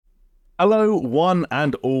Hello, one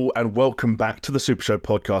and all, and welcome back to the SuperShow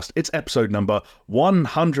podcast. It's episode number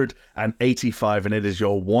 185, and it is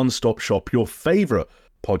your one-stop shop, your favourite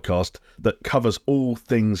podcast that covers all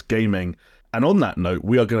things gaming. And on that note,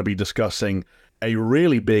 we are going to be discussing a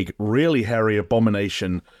really big, really hairy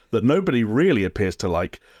abomination that nobody really appears to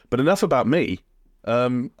like. But enough about me.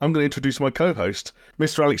 I'm going to introduce my co-host,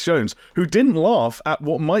 Mr. Alex Jones, who didn't laugh at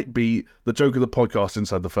what might be the joke of the podcast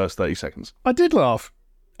inside the first 30 seconds. I did laugh.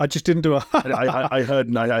 I just didn't do a... I heard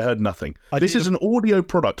nothing. This is an audio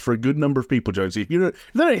product for a good number of people, Jonesy. If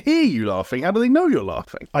they don't hear you laughing, how do they know you're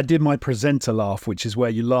laughing? I did my presenter laugh, which is where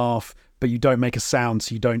you laugh, but you don't make a sound,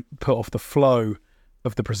 so you don't put off the flow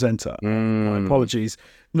of the presenter. My apologies.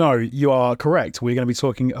 No, you are correct. We're going to be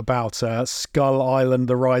talking about Skull Island,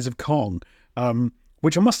 The Rise of Kong,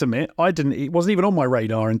 which I must admit, it wasn't even on my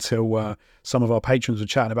radar until some of our patrons were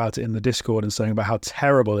chatting about it in the Discord and saying about how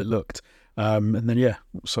terrible it looked. And then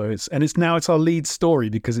it's our lead story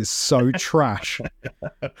because it's so trash.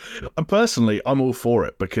 And personally, I'm all for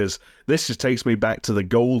it because this just takes me back to the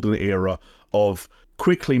golden era of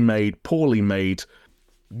quickly made, poorly made,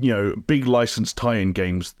 big licensed tie-in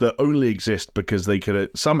games that only exist because they could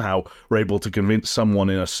somehow were able to convince someone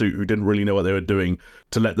in a suit who didn't really know what they were doing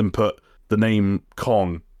to let them put the name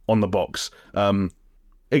Kong on the box. Again,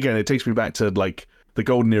 it takes me back to the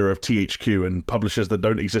golden era of THQ and publishers that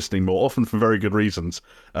don't exist anymore, often for very good reasons,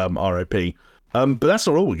 RIP. But that's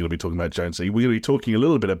not all we're going to be talking about, Jonesy. We're going to be talking a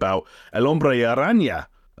little bit about El Hombre Araña,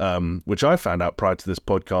 which I found out prior to this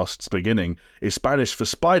podcast's beginning is Spanish for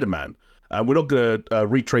Spider-Man. We're not going to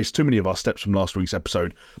retrace too many of our steps from last week's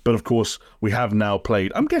episode, but of course, we have now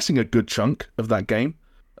played, I'm guessing, a good chunk of that game.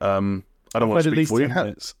 I don't want to speak for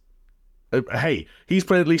you. Hey, he's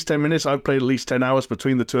played at least 10 minutes. I've played at least 10 hours.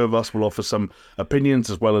 Between the two of us, we'll offer some opinions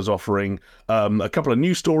as well as offering a couple of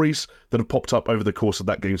news stories that have popped up over the course of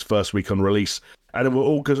that game's first week on release. And we're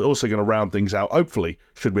also going to round things out, hopefully,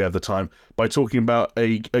 should we have the time, by talking about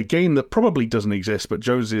a game that probably doesn't exist, but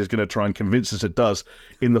Jonesy is going to try and convince us it does,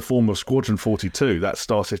 in the form of Squadron 42, that's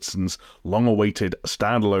Star Citizen's long-awaited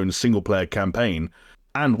standalone single-player campaign.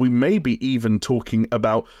 And we may be even talking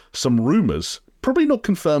about some rumours. Probably not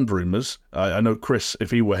confirmed rumours. I know Chris, if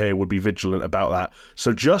he were here, would be vigilant about that.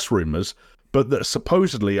 So just rumours, but that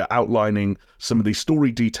supposedly are outlining some of the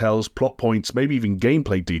story details, plot points, maybe even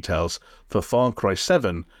gameplay details for Far Cry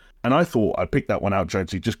 7. And I thought I'd pick that one out,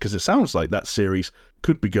 Jonesy, just because it sounds like that series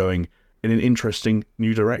could be going in an interesting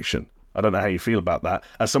new direction. I don't know how you feel about that.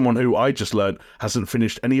 As someone who I just learned hasn't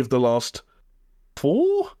finished any of the last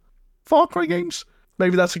 4 Far Cry games,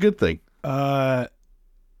 maybe that's a good thing. The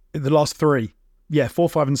last 3. Yeah, 4,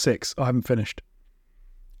 5, and 6. I haven't finished.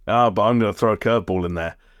 But I'm going to throw a curveball in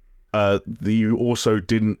there. You also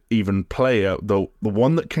didn't even play the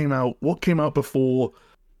one that came out. What came out before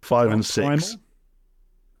 5 and 6?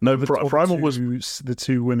 Primal? No, Primal was the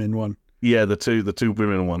 2 women one. Yeah, the two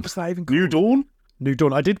women one. Was that even called? New Dawn? New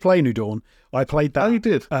Dawn. I did play New Dawn. I played that. Oh, you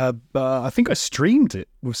did? But I think I streamed it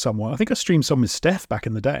with someone. I think I streamed some with Steph back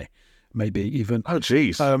in the day. Maybe even. Oh,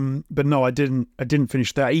 jeez. But no, I didn't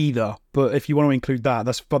finish that either. But if you want to include that,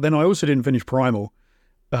 that's. But then I also didn't finish Primal.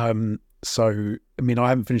 So I mean, I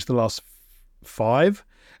haven't finished the last 5.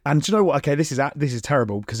 And do you know what? Okay, this is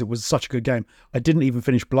terrible because it was such a good game. I didn't even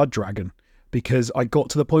finish Blood Dragon because I got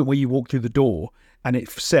to the point where you walk through the door and it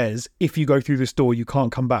says if you go through this door, you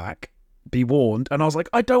can't come back. Be warned. And I was like,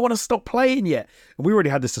 I don't want to stop playing yet. And we already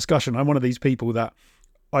had this discussion. I'm one of these people that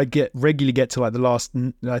I regularly get to like the last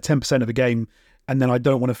 10% of a game, and then I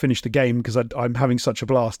don't want to finish the game because I'm having such a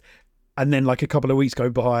blast. And then like a couple of weeks go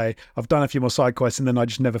by, I've done a few more side quests, and then I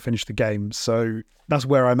just never finish the game. So that's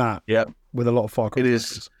where I'm at. Yeah, with a lot of Far Cry. It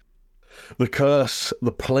is the curse,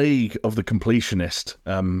 the plague of the completionist.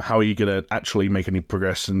 How are you going to actually make any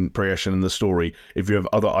progression in the story if you have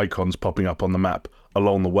other icons popping up on the map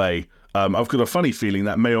along the way? I've got a funny feeling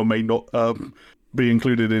that may or may not be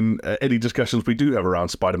included in any discussions we do have around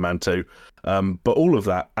Spider-Man 2. But all of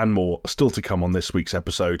that and more still to come on this week's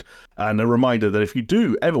episode. And a reminder that if you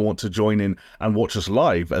do ever want to join in and watch us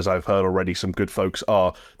live, as I've heard already some good folks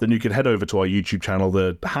are, then you can head over to our YouTube channel.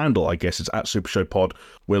 The handle, I guess, is at SuperShow Pod.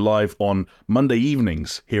 We're live on Monday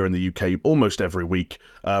evenings here in the UK almost every week.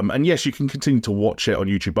 And yes, you can continue to watch it on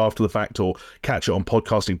YouTube after the fact or catch it on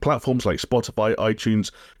podcasting platforms like Spotify,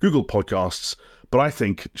 iTunes, Google Podcasts. But I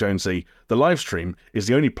think, Jonesy, the live stream is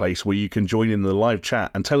the only place where you can join in the live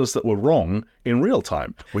chat and tell us that we're wrong in real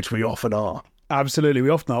time, which we often are. Absolutely, we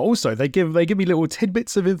often are. Also, they give me little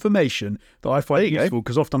tidbits of information that I find useful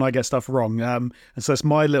because often I get stuff wrong. And so it's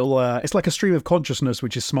my little, it's like a stream of consciousness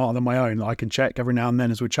which is smarter than my own that I can check every now and then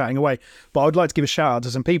as we're chatting away. But I'd like to give a shout out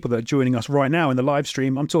to some people that are joining us right now in the live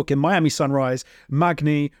stream. I'm talking Miami Sunrise,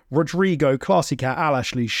 Magni, Rodrigo, Classy Cat, Al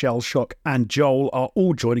Ashley, Shell Shock, and Joel are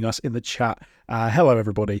all joining us in the chat. Hello,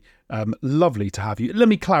 everybody. Lovely to have you. Let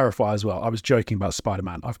me clarify as well. I was joking about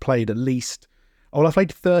Spider-Man. I've played at least... Oh, I played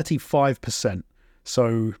 35%.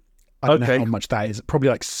 So I don't know how much that is. Probably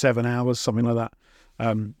like 7 hours, something like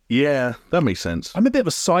that. Yeah, that makes sense. I'm a bit of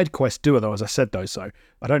a side quest doer, though, as I said, though. So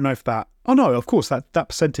I don't know if that... Oh, no, of course, that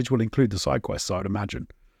percentage will include the side quests, I would imagine.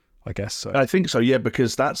 I guess so. I think so, yeah,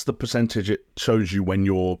 because that's the percentage it shows you when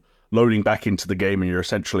you're loading back into the game and you're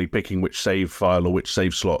essentially picking which save file or which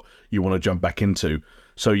save slot you want to jump back into.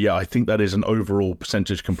 So, yeah, I think that is an overall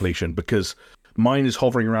percentage completion because... Mine is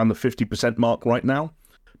hovering around the 50% mark right now,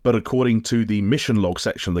 but according to the mission log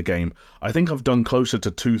section of the game, I think I've done closer to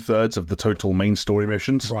 2/3 of the total main story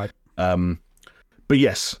missions. Right. But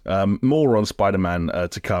yes, more on Spider-Man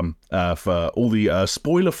to come for all the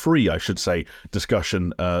spoiler-free, I should say,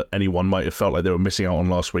 discussion anyone might have felt like they were missing out on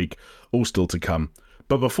last week, all still to come.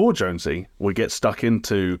 But before, Jonesy, we get stuck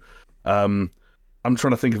into... I'm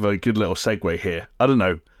trying to think of a good little segue here. I don't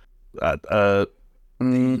know.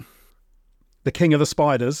 The King of the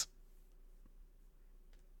Spiders.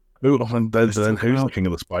 Ooh, then who's the King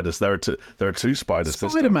of the Spiders? There are two spiders.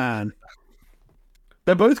 Spider-Man.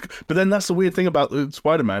 They're both, but then that's the weird thing about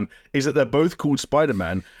Spider-Man is that they're both called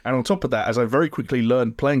Spider-Man, and on top of that, as I very quickly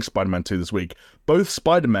learned playing Spider-Man 2 this week, both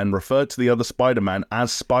Spider-Man refer to the other Spider-Man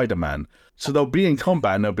as Spider-Man. So they'll be in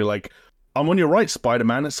combat and they'll be like, I'm on your right,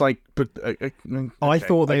 Spider-Man. It's like... But, okay. I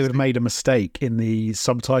thought they would have made a mistake in the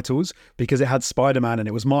subtitles because it had Spider-Man and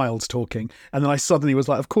it was Miles talking. And then I suddenly was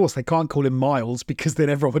like, of course, they can't call him Miles because then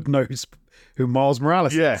everyone would know who Miles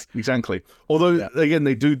Morales is. Yeah, exactly. Although, again,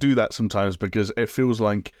 they do that sometimes because it feels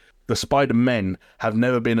like the Spider-Men have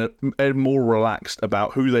never been more relaxed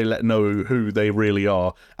about who they let know who they really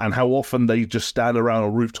are and how often they just stand around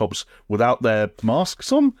on rooftops without their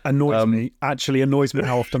masks on. Annoys me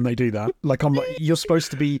how often they do that. Like, you're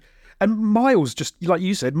supposed to be... And Miles just, like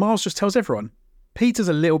you said, Miles just tells everyone. Peter's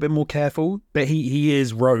a little bit more careful, but he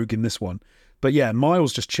is rogue in this one. But yeah,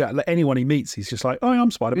 Miles just anyone he meets, he's just like, oh, I'm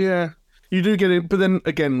Spider-Man. Yeah, you do get it. But then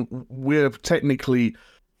again, we're technically...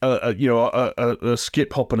 a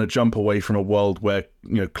skip, hop, and a jump away from a world where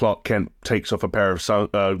Clark Kent takes off a pair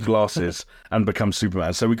of glasses and becomes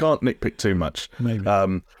Superman. So we can't nitpick too much. Maybe.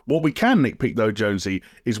 What we can nitpick though, Jonesy,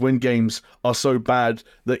 is when games are so bad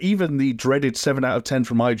that even the dreaded 7 out of 10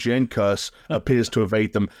 from IGN curse appears to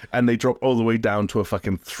evade them, and they drop all the way down to a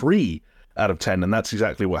fucking 3 out of 10. And that's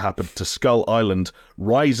exactly what happened to Skull Island: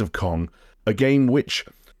 Rise of Kong, a game which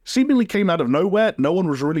seemingly came out of nowhere. No one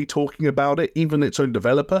was really talking about it. Even its own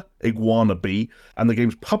developer, Iguana B, and the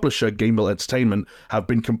game's publisher, Gameville Entertainment, have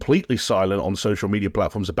been completely silent on social media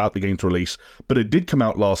platforms about the game's release. But it did come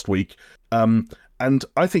out last week. And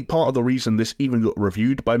I think part of the reason this even got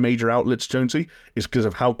reviewed by major outlets, Jonesy, is because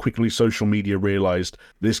of how quickly social media realized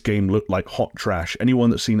this game looked like hot trash.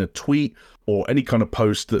 Anyone that's seen a tweet or any kind of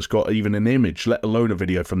post that's got even an image, let alone a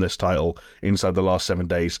video from this title inside the last 7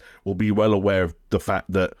 days, will be well aware of the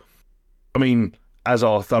fact that, I mean, as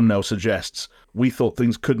our thumbnail suggests, we thought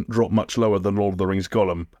things couldn't drop much lower than Lord of the Rings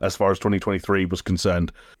Gollum as far as 2023 was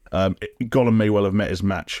concerned. Gollum may well have met his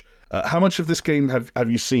match. How much of this game have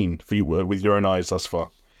you seen with your own eyes thus far?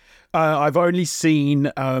 I've only seen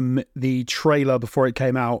the trailer before it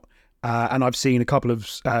came out, and I've seen a couple of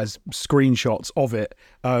screenshots of it.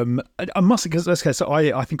 I must, because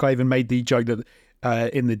I think I even made the joke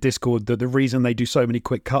that in the Discord that the reason they do so many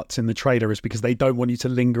quick cuts in the trailer is because they don't want you to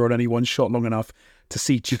linger on any one shot long enough to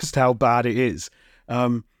see just how bad it is.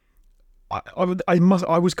 I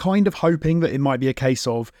was kind of hoping that it might be a case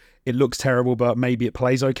of it looks terrible, but maybe it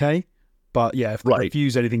plays okay. But yeah, if the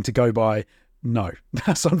review's anything to go by, no,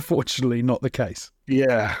 that's unfortunately not the case.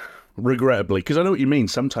 Yeah, regrettably, because I know what you mean.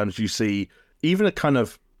 Sometimes you see even a kind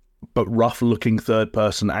of but rough-looking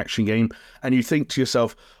third-person action game, and you think to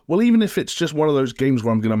yourself, well, even if it's just one of those games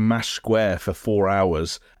where I'm going to mash square for 4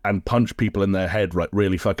 hours and punch people in their head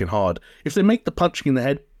really fucking hard, if they make the punching in the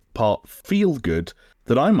head part feel good,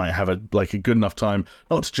 that I might have a good enough time,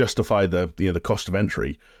 not to justify the cost of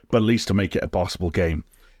entry, but at least to make it a passable game.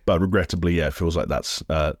 But regrettably, yeah, it feels like that's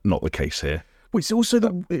not the case here. Well, it's also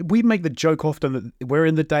that we make the joke often that we're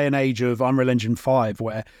in the day and age of Unreal Engine 5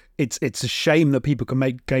 where it's a shame that people can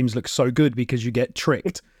make games look so good because you get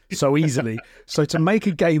tricked so easily. So to make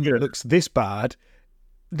a game that looks this bad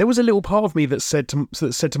there was a little part of me that said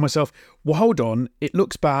to myself, well, hold on, it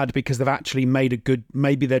looks bad because they've actually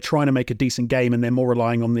maybe they're trying to make a decent game and they're more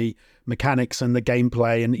relying on the mechanics and the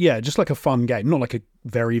gameplay and just like a fun game, not like a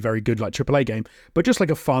very, very good like AAA game, but just like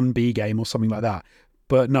a fun B game or something like that.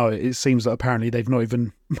 But no, it seems that apparently they've not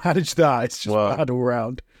even managed that. It's just bad all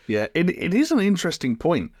around. Yeah, it is an interesting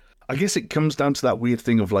point. I guess it comes down to that weird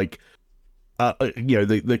thing of like,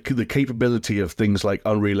 the capability of things like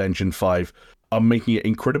Unreal Engine 5 are making it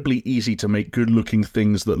incredibly easy to make good-looking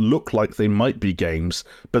things that look like they might be games,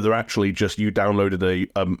 but they're actually just you downloaded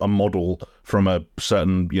a model from a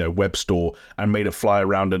certain web store and made it fly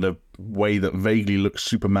around in a way that vaguely looks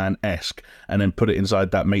Superman-esque, and then put it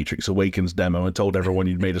inside that Matrix Awakens demo and told everyone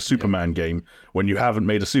you'd made a Superman game when you haven't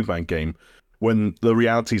made a Superman game. When the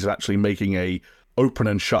realities of actually making a open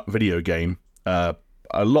and shut video game, a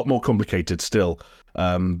lot more complicated still.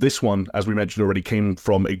 This one, as we mentioned already, came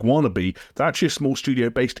from Iguanabee. They're actually a small studio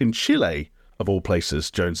based in Chile, of all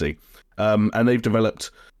places, Jonesy. And they've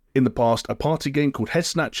developed, in the past, a party game called Head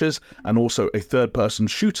Snatchers, and also a third-person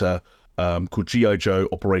shooter called G.I. Joe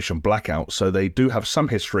Operation Blackout. So they do have some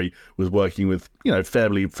history with working with,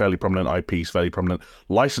 fairly prominent IPs, fairly prominent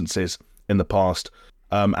licenses in the past.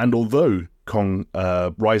 And although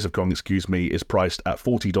Rise of Kong, is priced at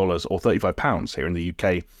 $40 or £35 here in the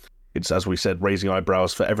UK, it's, as we said, raising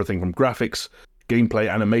eyebrows for everything from graphics, gameplay,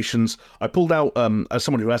 animations. I pulled out, as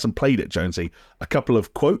someone who hasn't played it, Jonesy, a couple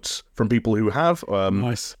of quotes from people who have.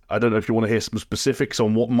 Nice. I don't know if you want to hear some specifics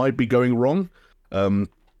on what might be going wrong. Of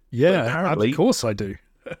course I do.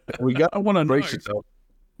 We got. I want to know.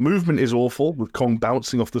 Movement is awful, with Kong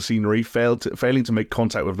bouncing off the scenery, failing to make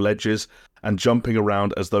contact with ledges, and jumping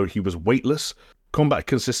around as though he was weightless. Combat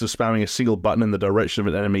consists of spamming a single button in the direction of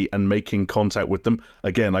an enemy and making contact with them.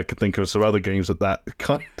 Again, I could think of some other games that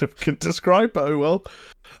kind of can describe, but oh well.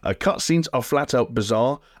 Cutscenes are flat out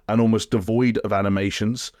bizarre and almost devoid of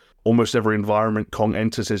animations. Almost every environment Kong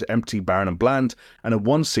enters is empty, barren, and bland, and in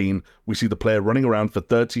one scene, we see the player running around for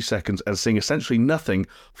 30 seconds and seeing essentially nothing,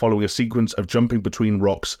 following a sequence of jumping between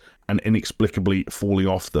rocks and inexplicably falling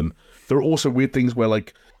off them. There are also weird things where,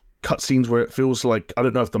 like, cutscenes where it feels like, I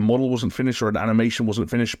don't know if the model wasn't finished or an animation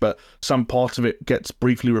wasn't finished, but some part of it gets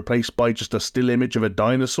briefly replaced by just a still image of a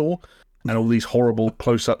dinosaur, and all these horrible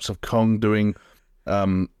close-ups of Kong doing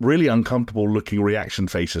really uncomfortable looking reaction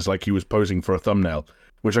faces like he was posing for a thumbnail,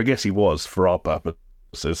 which I guess he was for our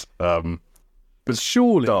purposes. But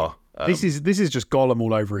surely this is just Gollum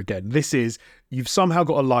all over again. This is, you've somehow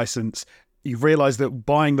got a license, you've realised that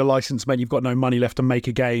buying the license meant you've got no money left to make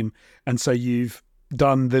a game, and so you've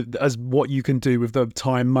done as what you can do with the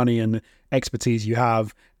time, money, and expertise you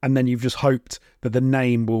have, and then you've just hoped that the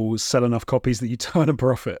name will sell enough copies that you turn a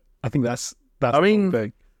profit. I think that's the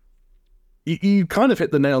thing. You kind of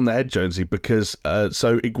hit the nail on the head, Jonesy, because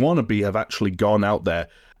so Iguanabee have actually gone out there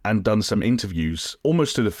and done some interviews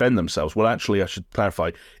almost to defend themselves. Well, actually, I should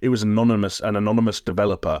clarify, it was an anonymous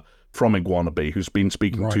developer from Iguanabee who's been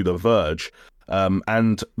speaking to The Verge,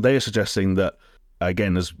 and they are suggesting that,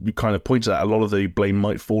 again, as you kind of pointed out, a lot of the blame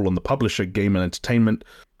might fall on the publisher, Game and Entertainment.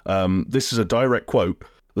 This is a direct quote.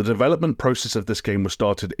 The development process of this game was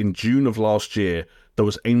started in June of last year that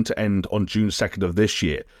was aimed to end on June 2nd of this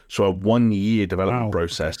year. So a 1-year development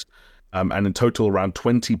process. And in total, around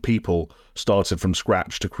 20 people started from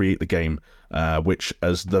scratch to create the game, which,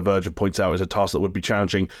 as The Verge points out, is a task that would be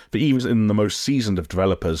challenging for even the most seasoned of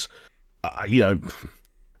developers.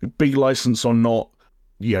 Big license or not,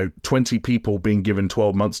 20 people being given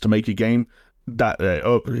 12 months to make a game, that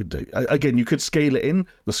again, you could scale it in.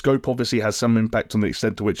 The scope obviously has some impact on the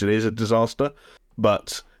extent to which it is a disaster,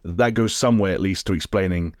 but that goes somewhere at least to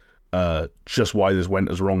explaining just why this went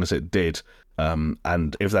as wrong as it did.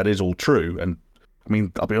 And if that is all true, and I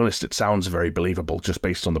mean, I'll be honest, it sounds very believable just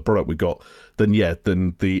based on the product we got, then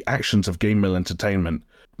the actions of Game Mill Entertainment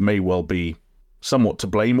may well be somewhat to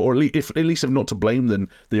blame, or at least if not to blame, then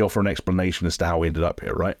they offer an explanation as to how we ended up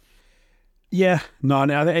here, right? Yeah, no,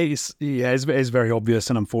 it's very obvious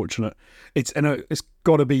and unfortunate. It's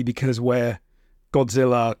got to be because where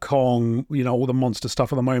Godzilla, Kong, all the monster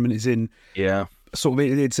stuff at the moment is in. Yeah, sort of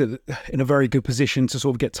it's in a very good position to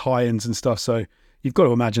sort of get tie-ins and stuff. So you've got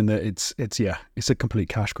to imagine that it's a complete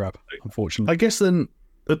cash grab, unfortunately. I guess then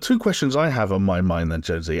the two questions I have on my mind then,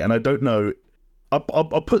 Jonesy, and I don't know,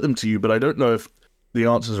 I'll put them to you, but I don't know if the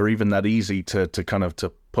answers are even that easy to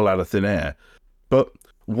pull out of thin air. But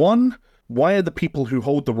one, why are the people who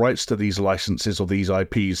hold the rights to these licenses or these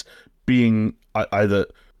IPs being either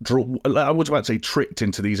I was about to say tricked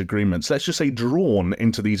into these agreements. Let's just say drawn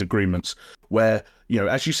into these agreements where,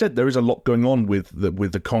 as you said, there is a lot going on with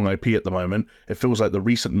the Kong IP at the moment. It feels like the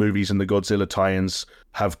recent movies and the Godzilla tie-ins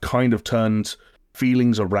have kind of turned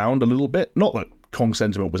feelings around a little bit. Not that Kong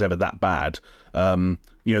Sentiment was ever that bad.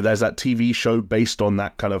 There's that TV show based on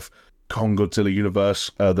that kind of Kong Godzilla universe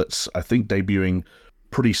that's, I think, debuting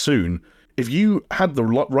pretty soon. If you had the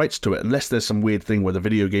rights to it, unless there's some weird thing where the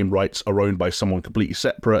video game rights are owned by someone completely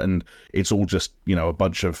separate and it's all just, a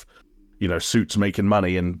bunch of, suits making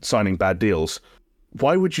money and signing bad deals,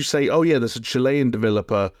 why would you say, oh yeah, there's a Chilean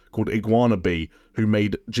developer called Iguana Bee who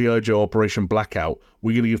made G.I. Joe Operation Blackout.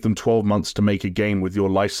 We're going to give them 12 months to make a game with your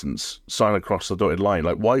license, sign across the dotted line.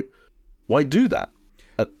 Like, why do that?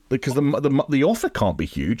 Because the offer can't be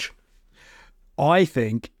huge. I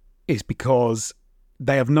think it's because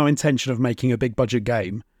they have no intention of making a big budget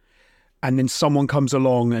game, and then someone comes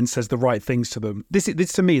along and says the right things to them. This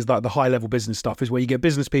to me is like the high level business stuff, is where you get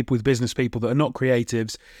business people with business people that are not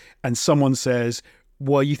creatives, and someone says,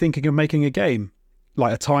 well, are you thinking of making a game,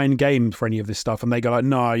 like a tie-in game for any of this stuff? And they go like,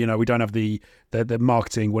 no, we don't have the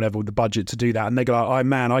marketing, whatever, the budget to do that. And they go like, oh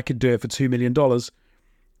man, I could do it for $2 million.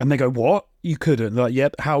 And they go, what? You couldn't? They're like,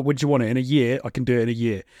 yep. How would you want it? In a year? I can do it in a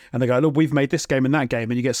year. And they go, look, we've made this game and that game.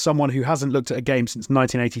 And you get someone who hasn't looked at a game since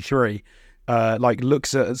 1983,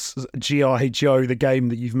 looks at G.I. Joe, the game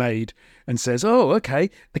that you've made, and says, oh, okay,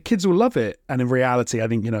 the kids will love it. And in reality, I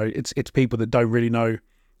think, it's people that don't really know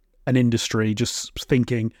an industry just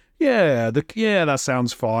thinking, that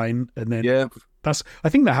sounds fine. And then I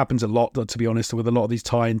think that happens a lot, to be honest, with a lot of these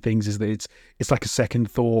tie-in things, is that it's like a second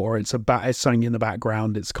thought, or it's something in the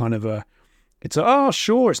background. It's kind of oh,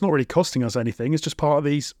 sure, it's not really costing us anything. It's just part of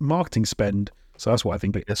these marketing spend. So that's what I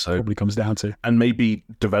think it probably comes down to. And maybe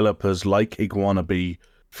developers like Iguana Bee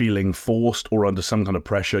feeling forced or under some kind of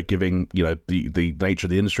pressure, giving, the nature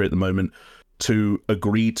of the industry at the moment, to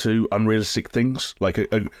agree to unrealistic things, like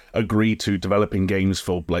agree to developing games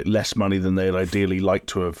for like less money than they'd ideally like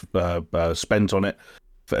to have spent on it,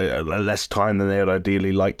 for less time than they'd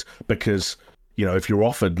ideally liked, because if you're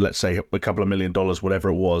offered, let's say, a couple of $1 million, whatever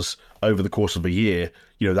it was, over the course of a year,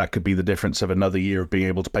 that could be the difference of another year of being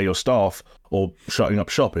able to pay your staff or shutting up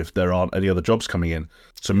shop if there aren't any other jobs coming in.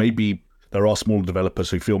 So maybe there are smaller developers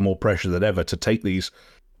who feel more pressure than ever to take these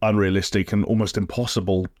unrealistic and almost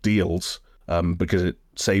impossible deals, because it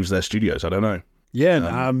saves their studios. I don't know.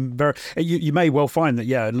 Yeah, you may well find that,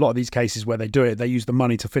 a lot of these cases where they do it, they use the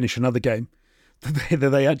money to finish another game that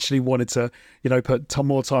they actually wanted to, put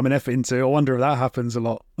more time and effort into. I wonder if that happens a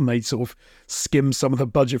lot, and they sort of skim some of the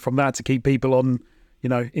budget from that to keep people on,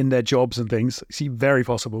 in their jobs and things. It's very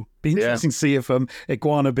possible. Be interesting to see if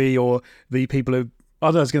Iguana Bee or the people who, I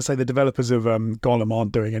was going to say the developers of Gollum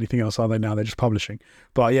aren't doing anything else, are they now? They're just publishing.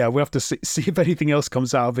 But yeah, we have to see if anything else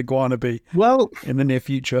comes out of Iguana Bee in the near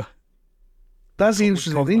future. That's the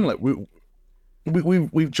interesting thing. Like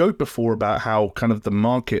we've joked before about how kind of the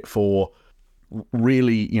market for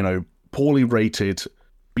really, poorly rated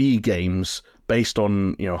B games based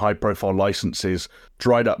on, high profile licenses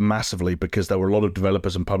dried up massively, because there were a lot of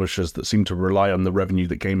developers and publishers that seemed to rely on the revenue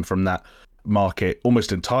that came from that market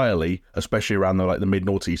almost entirely, especially around the mid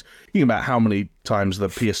noughties. Thinking about how many times the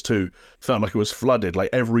PS2 felt like it was flooded, like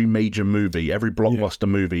every major movie, every blockbuster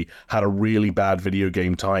movie had a really bad video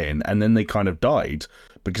game tie-in, and then they kind of died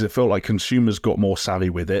because it felt like consumers got more savvy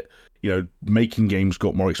with it. Making games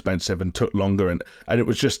got more expensive and took longer, and it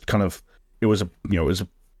was just kind of, it was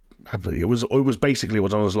basically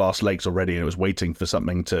on its last legs already, and it was waiting for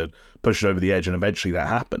something to push it over the edge, and eventually that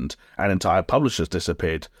happened, and entire publishers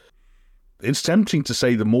disappeared. It's tempting to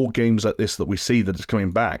say the more games like this that we see, that it's coming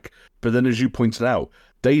back, but then, as you pointed out,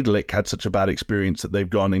 Daedalic had such a bad experience that they've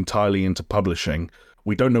gone entirely into publishing.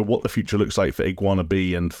 We don't know what the future looks like for Iguana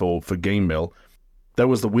Bee and for Game Mill. There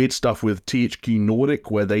was the weird stuff with THQ Nordic,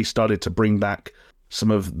 where they started to bring back some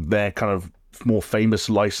of their kind of more famous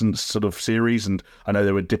licensed sort of series, and I know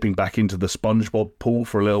they were dipping back into the SpongeBob pool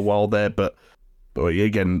for a little while there, but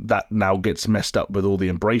again, that now gets messed up with all the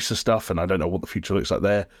Embracer stuff, and I don't know what the future looks like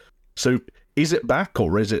there. So is it back,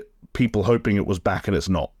 or is it people hoping it was back and it's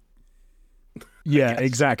not? Yeah,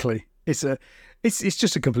 exactly. It's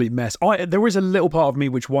just a complete mess. There is a little part of me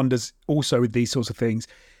which wonders also with these sorts of things,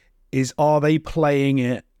 is are they playing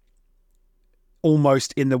it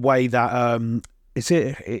almost in the way that is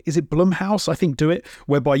it Blumhouse, I think, do it,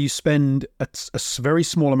 whereby you spend a very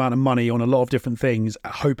small amount of money on a lot of different things,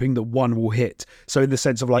 hoping that one will hit. So in the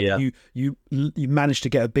sense of like you manage to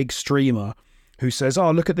get a big streamer who says,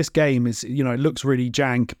 "Oh, look at this game. It's, it looks really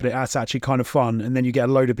jank, but it's actually kind of fun." And then you get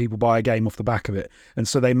a load of people buy a game off the back of it, and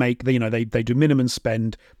so they make they do minimum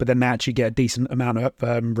spend, but then they actually get a decent amount of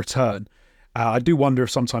return. I do wonder if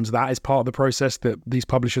sometimes that is part of the process that these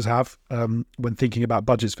publishers have when thinking about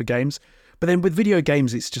budgets for games. But then with video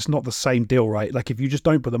games, it's just not the same deal, right? Like if you just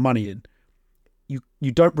don't put the money in,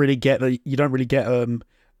 you don't really get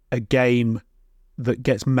a game that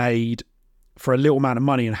gets made for a little amount of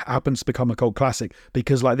money and happens to become a cult classic,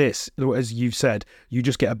 because like this, as you've said, you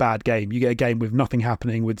just get a bad game. You get a game with nothing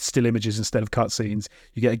happening, with still images instead of cutscenes.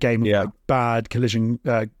 You get a game with like bad collision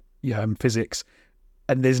physics,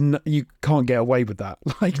 and you can't get away with that.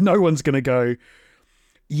 Like no one's going to go,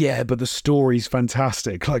 yeah, but the story's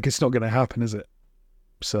fantastic. Like it's not going to happen, is it?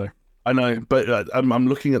 So I know, but I'm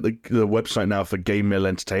looking at the website now for Game Mill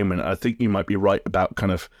Entertainment. I think you might be right about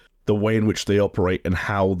kind of the way in which they operate and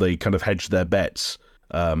how they kind of hedge their bets.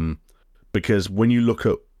 Because when you look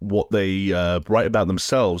at what they write about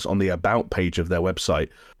themselves on the About page of their website,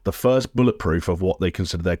 the first bulletproof of what they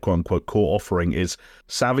consider their quote-unquote core offering is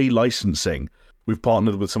savvy licensing. We've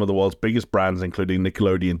partnered with some of the world's biggest brands, including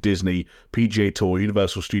Nickelodeon, Disney, PGA Tour,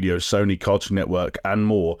 Universal Studios, Sony, Cartoon Network, and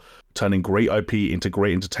more, turning great IP into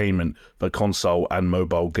great entertainment for console and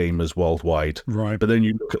mobile gamers worldwide. Right. But then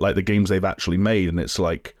you look at like the games they've actually made, and it's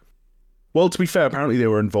like, well, to be fair, apparently they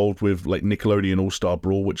were involved with like Nickelodeon All-Star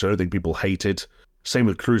Brawl, which I don't think people hated. Same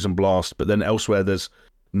with Cruise and Blast. But then elsewhere, there's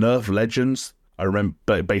Nerf Legends. I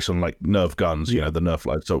remember, based on like Nerf guns, the Nerf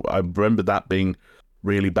lights. So I remember that being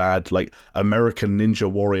really bad. Like American Ninja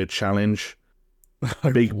Warrior Challenge,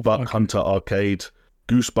 Big Buck Hunter Arcade,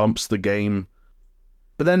 Goosebumps the game.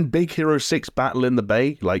 But then Big Hero 6 Battle in the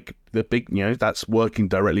Bay, like the big, that's working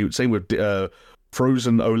directly. Same with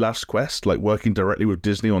Frozen Olaf's Quest, like working directly with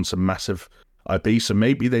Disney on some massive IP. So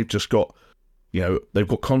maybe they've just got, they've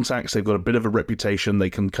got contacts, they've got a bit of a reputation, they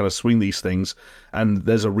can kind of swing these things. And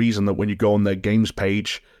there's a reason that when you go on their games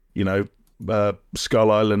page,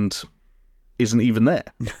 Skull Island isn't even there,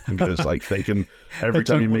 because like they can every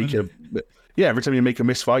time you make a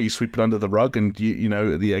misfire, you sweep it under the rug, and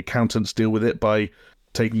the accountants deal with it by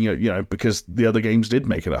taking it, because the other games did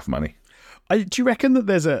make enough money. Do you reckon that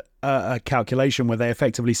there's a calculation where they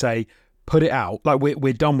effectively say, put it out, like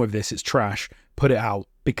we're done with this, it's trash, put it out,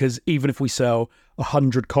 because even if we sell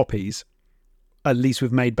 100 copies, at least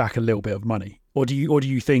we've made back a little bit of money? Or do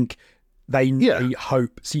you think they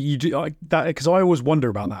hope? See, you do that, because I always wonder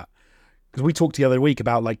about that. Because we talked the other week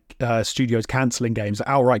about like studios cancelling games,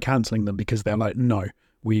 outright cancelling them because they're like, no,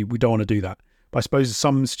 we don't want to do that. But I suppose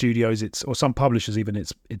some studios, or some publishers even,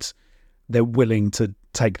 it's they're willing to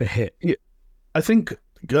take the hit. Yeah. I think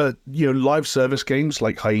live service games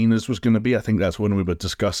like Hyenas was going to be, I think that's when we were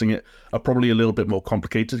discussing it, are probably a little bit more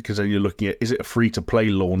complicated, because then you're looking at, is it a free-to-play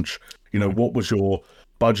launch? What was your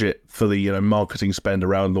budget for the marketing spend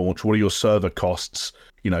around launch? What are your server costs?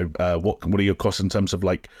 What are your costs in terms of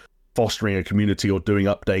like fostering a community or doing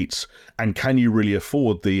updates? And can you really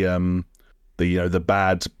afford the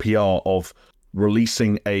bad PR of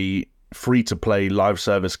releasing a free-to-play live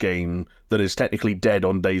service game that is technically dead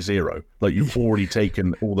on day zero? Like you've already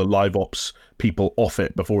taken all the live ops people off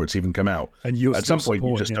it before it's even come out. And you at some point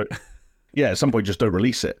you just don't. Yeah, at some point just don't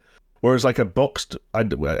release it. Whereas like a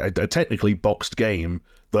technically boxed game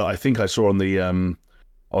that I think I saw on the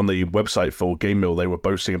website for Game Mill, they were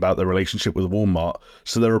boasting about their relationship with Walmart.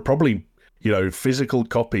 So there are probably physical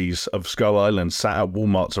copies of Skull Island sat at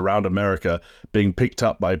Walmarts around America being picked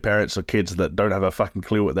up by parents or kids that don't have a fucking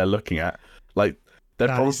clue what they're looking at. Like, there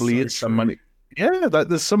probably is some money. Yeah,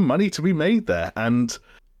 there's some money to be made there. And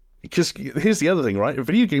because here's the other thing, right?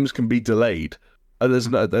 Video games can be delayed. There's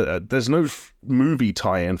no movie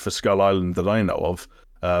tie-in for Skull Island that I know of.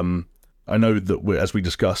 I know that as we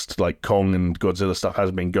discussed, like Kong and Godzilla stuff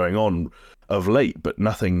has been going on of late, but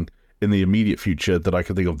nothing in the immediate future that I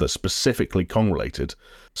can think of that's specifically Kong related.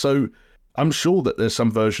 So I'm sure that there's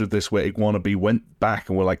some version of this where Iguana Bee went back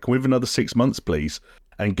and were like, can we have another 6 months, please?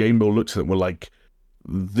 And Game Mill looked at it and were like,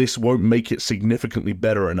 this won't make it significantly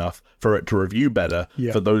better enough for it to review better,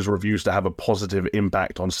 for those reviews to have a positive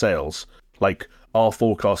impact on sales. Like, our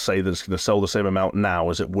forecasts say that it's going to sell the same amount now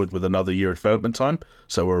as it would with another year of development time,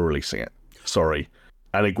 so we're releasing it. Sorry.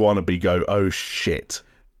 And Iguana Bee go, oh shit.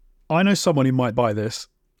 I know someone who might buy this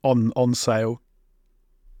on sale.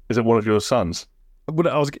 Is it one of your sons?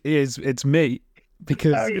 Well, it's me,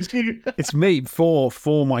 because it's me for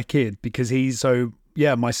my kid, because he's so,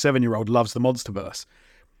 my 7-year-old loves the Monsterverse.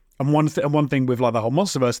 And one thing with like the whole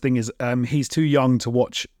Monsterverse thing is he's too young to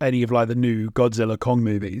watch any of like the new Godzilla Kong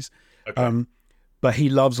movies. Okay. But he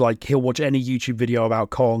loves, like, he'll watch any YouTube video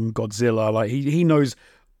about Kong, Godzilla. Like he knows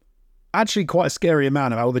actually quite a scary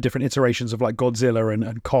amount about all the different iterations of like Godzilla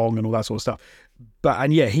and Kong and all that sort of stuff.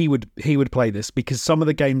 And yeah, he would play this, because some of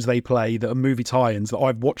the games they play that are movie tie-ins that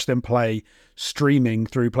I've watched them play streaming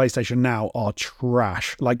through PlayStation Now are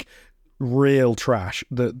trash, like real trash.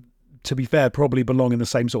 That, to be fair, probably belong in the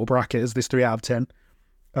same sort of bracket as this 3 out of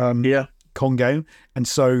 10 Kong game. And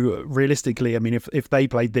so realistically, I mean, if they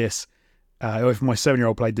played this, or if my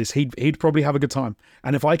 7-year-old played this, he'd probably have a good time.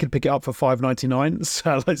 And if I could pick it up for $5.99,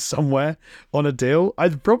 so like somewhere on a deal,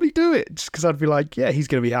 I'd probably do it, just because I'd be like, yeah, he's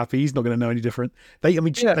going to be happy. He's not going to know any different. They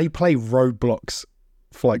play Roadblocks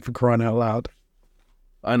for crying out loud.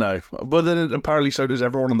 I know, but then apparently so does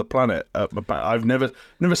everyone on the planet. I've never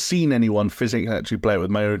seen anyone physically actually play it with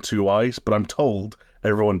my own 2 eyes, but I'm told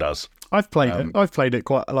everyone does. I've played it. I've played it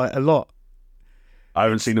quite a lot. I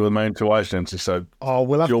haven't seen it with my own 2 eyes, Nancy, so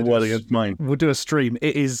we'll have your word against mine. We'll do a stream.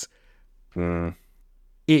 It is... Roblox,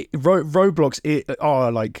 it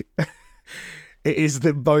is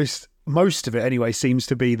the most of it anyway, seems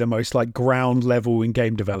to be the most like ground level in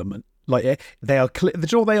game development. Like they are,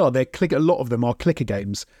 a lot of them are clicker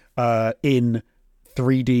games in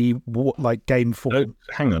 3D like game form.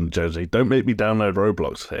 Hang on, Josie, don't make me download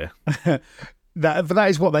Roblox here. That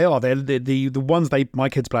is what they are. They're the ones my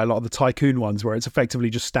kids play a lot of the tycoon ones, where it's effectively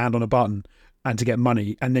just stand on a button and to get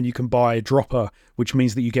money, and then you can buy a dropper, which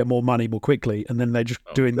means that you get more money more quickly, and then they're just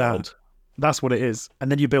doing that. That's what it is.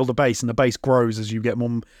 And then you build a base, and the base grows as you get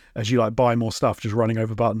more, as you like buy more stuff, just running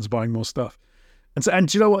over buttons, buying more stuff. And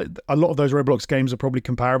do you know what? A lot of those Roblox games are probably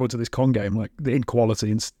comparable to this Kong game, like in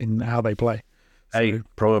quality in how they play. Hey,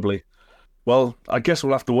 probably. Well, I guess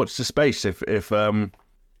we'll have to watch the space if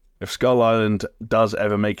Skull Island does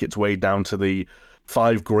ever make its way down to the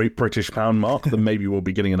 £5 Great British pound mark, then maybe we'll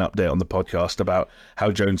be getting an update on the podcast about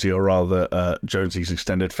how Jonesy, or rather Jonesy's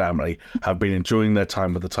extended family, have been enjoying their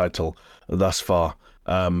time with the title thus far.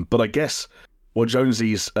 But I guess what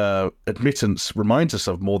Jonesy's admittance reminds us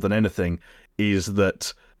of more than anything is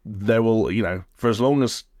that there will, for as long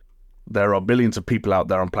as there are billions of people out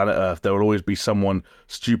there on planet Earth, there will always be someone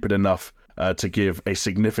stupid enough to give a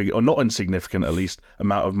significant, or not insignificant at least,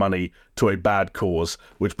 amount of money to a bad cause,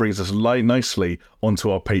 which brings us nicely onto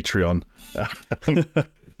our Patreon.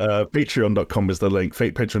 Patreon.com is the link,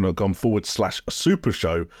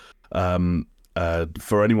 patreon.com/SuperShow.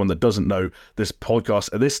 For anyone that doesn't know, this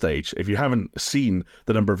podcast at this stage, if you haven't seen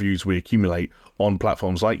the number of views we accumulate on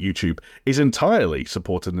platforms like YouTube, is entirely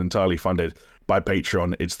supported and entirely funded by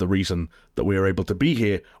Patreon. It's the reason that we are able to be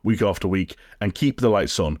here week after week and keep the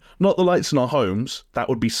lights on. Not the lights in our homes, that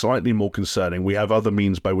would be slightly more concerning. We have other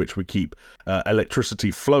means by which we keep electricity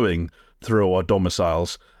flowing through our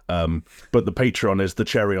domiciles, but the Patreon is the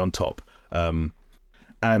cherry on top. And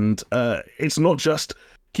it's not just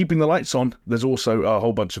keeping the lights on, there's also a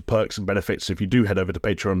whole bunch of perks and benefits. If you do head over to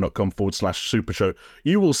patreon.com/supershow,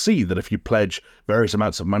 you will see that if you pledge various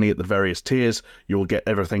amounts of money at the various tiers, you will get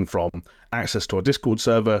everything from access to our Discord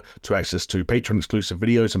server, to access to Patreon-exclusive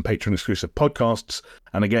videos and Patreon-exclusive podcasts.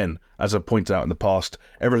 And again, as I've pointed out in the past,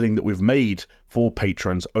 everything that we've made for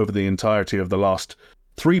patrons over the entirety of the last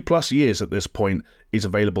 3+ years at this point is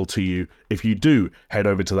available to you if you do head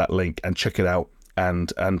over to that link and check it out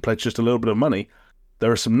and pledge just a little bit of money.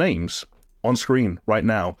 There are some names on screen right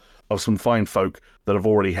now of some fine folk that have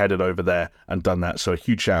already headed over there and done that. So a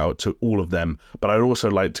huge shout out to all of them. But I'd also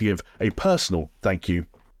like to give a personal thank you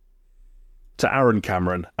to Aaron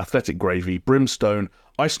Cameron, Athletic Gravy, Brimstone,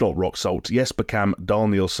 Ice Not Rock Salt, Jesper Cam, Darl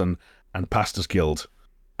Nielsen, and Pastors Guild.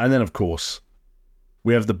 And then, of course,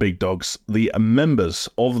 we have the big dogs, the members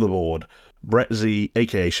of the board, Brett Z,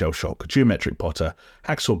 aka Shell Shock, Geometric Potter,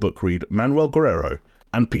 Hacksaw Bookread, Manuel Guerrero,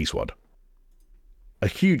 and Peacewad. A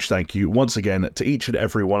huge thank you once again to each and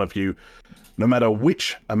every one of you, no matter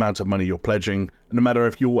which amount of money you're pledging, no matter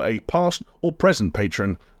if you're a past or present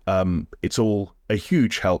patron, it's all a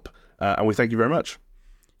huge help, and we thank you very much.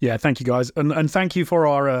 Yeah, thank you guys, and thank you for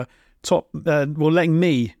our top, letting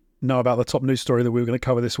me know about the top news story that we were going to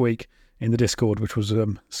cover this week in the Discord, which was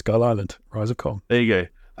Skull Island, Rise of Kong. There you go.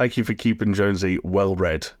 Thank you for keeping Jonesy well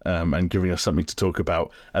read and giving us something to talk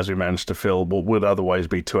about as we managed to fill what would otherwise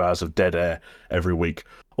be 2 hours of dead air every week.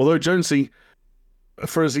 Although Jonesy,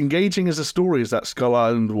 for as engaging as a story as that Skull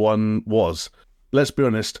Island one was, let's be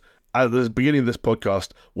honest, at the beginning of this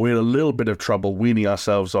podcast, we had a little bit of trouble weaning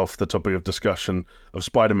ourselves off the topic of discussion of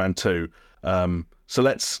Spider-Man 2. So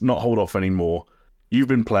let's not hold off anymore. You've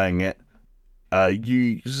been playing it.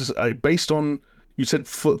 Based on... You said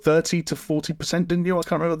 30 to 40%, didn't you? I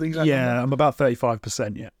can't remember the exact number. Yeah, I'm about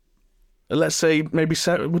 35%, yeah. Let's say maybe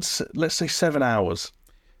 7 hours.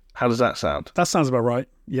 How does that sound? That sounds about right.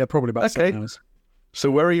 Yeah, probably about 7 hours.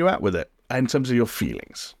 So where are you at with it in terms of your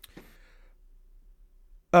feelings?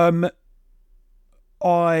 I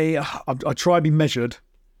try to be measured.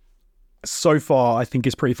 So far, I think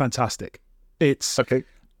it's pretty fantastic. It's Okay.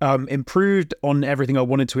 Improved on everything I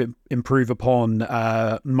wanted to improve upon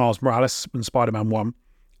Miles Morales and Spider-Man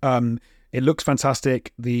 1. It looks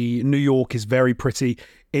fantastic. The New York is very pretty.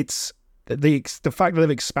 It's the fact that they've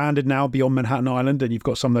expanded now beyond Manhattan Island, and you've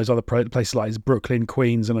got some of those other places like Brooklyn,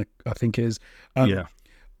 Queens, and I think is Yeah.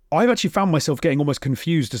 I've actually found myself getting almost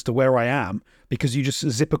confused as to where I am, because you just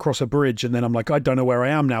zip across a bridge and then I'm like, I don't know where I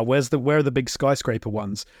am now. Where are the big skyscraper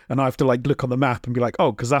ones? And I have to like look on the map and be like,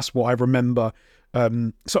 oh, because that's what I remember.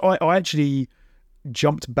 So I actually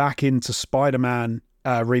jumped back into Spider-Man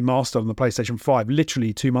remastered on the PlayStation 5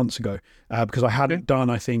 literally 2 months ago, because I hadn't done,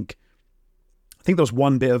 I think there was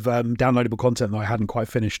one bit of downloadable content that I hadn't quite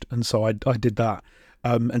finished, and so I did that.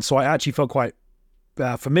 And so I actually felt quite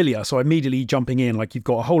familiar. So immediately jumping in, like, you've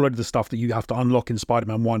got a whole load of the stuff that you have to unlock in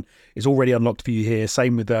Spider-Man 1 is already unlocked for you here.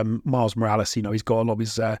 Same with Miles Morales. You know, he's got a lot of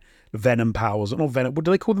his Venom powers. Not Venom. What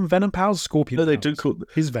do they call them? Venom powers? Scorpion No, they powers. do call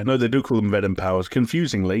his Venom. No, they do call them Venom powers.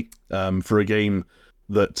 Confusingly, for a game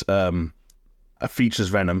that features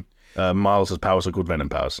Venom, Miles's powers are called Venom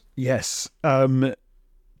powers. Yes. But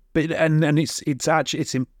it's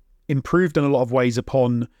actually improved in a lot of ways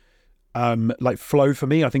upon like flow for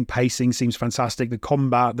me. I think pacing seems fantastic. The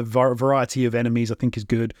combat, the variety of enemies, I think is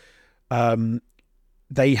good.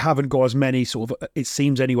 They haven't got as many sort of, it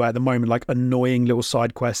seems anyway at the moment, like annoying little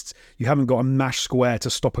side quests. You haven't got a mash square to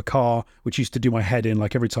stop a car, which used to do my head in.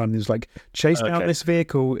 Like every time there's like chase down this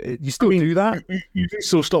vehicle, you still do that. You do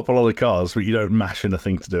still stop a lot of cars, but you don't mash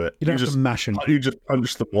anything to do it. You don't just have to mash them. You just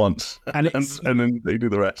punch them once, and then they do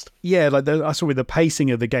the rest. Yeah, like I saw with the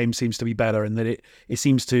pacing of the game seems to be better, and that it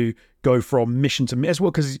seems to go from mission to as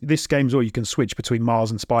well, because this game's all you can switch between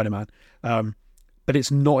Miles and Spider-Man. But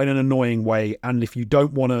it's not in an annoying way. And if you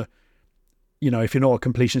don't want to, you know, if you're not a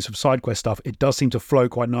completionist of side quest stuff, it does seem to flow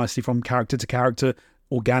quite nicely from character to character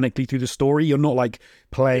organically through the story. You're not like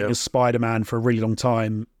playing as Spider-Man for a really long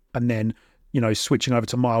time and then, you know, switching over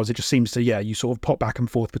to Miles. It just seems to, you sort of pop back and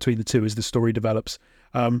forth between the two as the story develops.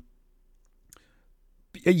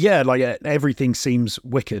 Everything seems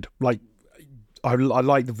wicked. Like, I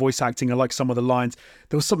like the voice acting. I like some of the lines.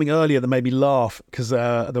 There was something earlier that made me laugh because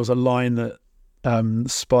there was a line that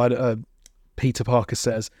Peter Parker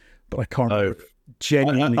says, but I can't remember.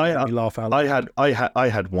 Genuinely made me laugh out loud. I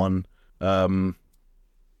had one it's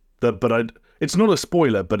not a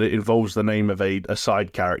spoiler, but it involves the name of a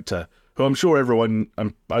side character who I'm sure everyone,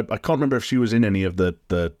 I can't remember if she was in any of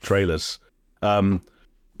the trailers, and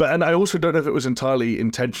I also don't know if it was entirely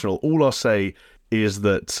intentional. All I'll say is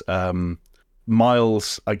that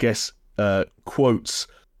Miles, I guess, quotes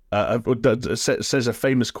says a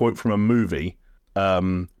famous quote from a movie,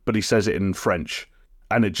 but he says it in French,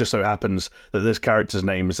 and it just so happens that this character's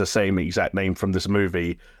name is the same exact name from this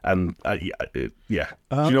movie. And do you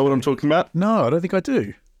know what I'm talking about? No, I don't think I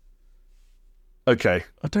do. Okay,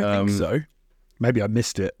 I don't think so. Maybe I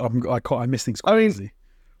missed it. I miss things. I mean, easy.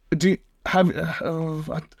 do you have?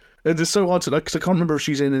 It's so hard to, because I can't remember if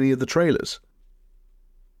she's in any of the trailers.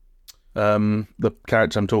 The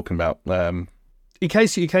character I'm talking about. In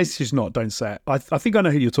case she's not, don't say it. I think I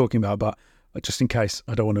know who you're talking about, but just in case,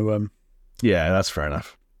 I don't want to. Yeah, that's fair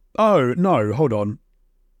enough. Oh no, hold on.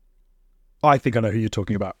 I think I know who you're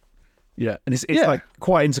talking about. Yeah, and it's like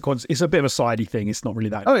quite inconsequential. It's a bit of a sidey thing. It's not really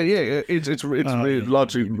that. Oh yeah, it's really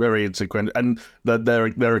largely very inconsequential, and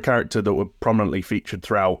they're a character that were prominently featured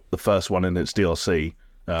throughout the first one in its DLC.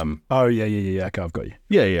 Oh yeah. Okay, I've got you.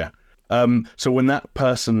 Yeah. So when that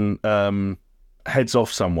person heads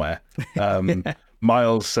off somewhere,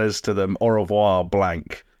 Miles says to them "au revoir"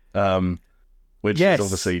 blank, which is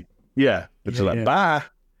obviously which is like bye.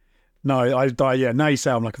 No, now you say,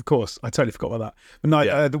 I'm like, of course, I totally forgot about that. But no,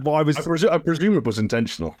 I presume it was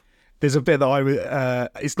intentional. There's a bit that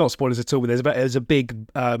it's not spoilers at all, but there's a big,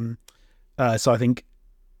 so I think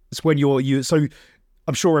it's when so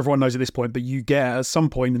I'm sure everyone knows at this point, but you get at some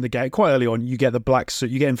point in the game, quite early on, you get the black suit,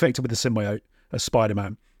 you get infected with the symbiote as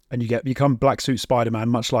Spider-Man, and you become black suit Spider-Man,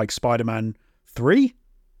 much like Spider-Man 3?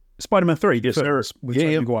 Spider-Man 3, yes, sir. With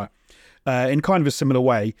Tobey Maguire. In kind of a similar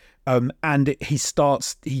way, and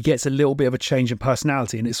he gets a little bit of a change in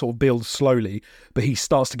personality, and it sort of builds slowly, but he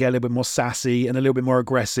starts to get a little bit more sassy and a little bit more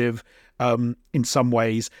aggressive in some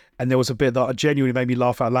ways. And there was a bit that genuinely made me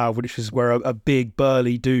laugh out loud, which is where a big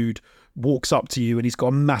burly dude walks up to you, and he's got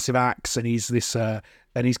a massive axe, and he's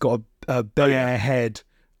got a bear head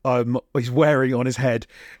he's wearing on his head,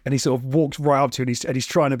 and he sort of walks right up to you, and he's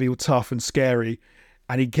trying to be all tough and scary,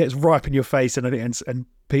 and he gets right up in your face, and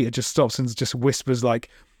Peter just stops and just whispers like,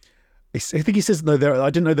 I think he says, no, I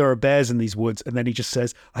didn't know there are bears in these woods. And then he just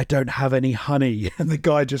says, I don't have any honey. And the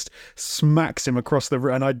guy just smacks him across the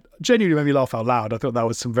room. And I genuinely made me laugh out loud. I thought that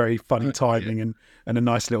was some very funny timing and a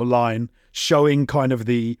nice little line showing kind of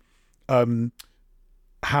the,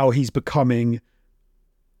 how he's becoming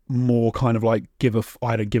more kind of like,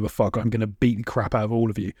 I don't give a fuck. I'm going to beat the crap out of all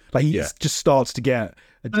of you. Like he just starts to get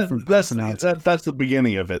a different personality. That's the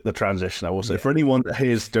beginning of it, the transition. I will say, for anyone that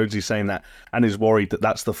hears Jonesy saying that and is worried that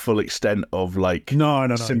that's the full extent of like no,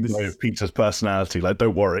 of Peter's personality, like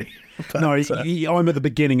don't worry. But, I'm at the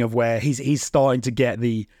beginning of where he's starting to get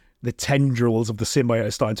the tendrils of the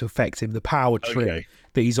symbiote starting to affect him, the power trip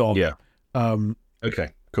that he's on. Yeah. Okay.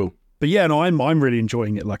 Cool. But yeah, no, I'm really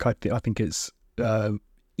enjoying it. Like I think it's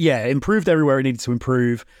improved everywhere it needed to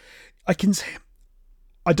improve.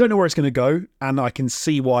 I don't know where it's going to go, and I can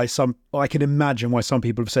see why I can imagine why some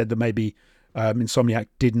people have said that maybe Insomniac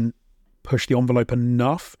didn't push the envelope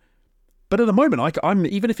enough. But at the moment, I'm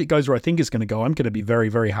even if it goes where I think it's going to go, I'm going to be very,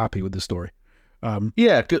 very happy with the story.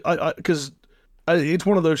 Because it's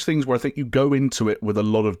one of those things where I think you go into it with a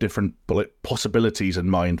lot of different possibilities in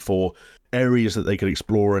mind for areas that they could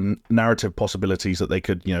explore and narrative possibilities that they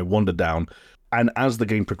could, wander down. And as the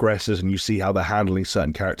game progresses and you see how they're handling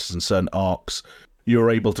certain characters and certain arcs,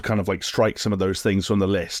 you're able to kind of like strike some of those things from the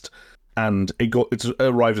list. And it's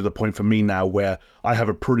arrived at the point for me now where I have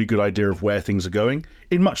a pretty good idea of where things are going,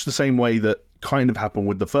 in much the same way that kind of happened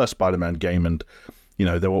with the first Spider-Man game. And,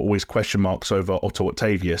 there were always question marks over Otto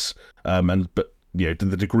Octavius. But to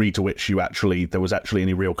the degree to which there was actually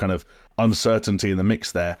any real kind of uncertainty in the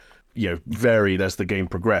mix there, varied as the game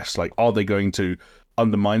progressed. Like, are they going to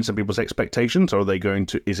undermine some people's expectations, or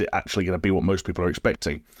is it actually going to be what most people are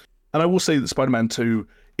expecting? And I will say that Spider-Man 2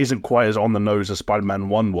 isn't quite as on the nose as Spider-Man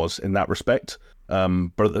 1 was in that respect.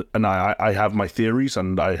 But I have my theories,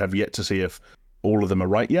 and I have yet to see if all of them are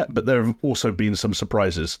right yet. But there have also been some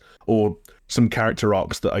surprises or some character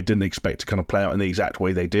arcs that I didn't expect to kind of play out in the exact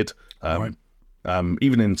way they did. Right.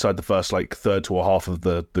 Even inside the first third to a half of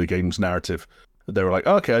the game's narrative, they were like,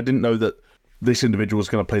 oh, okay, I didn't know that this individual was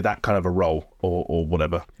going to play that kind of a role or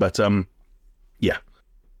whatever. But I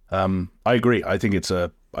agree. I think it's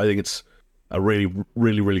a really,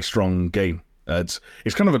 really, really strong game. It's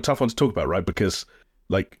kind of a tough one to talk about, right? Because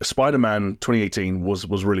like Spider-Man 2018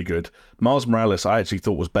 was really good. Miles Morales I actually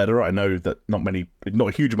thought was better. I know that not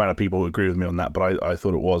a huge amount of people agree with me on that, but I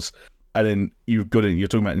thought it was. And then you're talking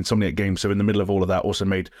about Insomniac Games, so in the middle of all of that also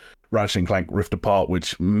made Ratchet & Clank Rift Apart,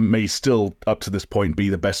 which may still, up to this point, be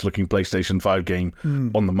the best-looking PlayStation 5 game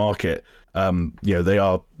on the market. They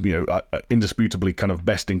are, indisputably kind of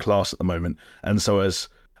best in class at the moment. And so as,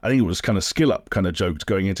 I think it was kind of Skill Up kind of joked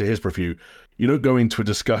going into his review, you don't go into a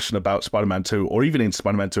discussion about Spider-Man 2, or even in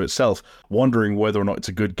Spider-Man 2 itself, wondering whether or not it's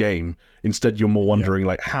a good game. Instead, you're more wondering,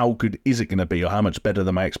 how good is it going to be, or how much better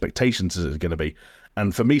than my expectations is it going to be?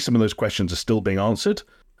 And for me, some of those questions are still being answered.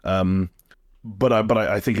 But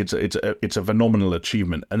I think it's a phenomenal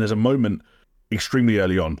achievement. And there's a moment extremely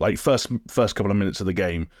early on, like first couple of minutes of the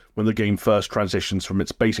game, when the game first transitions from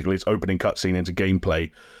its opening cutscene into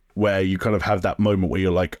gameplay, where you kind of have that moment where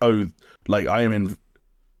you're like, oh, like I'm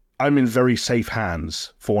in very safe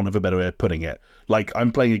hands, for want of a better way of putting it. Like,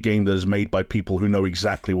 I'm playing a game that is made by people who know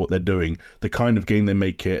exactly what they're doing, the kind of game they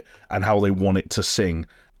make it, and how they want it to sing.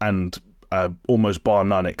 And almost bar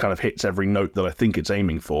none, it kind of hits every note that I think it's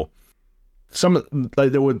aiming for.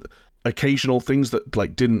 There were occasional things that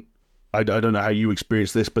didn't. I don't know how you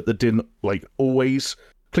experienced this, but that didn't always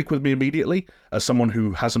click with me immediately. As someone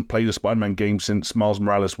who hasn't played a Spider-Man game since Miles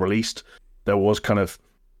Morales released, there was kind of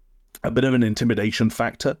a bit of an intimidation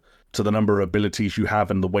factor to the number of abilities you have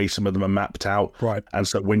and the way some of them are mapped out. Right. And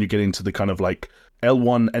so when you get into the kind of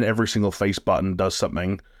L1 and every single face button does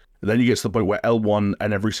something, then you get to the point where L1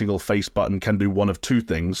 and every single face button can do one of two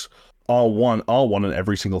things. R1 and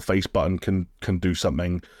every single face button can do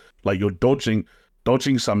something. Like, you're dodging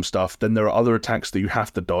some stuff, then there are other attacks that you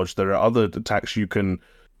have to dodge. There are other attacks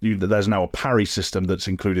there's now a parry system that's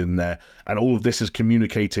included in there, and all of this is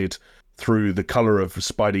communicated through the color of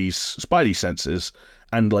Spidey senses.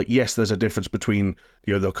 And yes, there's a difference between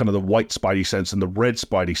the kind of the white Spidey sense and the red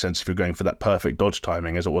Spidey sense if you're going for that perfect dodge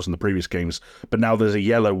timing, as it was in the previous games. But now there's a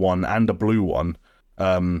yellow one and a blue one,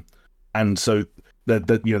 and so there's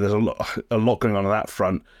a lot going on that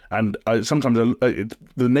front. And sometimes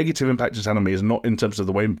the negative impact it's had on me is not in terms of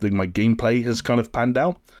the way my gameplay has kind of panned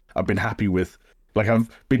out. I've been happy with, I've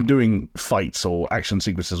been doing fights or action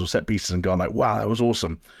sequences or set pieces and gone wow, that was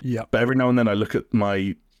awesome. Yeah. But every now and then I look at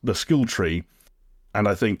the skill tree, and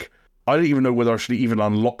I think, I don't even know whether I should even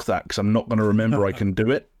unlock that, because I'm not going to remember I can do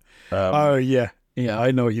it. Oh, yeah. Yeah,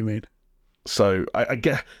 I know what you mean. So I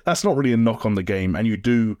get that's not really a knock on the game, and you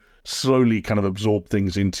do slowly kind of absorb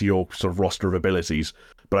things into your sort of roster of abilities.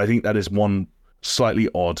 But I think that is one slightly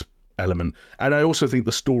odd element. And I also think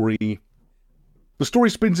the story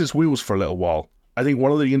spins its wheels for a little while. I think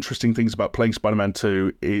one of the interesting things about playing Spider-Man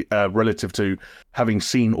 2, relative to having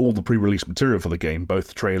seen all the pre-release material for the game, both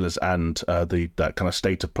the trailers and that kind of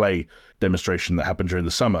state of play demonstration that happened during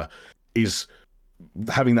the summer, is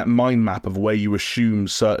having that mind map of where you assume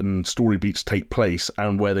certain story beats take place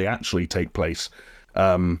and where they actually take place.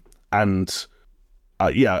 Obviously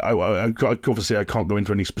I can't go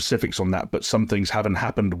into any specifics on that, but some things haven't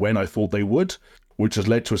happened when I thought they would, which has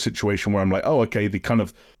led to a situation where I'm like, oh, okay, the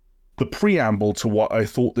preamble to what I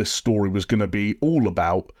thought this story was going to be all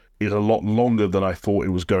about is a lot longer than I thought it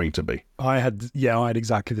was going to be. I had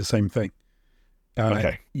exactly the same thing.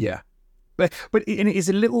 Okay. Yeah. But it is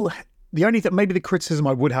a little... The only thing, maybe the criticism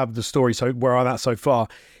I would have of the story, so where I'm at so far,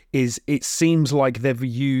 is it seems like they've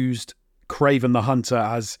used Kraven the Hunter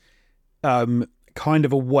as kind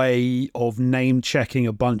of a way of name-checking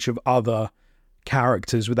a bunch of other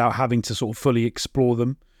characters without having to sort of fully explore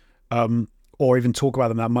them. Or even talk about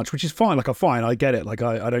them that much, which is fine. I get it. They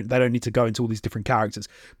don't need to go into all these different characters,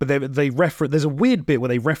 but they reference. There's a weird bit where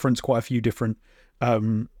they reference quite a few different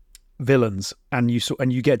villains, and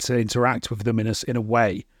you get to interact with them in a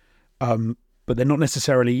way, but they're not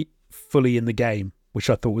necessarily fully in the game,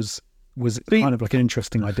 which I thought was kind of like an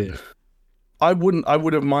interesting idea. I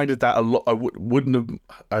would have minded that a lot. Let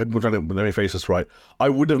me face this right. I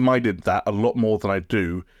would have minded that a lot more than I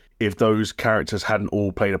do if those characters hadn't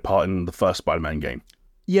all played a part in the first Spider-Man game.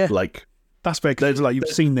 Yeah, like that's fair. You've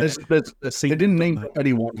seen them. They didn't name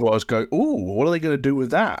anyone who I was going, "Ooh, what are they going to do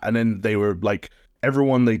with that?" And then they were like,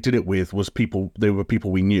 everyone they did it with was people. They were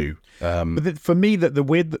people we knew. But for me,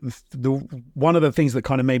 the one of the things that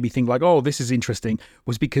kind of made me think like, "Oh, this is interesting,"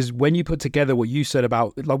 was because when you put together what you said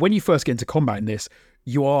about like when you first get into combat in this,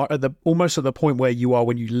 you are almost at the point where you are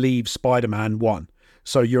when you leave Spider-Man 1.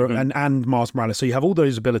 So you're and Miles Morales. So you have all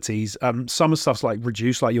those abilities. Some stuff's like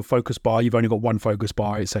reduced, like your focus bar. You've only got one focus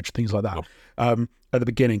bar, etc. Things like that at the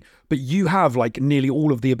beginning. But you have like nearly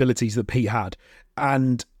all of the abilities that Pete had,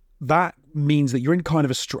 and that means that you're in kind of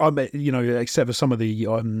except for some of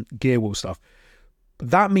the gear wall stuff.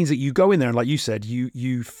 That means that you go in there and, like you said,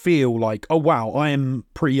 you feel like, oh wow, I am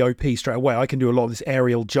pretty OP straight away. I can do a lot of this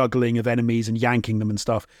aerial juggling of enemies and yanking them and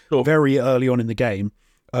stuff very early on in the game.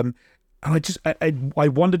 And I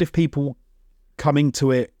wondered if people coming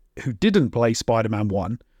to it who didn't play Spider-Man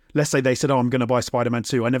 1, let's say they said, oh, I'm going to buy Spider-Man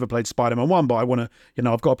 2. I never played Spider-Man 1, but I want to,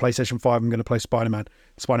 I've got a PlayStation 5. I'm going to play Spider-Man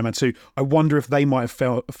 2. I wonder if they might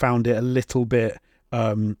have found it a little bit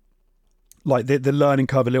like the learning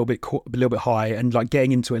curve a little bit high, and like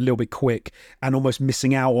getting into it a little bit quick, and almost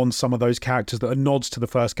missing out on some of those characters that are nods to the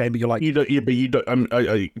first game. But you're like, you don't.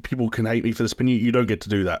 People can hate me for this, but you don't get to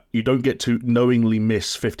do that. You don't get to knowingly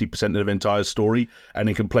miss 50% of the entire story and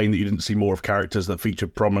then complain that you didn't see more of characters that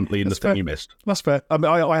featured prominently in the thing you missed. That's fair. I mean,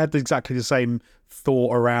 I had exactly the same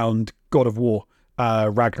thought around God of War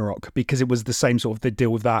Ragnarok, because it was the same sort of the deal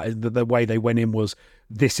with that. The way they went in was,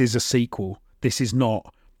 this is a sequel. This is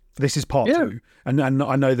not. This is part 2, and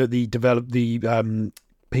I know that the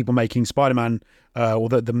people making Spider-Man, or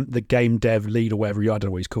the game dev lead or whatever, I don't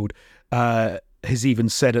know what he's called, has even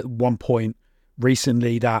said at one point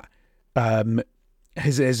recently that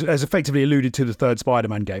has effectively alluded to the third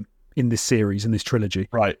Spider-Man game in this series, in this trilogy.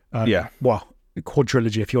 Right. Well,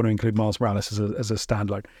 quadrilogy if you want to include Miles Morales as a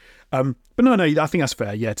standalone. But no, I think that's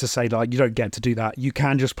fair. Yeah, to say like you don't get to do that. You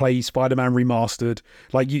can just play Spider-Man remastered.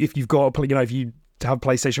 Like if you've got, if you have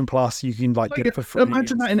PlayStation Plus, you can get it for free.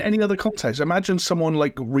 Imagine that in any other context. Imagine someone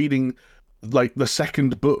like reading like the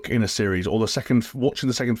second book in a series, or watching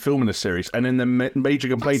the second film in a series, and then the major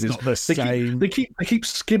complaint is not the same. They keep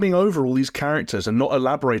skimming over all these characters and not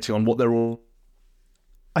elaborating on what they're all.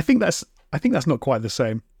 I think that's not quite the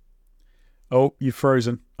same. Oh, you've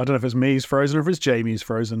frozen. I don't know if it's me who's frozen or if it's Jamie who's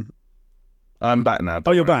frozen. I'm back now.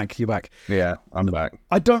 Oh, you're back. You're back. Yeah, I'm back.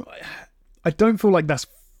 I don't feel like that's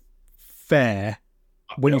fair.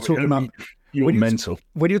 When you're talking about mental.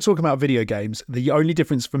 When you're talking about video games, the only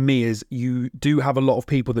difference for me is you do have a lot of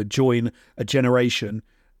people that join a generation,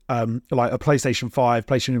 like a PlayStation 5,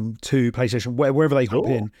 PlayStation 2, PlayStation, wherever they hop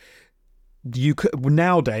in.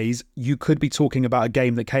 Nowadays, you could be talking about a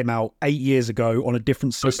game that came out 8 years ago on a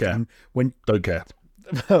different system. Don't care.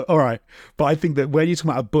 All right. But I think that when you're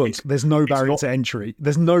talking about a book, there's no barrier to entry.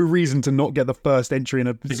 There's no reason to not get the first entry in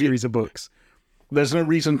a series of books. There's no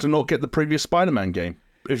reason to not get the previous Spider-Man game.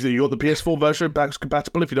 If you got the PS4 version, backwards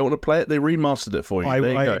compatible. If you don't want to play it, they remastered it for you.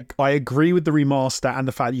 There you go. I agree with the remaster and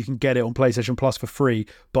the fact that you can get it on PlayStation Plus for free,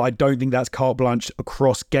 but I don't think that's carte blanche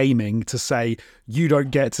across gaming to say you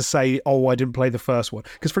don't get to say, oh, I didn't play the first one.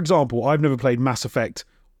 Because, for example, I've never played Mass Effect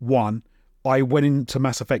 1. I went into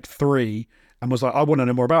Mass Effect 3 and was like, I want to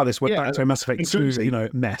know more about this. Went back to Mass Effect 2,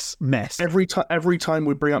 mess. Every time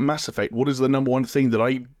we bring up Mass Effect, what is the number one thing that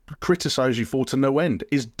I criticize you for to no end?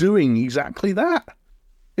 Is doing exactly that.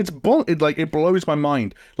 It blows my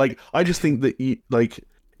mind. Like, I just think that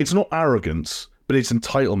it's not arrogance, but it's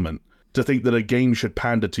entitlement to think that a game should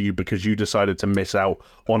pander to you because you decided to miss out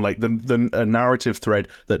on like the a narrative thread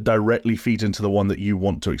that directly feeds into the one that you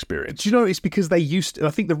want to experience. Do you know, it's because they used to,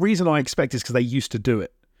 I think the reason I expect is because they used to do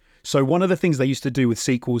it. So one of the things they used to do with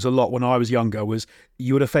sequels a lot when I was younger was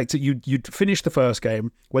you'd finish the first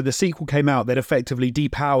game. When the sequel came out, they'd effectively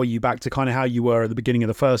depower you back to kind of how you were at the beginning of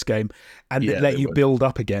the first game and let you build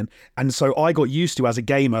up again. And so I got used to, as a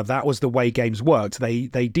gamer, that was the way games worked. They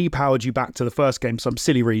depowered you back to the first game for some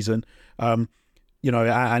silly reason. And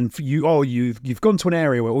you've gone to an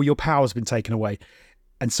area where all your power's been taken away.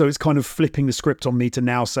 And so it's kind of flipping the script on me to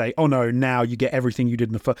now say, oh no, now you get everything you did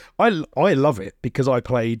in the first. I love it because I've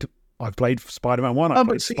played Spider-Man 1, I've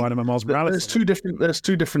played Spider-Man Miles Morales. There's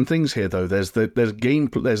two different things here though. There's the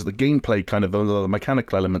gameplay kind of the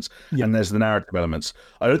mechanical elements, and there's the narrative elements.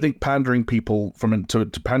 I don't think pandering people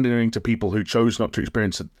pandering to people who chose not to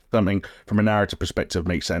experience something from a narrative perspective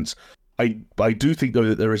makes sense. I do think though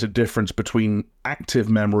that there is a difference between active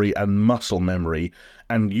memory and muscle memory,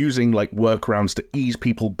 and using like workarounds to ease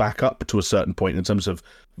people back up to a certain point in terms of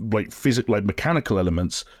like physical, like mechanical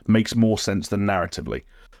elements makes more sense than narratively.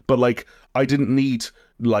 But like, I didn't need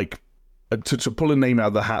like to pull a name out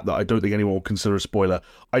of the hat that I don't think anyone will consider a spoiler.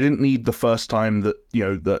 I didn't need the first time that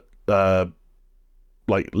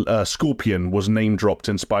Scorpion was name dropped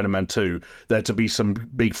in Spider-Man 2 there to be some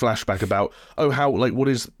big flashback about what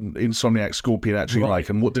is Insomniac Scorpion actually like,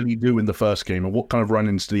 and what did he do in the first game, and what kind of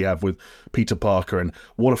run-ins did he have with Peter Parker, and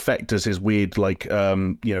what effect does his weird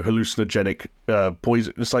hallucinogenic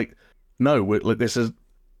poison. It's like, no, this is,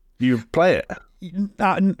 you play it.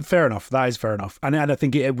 Fair enough. That is fair enough. And I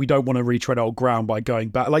think we don't want to retread old ground by going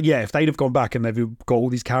back. Like, yeah, if they'd have gone back and they've got all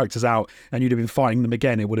these characters out and you'd have been fighting them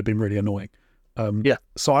again, it would have been really annoying.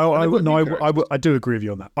 So I do agree with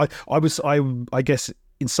you on that. I guess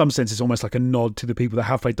in some sense it's almost like a nod to the people that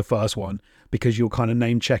have played the first one, because you're kind of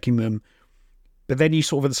name checking them, but then you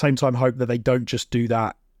sort of at the same time hope that they don't just do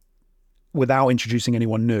that without introducing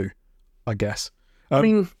anyone new, I guess. I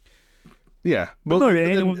mean, yeah. Well,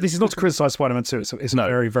 no, this is not to criticize Spider-Man 2. It's a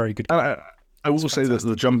very, very good game. I will say that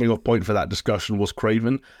the jumping off point for that discussion was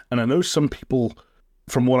Craven, and I know some people,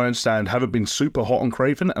 from what I understand, haven't been super hot on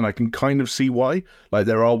Craven, and I can kind of see why. Like,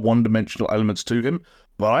 there are one-dimensional elements to him,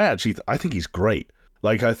 but I think he's great.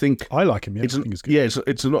 Like, I think I like him. Yeah, I think he's good. Yeah,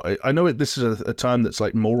 it's a lot. I know this is a term that's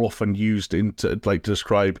like more often used to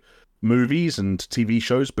describe movies and TV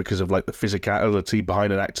shows because of like the physicality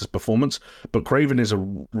behind an actor's performance, but Craven is a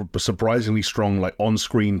surprisingly strong like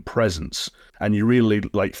on-screen presence, and you really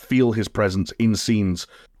like feel his presence in scenes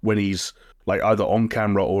when he's like either on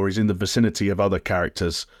camera or he's in the vicinity of other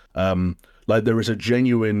characters. Like, there is a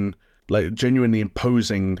genuinely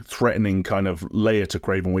imposing, threatening kind of layer to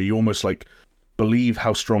Craven where you almost like believe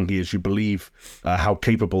how strong he is, you believe how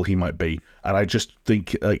capable he might be. And I just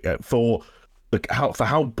think for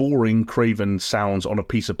how boring Craven sounds on a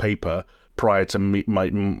piece of paper prior to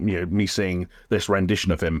me seeing this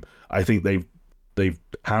rendition of him, I think they've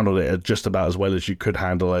handled it just about as well as you could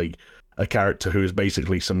handle a character who is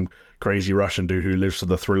basically some crazy Russian dude who lives for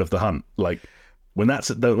the thrill of the hunt. Like, when that's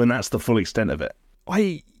the full extent of it.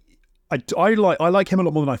 I like him a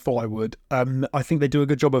lot more than I thought I would. I think they do a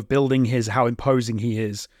good job of building how imposing he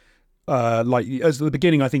is. Like, as at the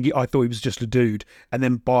beginning, I thought he was just a dude, and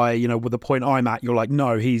then by with the point I'm at, you're like,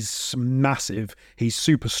 no, he's massive, he's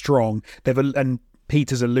super strong. And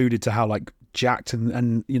Peter's alluded to how like jacked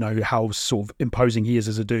and how sort of imposing he is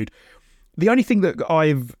as a dude. The only thing that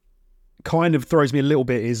I've kind of throws me a little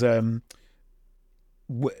bit is they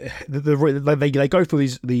go through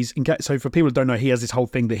these. So for people who don't know, he has this whole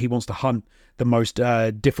thing that he wants to hunt the most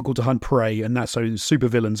difficult to hunt prey, and that's so super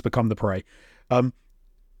villains become the prey.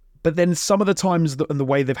 But then some of the times and the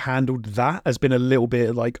way they've handled that has been a little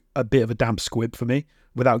bit like a bit of a damp squib for me,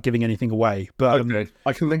 without giving anything away. But okay,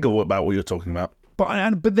 I can think about what you're talking about.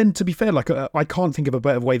 But then to be fair, like I can't think of a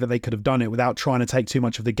better way that they could have done it without trying to take too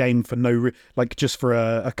much of the game for just for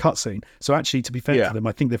a cutscene. So actually, to be fair to them,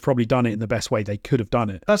 I think they've probably done it in the best way they could have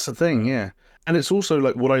done it. That's the thing, yeah. And it's also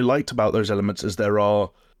like what I liked about those elements is there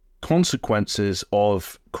are consequences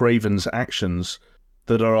of Craven's actions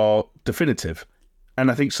that are definitive. And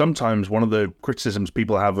I think sometimes one of the criticisms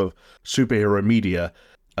people have of superhero media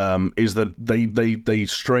is that they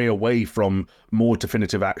stray away from more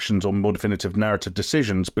definitive actions or more definitive narrative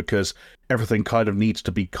decisions because everything kind of needs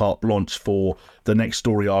to be carte blanche for the next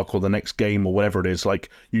story arc or the next game or whatever it is. Like,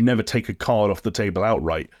 you never take a card off the table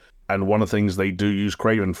outright. And one of the things they do use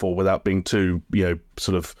Craven for, without being too,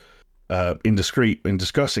 sort of indiscreet in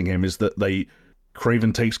discussing him, is that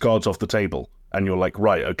Craven takes cards off the table, and you're like,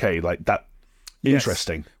 right, okay, like that. Yes.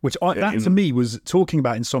 Interesting. Which to me was talking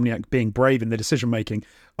about Insomniac being brave in their decision making.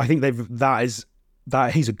 I think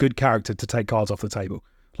that he's a good character to take cards off the table.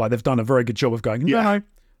 Like, they've done a very good job of going, no,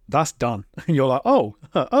 that's done. And you're like, oh,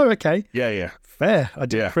 okay. Yeah. Fair. I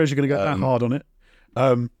didn't suppose you're going to go that hard on it.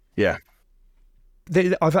 Yeah.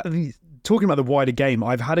 Talking about the wider game,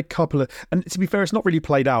 I've had a couple of, and to be fair, it's not really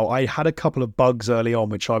played out. I had a couple of bugs early on,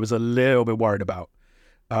 which I was a little bit worried about.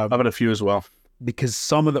 I've had a few as well. Because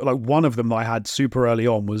some of one of them that I had super early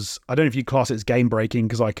on was, I don't know if you class it as game breaking,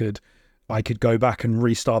 because I could go back and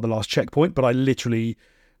restart the last checkpoint, but I literally,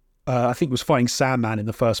 I think was fighting Sandman in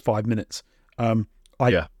the first 5 minutes. I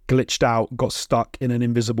glitched out, got stuck in an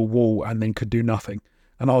invisible wall, and then could do nothing.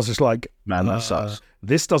 And I was just like, man, that sucks.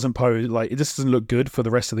 This doesn't look good for the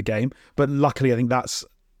rest of the game. But luckily, I think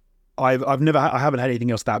I haven't had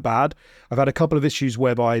anything else that bad. I've had a couple of issues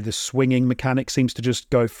whereby the swinging mechanic seems to just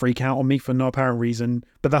go freak out on me for no apparent reason,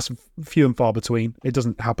 but that's few and far between. It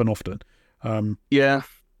doesn't happen often.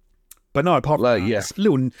 But no, apart from that, it's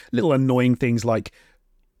little annoying things like,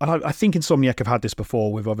 I think Insomniac have had this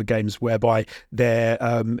before with other games whereby they're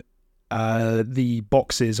the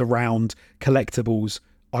boxes around collectibles,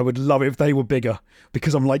 I would love it if they were bigger,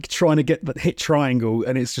 because I'm like trying to get the hit triangle,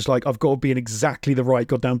 and it's just like I've got to be in exactly the right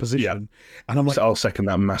goddamn position. And I'm like, I'll second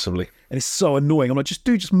that massively. And it's so annoying. I'm like,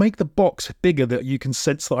 just make the box bigger that you can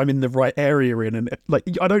sense that I'm in the right area in, and like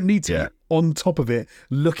I don't need to be on top of it,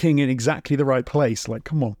 looking in exactly the right place. Like,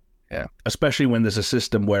 come on. Yeah, especially when there's a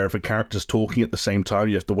system where if a character's talking at the same time,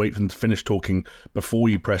 you have to wait for them to finish talking before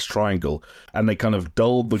you press triangle, and they kind of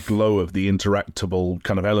dull the glow of the interactable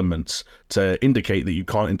kind of elements to indicate that you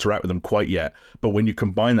can't interact with them quite yet. But when you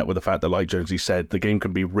combine that with the fact that, like Jonesy said, the game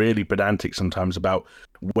can be really pedantic sometimes about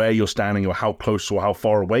where you're standing or how close or how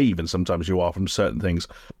far away even sometimes you are from certain things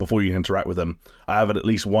before you interact with them. I have at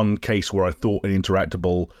least one case where I thought an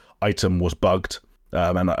interactable item was bugged,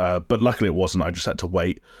 but luckily it wasn't. I just had to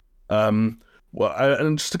wait. And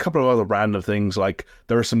just a couple of other random things, like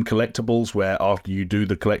there are some collectibles where after you do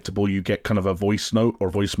the collectible, you get kind of a voice note or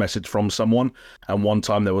voice message from someone. And one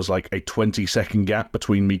time there was like a 20-second gap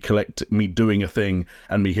between me doing a thing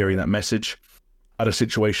and me hearing that message. I had a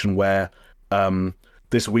situation where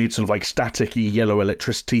this weird sort of like staticky yellow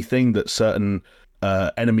electricity thing that certain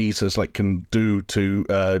enemies can do to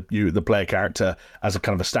the player character as a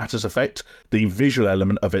kind of a status effect. The visual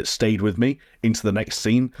element of it stayed with me into the next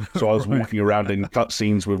scene, so I was walking around in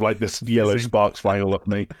cutscenes with like this yellow sparks flying all up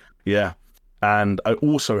me. And I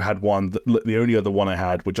also had one the only other one I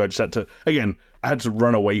had, which I just had to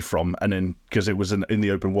run away from, and then because it was in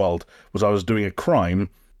the open world, was I was doing a crime,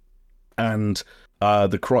 and I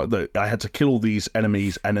had to kill all these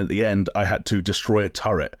enemies, and at the end I had to destroy a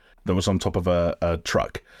turret that was on top of a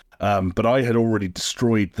truck. But I had already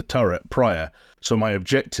destroyed the turret prior, so my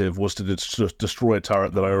objective was to destroy a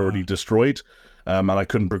turret that I already destroyed, and I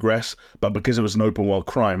couldn't progress. But because it was an open world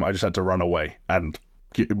crime, I just had to run away and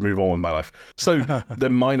move on with my life. So the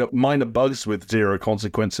minor bugs with zero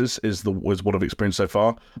consequences was what I've experienced so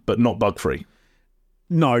far, but not bug free.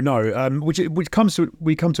 No. We come to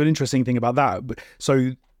an interesting thing about that.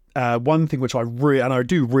 So one thing which I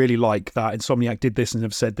do really like that Insomniac did this and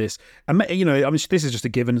have said this, and this is just a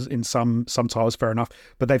given in some titles, fair enough,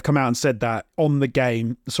 but they've come out and said that on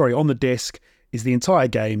the disc is the entire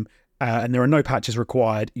game, and there are no patches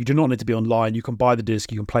required. You do not need to be online. You can buy the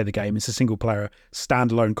disc, you can play the game. It's a single player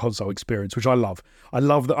standalone console experience, which I love. I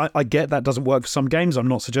love that. I get that doesn't work for some games. I'm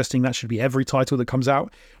not suggesting that should be every title that comes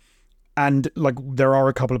out, and like there are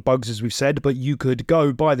a couple of bugs as we've said, but you could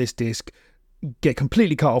go buy this disc, get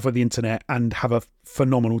completely cut off of the internet, and have a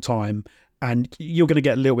phenomenal time. And you're going to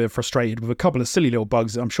get a little bit frustrated with a couple of silly little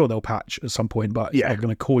bugs that I'm sure they'll patch at some point, but it's not going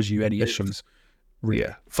to cause you any issues. Really.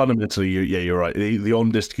 Yeah, fundamentally, you're right. The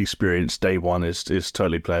on-disc experience day one is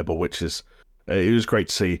totally playable, which is it was great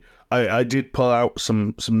to see. I did pull out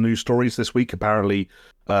some news stories this week. Apparently,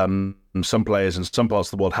 some players in some parts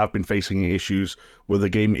of the world have been facing issues where the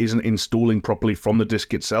game isn't installing properly from the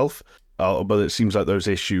disc itself. But it seems like those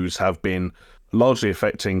issues have been largely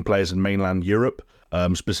affecting players in mainland Europe,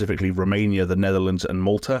 specifically Romania, the Netherlands, and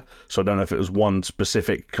Malta. So I don't know if it was one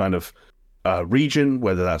specific kind of region,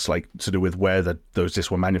 whether that's like to do with where those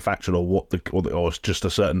discs were manufactured, or or just a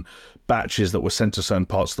certain batches that were sent to certain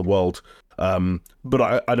parts of the world.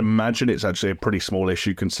 But I'd imagine it's actually a pretty small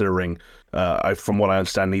issue, considering from what I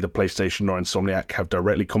understand, neither PlayStation nor Insomniac have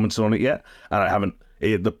directly commented on it yet, and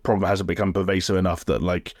the problem hasn't become pervasive enough that,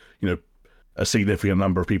 like, a significant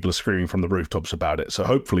number of people are screaming from the rooftops about it. So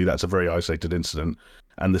hopefully that's a very isolated incident,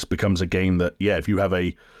 and this becomes a game that, if you have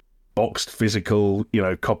a boxed physical,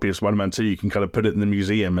 copy of Spider-Man 2, you can kind of put it in the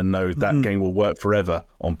museum and know that game will work forever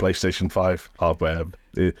on PlayStation 5 hardware,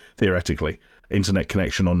 theoretically, internet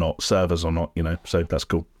connection or not, servers or not, so that's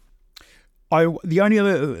cool. The only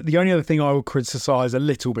other thing I will criticize a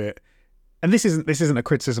little bit, and this isn't a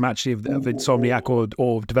criticism actually of Insomniac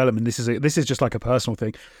or development. This is just like a personal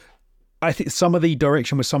thing. I think some of the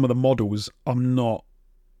direction with some of the models, I'm not,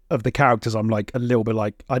 of the characters, I'm like a little bit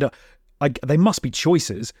like, they must be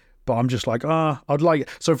choices, but I'm just like, I'd like,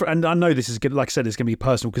 and I know this is good, like I said, it's going to be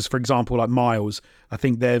personal, because for example, like Miles, I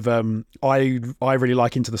think they've, I really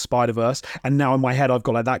like Into the Spider-Verse, and now in my head, I've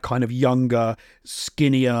got like that kind of younger,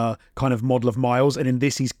 skinnier kind of model of Miles, and in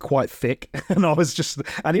this, he's quite thick, and I was just,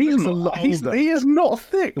 and he is not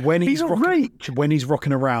thick. When he's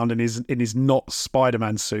rocking around in his not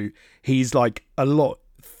Spider-Man suit, he's like a lot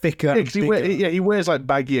thicker. Yeah, he wears like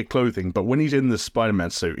baggier clothing, but when he's in the Spider-Man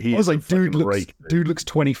suit, dude looks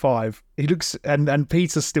 25. He looks, and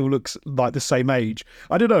Peter still looks like the same age.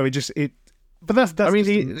 I don't know. But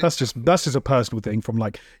that's just a personal thing. From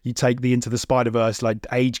like, you take the Into the Spider-Verse like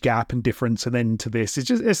age gap and difference, and then to this,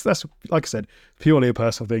 that's like I said, purely a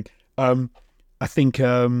personal thing. I think.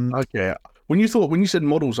 Okay. When you said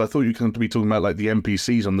models, I thought you were going to be talking about like the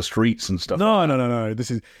NPCs on the streets and stuff. No. This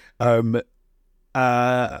is.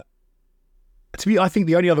 I think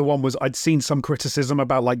the only other one was, I'd seen some criticism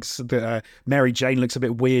about like the Mary Jane looks a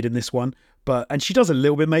bit weird in this one, and she does a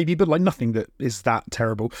little bit maybe, but like nothing that is that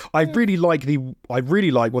terrible. I really like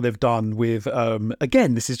what they've done with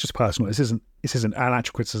again, this is just personal. This isn't an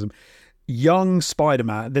actual criticism. Young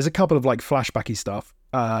Spider-Man. There's a couple of like flashbacky stuff,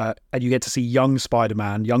 and you get to see young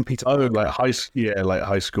Spider-Man, young Peter. Oh, like high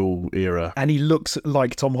school era, and he looks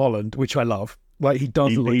like Tom Holland, which I love. Like he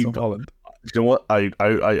does look like Tom Holland. You know what? I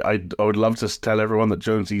would love to tell everyone that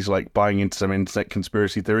Jonesy's like buying into some internet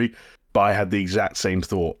conspiracy theory, but I had the exact same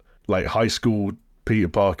thought. Like, high school Peter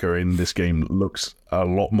Parker in this game looks a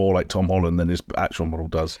lot more like Tom Holland than his actual model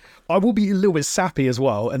does. I will be a little bit sappy as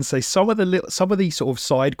well and say some of the sort of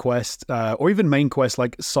side quests or even main quests,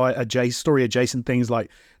 like story adjacent things, like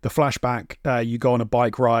the flashback. You go on a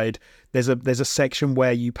bike ride. There's a section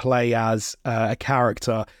where you play as a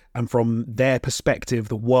character, and from their perspective,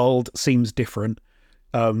 the world seems different.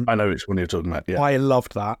 I know which one you're talking about. Yeah, I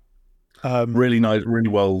loved that. Really nice, really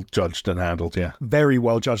well judged and handled. Yeah, very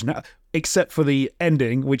well judged. Now, except for the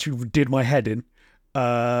ending, which did my head in.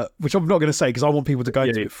 Which I'm not going to say because I want people to go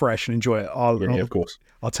into it fresh and enjoy it. Of course.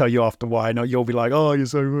 I'll tell you after why. I know you'll be like, "Oh, you're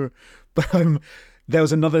so." But there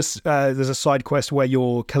was another. There's a side quest where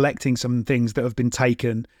you're collecting some things that have been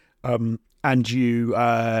taken, and you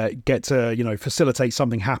get to facilitate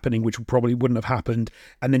something happening which probably wouldn't have happened,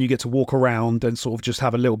 and then you get to walk around and sort of just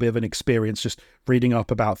have a little bit of an experience, just reading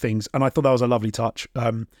up about things. And I thought that was a lovely touch,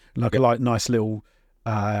 a nice little.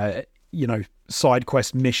 Side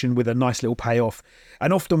quest mission with a nice little payoff.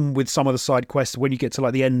 And often with some of the side quests, when you get to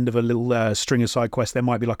like the end of a little string of side quests, there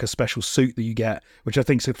might be like a special suit that you get, which I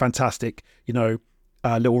think is a fantastic,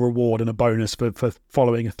 little reward and a bonus for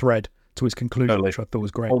following a thread to its conclusion, totally. Which I thought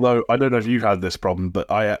was great. Although I don't know if you've had this problem, but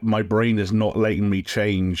my brain is not letting me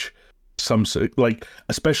change some suit, like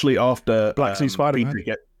especially after Black Suit Spider-Man.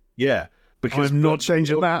 Because I'm not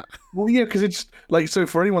changing that. Well, yeah, because it's like, so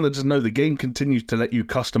for anyone that doesn't know, the game continues to let you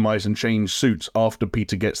customize and change suits after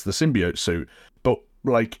Peter gets the symbiote suit. But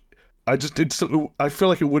like, I feel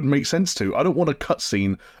like it wouldn't make sense to. I don't want a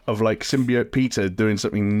cutscene of like symbiote Peter doing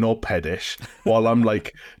something knobheadish while I'm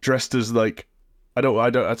like dressed as like, I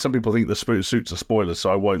don't. Some people think the suits are spoilers,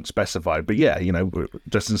 so I won't specify. But yeah,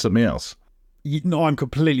 dressed in something else. No, I'm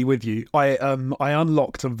completely with you. I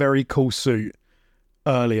unlocked a very cool suit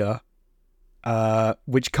earlier.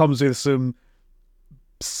 Which comes with some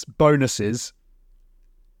bonuses.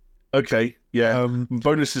 Okay, yeah.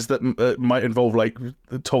 Bonuses that might involve like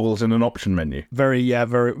the toggles in an option menu. Very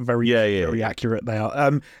accurate they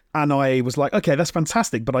are. And I was like, okay, that's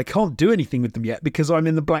fantastic, but I can't do anything with them yet because I'm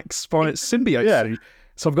in the black symbiote suit.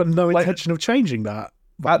 So I've got no intention of changing that.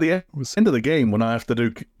 At the end of the game, when I have to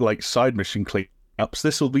do like side mission cleanups,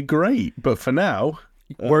 this will be great. But for now.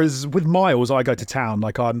 Whereas with Miles, I go to town.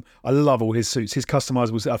 Like I love all his suits. His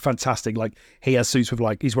customizables are fantastic. Like he has suits with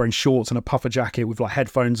like he's wearing shorts and a puffer jacket with like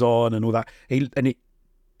headphones on and all that.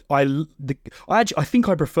 I think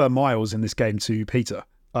I prefer Miles in this game to Peter.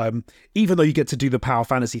 Even though you get to do the power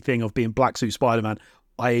fantasy thing of being Black Suit Spider-Man,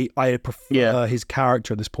 I prefer his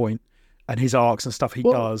character at this point and his arcs and stuff he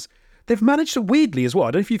does. They've managed to weirdly as well.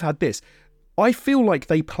 I don't know if you've had this. I feel like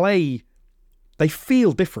they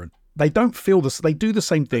feel different. They don't feel this. They do the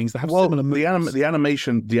same things. They have similar moves.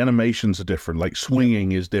 The animations are different. Like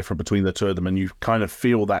swinging is different between the two of them, and you kind of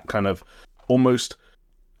feel that kind of almost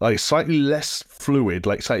like slightly less fluid,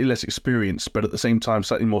 like slightly less experienced, but at the same time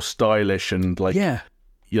slightly more stylish and like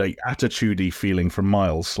attitudey feeling from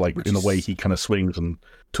Miles, like in the way he kind of swings and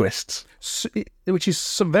twists, which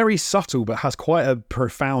is very subtle but has quite a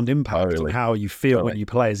profound impact on how you feel when you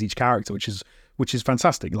play as each character, which is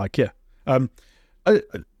fantastic. Like I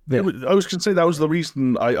was going to say that was the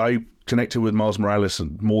reason I connected with Miles Morales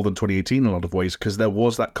more than 2018 in a lot of ways, because there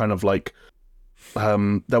was that kind of like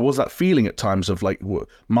there was that feeling at times of like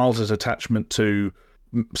Miles's attachment to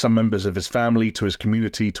some members of his family, to his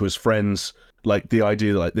community, to his friends, like the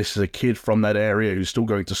idea that like this is a kid from that area who's still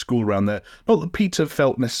going to school around there. Not that Peter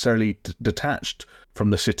felt necessarily detached from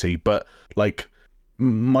the city, but like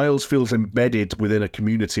Miles feels embedded within a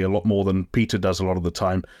community a lot more than Peter does a lot of the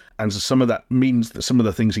time, and so some of that means that some of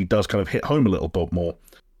the things he does kind of hit home a little bit more.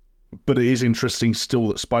 But it is interesting still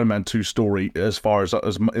that Spider-Man 2 story, as far as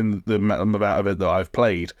in the amount of it that I've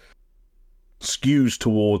played, skews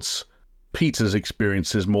towards Peter's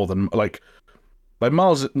experiences more than like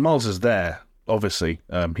Miles is there, obviously.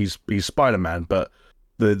 He's Spider-Man, but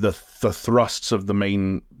the thrusts of the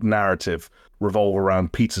main narrative revolve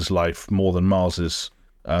around Peter's life more than Miles's,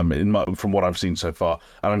 from what I've seen so far.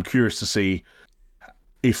 And I'm curious to see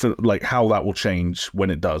if like how that will change when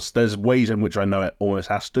it does. There's ways in which I know it almost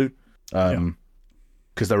has to,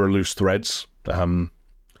 because there are loose threads. But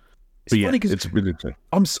yeah, it's really good.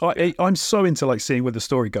 I'm so into like seeing where the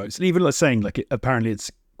story goes, and even like saying like apparently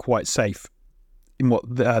it's quite safe in what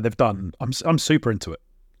they've done. I'm super into it.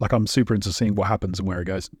 Like I'm super into seeing what happens and where it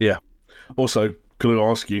goes. Yeah. Also, could I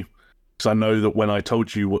ask you? Because I know that when I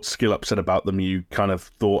told you what Skill Up said about them, you kind of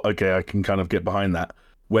thought, okay, I can kind of get behind that.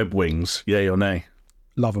 Web wings, yay or nay?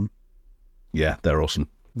 Love them. Yeah, they're awesome.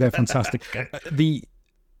 They're fantastic.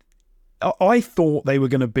 I thought they were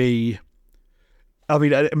going to be. I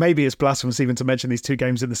mean, maybe it's blasphemous even to mention these two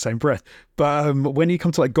games in the same breath. But when you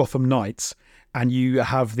come to like Gotham Knights and you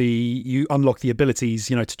unlock the abilities,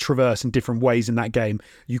 to traverse in different ways in that game,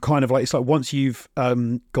 you kind of like, it's like once you've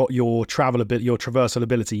got your traversal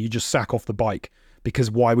ability, you just sack off the bike,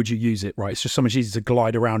 because why would you use it, right? It's just so much easier to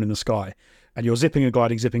glide around in the sky. And you're zipping and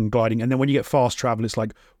gliding. And then when you get fast travel, it's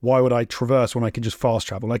like, why would I traverse when I can just fast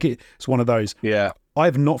travel? Like it's one of those. Yeah.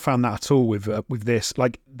 I've not found that at all with this.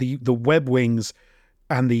 Like the web wings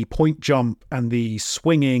and the point jump and the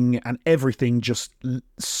swinging and everything just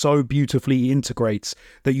so beautifully integrates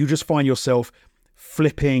that you just find yourself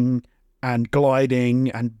flipping and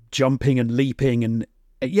gliding and jumping and leaping. And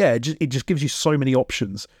it just gives you so many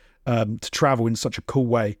options to travel in such a cool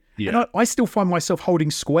way. Yeah. And I still find myself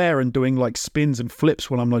holding square and doing like spins and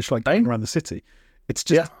flips when I'm just like going around the city. It's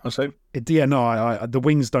just the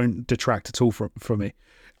wings don't detract at all from me.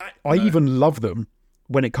 I even love them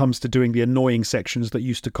when it comes to doing the annoying sections that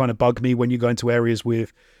used to kind of bug me when you go into areas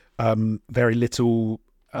with very little,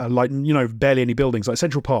 barely any buildings. Like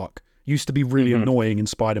Central Park used to be really annoying in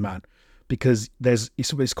Spider-Man, because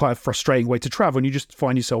it's quite a frustrating way to travel, and you just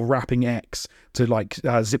find yourself wrapping X to like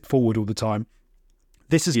zip forward all the time.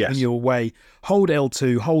 This is giving you a way. Hold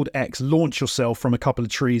L2, hold X, launch yourself from a couple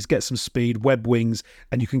of trees, get some speed, web wings,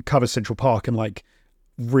 and you can cover Central Park in like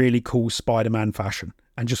really cool Spider-Man fashion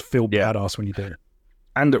and just feel badass when you do it.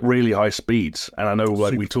 And at really high speeds. And I know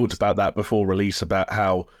like we talked about that before release, about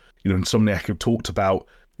how, Insomniac have talked about,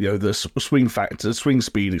 the swing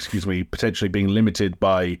speed, potentially being limited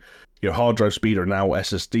by hard drive speed or now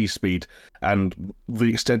SSD speed, and the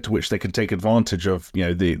extent to which they can take advantage of,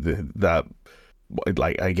 that.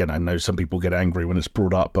 Like, again, I know some people get angry when it's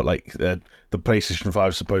brought up, but like the PlayStation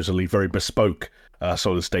 5 supposedly very bespoke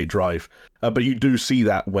solid state drive. But you do see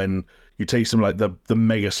that when you take some like the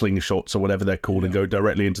mega slingshots or whatever they're called and go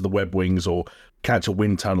directly into the web wings or catch a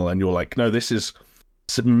wind tunnel, and you're like, no, this is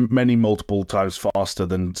multiple times faster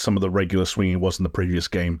than some of the regular swinging was in the previous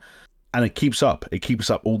game. And it keeps up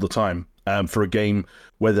all the time for a game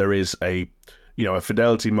where there is a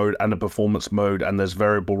fidelity mode and a performance mode, and there's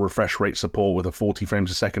variable refresh rate support with a 40 frames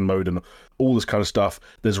a second mode and all this kind of stuff.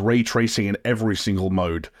 There's ray tracing in every single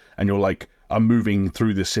mode, and you're like, I'm moving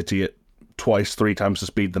through the city at twice, 3 times the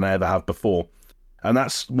speed than I ever have before. And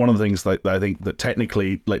that's one of the things that I think that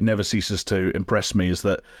technically like never ceases to impress me, is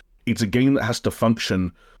that it's a game that has to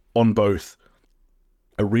function on both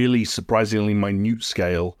a really surprisingly minute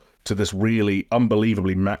scale to this really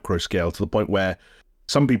unbelievably macro scale, to the point where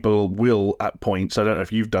some people will, at points, I don't know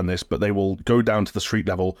if you've done this, but they will go down to the street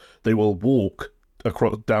level, they will walk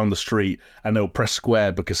across down the street, and they'll press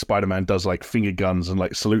square because Spider-Man does like finger guns and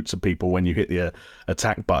like salutes at people when you hit the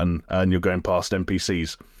attack button and you're going past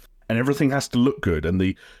NPCs. And everything has to look good, and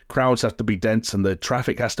the crowds have to be dense, and the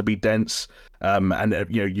traffic has to be dense, and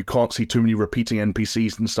you can't see too many repeating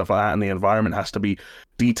NPCs and stuff like that, and the environment has to be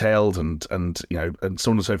detailed and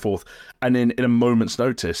so on and so forth. And then in a moment's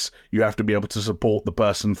notice, you have to be able to support the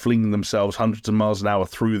person flinging themselves hundreds of miles an hour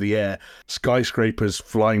through the air, skyscrapers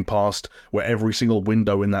flying past, where every single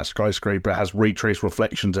window in that skyscraper has ray trace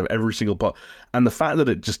reflections of every single part, and the fact that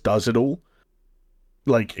it just does it all.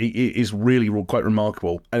 Like, it is really quite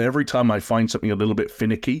remarkable. And every time I find something a little bit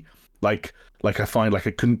finicky, like I find like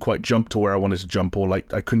I couldn't quite jump to where I wanted to jump, or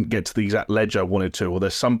like I couldn't get to the exact ledge I wanted to, or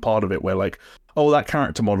there's some part of it where like, oh, that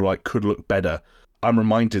character model like could look better, I'm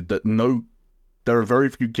reminded that there are very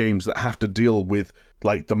few games that have to deal with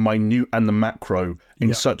like the minute and the macro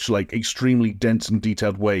in such like extremely dense and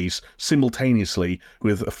detailed ways simultaneously,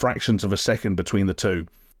 with fractions of a second between the two.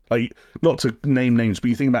 Like, not to name names, but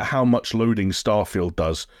you think about how much loading Starfield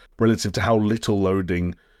does relative to how little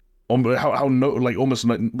loading, how no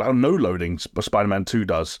loading Spider-Man 2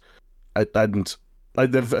 does, and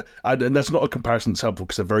that's not a comparison that's helpful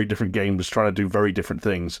because they're very different games trying to do very different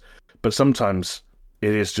things. But sometimes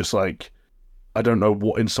it is just like, I don't know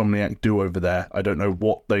what Insomniac do over there. I don't know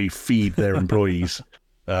what they feed their employees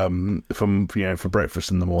for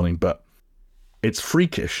breakfast in the morning, but it's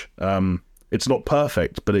freakish. It's not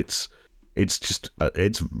perfect, but it's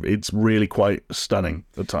really quite stunning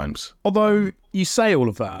at times. Although you say all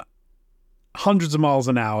of that, hundreds of miles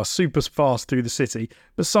an hour, super fast through the city,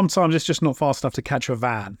 but sometimes it's just not fast enough to catch a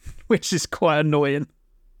van, which is quite annoying.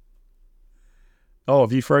 Oh,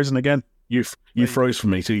 have you frozen again? You froze for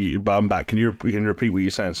me too, but I'm back. Can you repeat what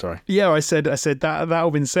you're saying? Sorry. Yeah, I said that all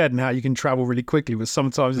been said, and how you can travel really quickly, but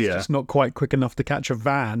sometimes it's just not quite quick enough to catch a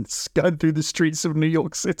van going through the streets of New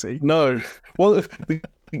York City. No, well,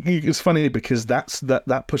 it's funny because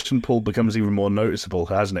that push and pull becomes even more noticeable,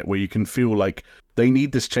 hasn't it? Where you can feel like they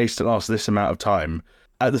need this chase to last this amount of time.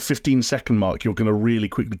 At the 15-second mark, you're going to really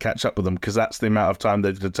quickly catch up with them because that's the amount of time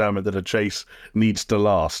they've determined that a chase needs to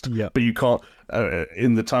last. Yeah. But you can't,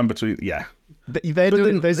 in the time between,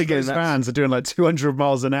 Those vans are doing like 200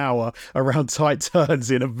 miles an hour around tight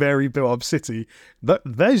turns in a very built-up city.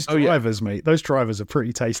 Those drivers, mate, those drivers are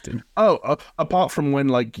pretty tasting. Apart from when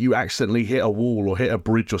like you accidentally hit a wall or hit a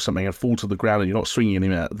bridge or something and fall to the ground and you're not swinging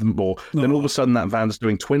anymore, then all of a sudden that van's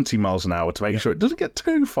doing 20 miles an hour to make sure it doesn't get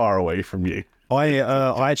too far away from you.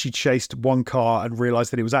 I actually chased one car and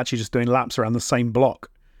realised that it was actually just doing laps around the same block.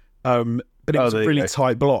 But it was a really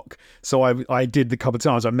tight block. So I did the couple of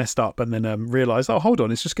times, I messed up and then realised, oh, hold on,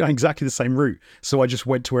 it's just going exactly the same route. So I just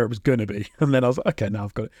went to where it was going to be. And then I was like, okay, now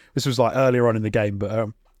I've got it. This was like earlier on in the game, but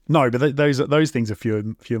those things are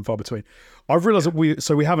few and far between. I've realised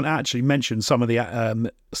that we haven't actually mentioned some of the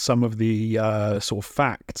sort of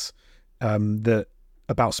facts that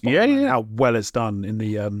about Spider-Man, how well it's done in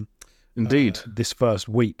the indeed this first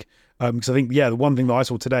week. Because I think the one thing that I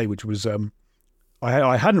saw today, which was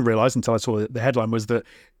I hadn't realised until I saw the headline, was that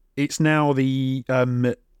it's now the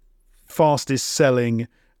fastest selling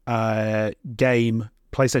game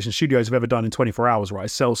PlayStation Studios have ever done in 24 hours,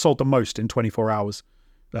 right? Sold the most in 24 hours.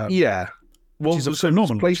 Well, which is a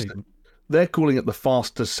phenomenal. They're calling it the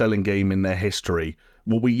fastest selling game in their history.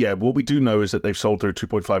 What we do know is that they've sold through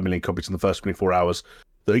 2.5 million copies in the first 24 hours.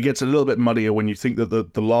 That it gets a little bit muddier when you think that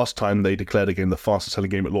the last time they declared a game the fastest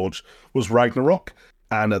selling game at launch was Ragnarok.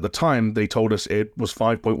 And at the time, they told us it was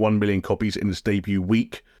 5.1 million copies in its debut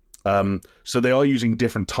week. So they are using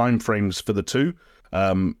different time frames for the two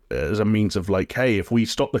as a means of like, hey, if we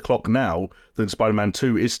stop the clock now, then Spider-Man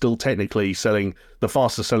 2 is still technically selling the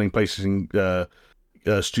fastest selling PlayStation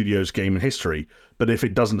Studios game in history. But if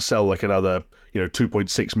it doesn't sell like another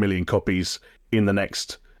 2.6 million copies in the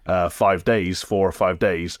next 4 or 5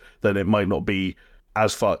 days, then it might not be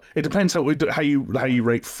as far. It depends how you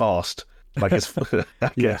rate fast. Like it's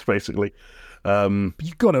basically. But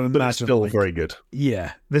you've got to imagine, it's still very good.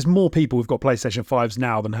 Yeah, there's more people who've got PlayStation 5s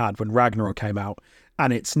now than had when Ragnarok came out,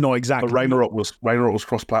 and it's not exactly. But Ragnarok was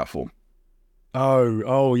cross-platform.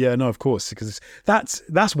 Oh yeah, no, of course, because that's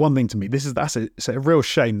one thing to me. It's a real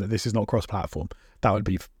shame that this is not cross-platform. I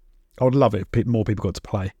would love it if more people got to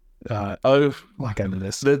play. Like end of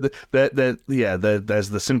this. There's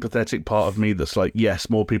the sympathetic part of me that's like, yes,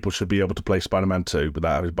 more people should be able to play Spider-Man 2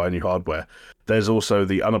 without having to buy new hardware. There's also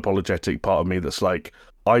the unapologetic part of me that's like,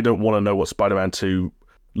 I don't want to know what Spider-Man 2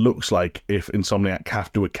 looks like if Insomniac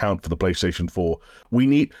have to account for the PlayStation 4. We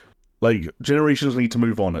need, generations need to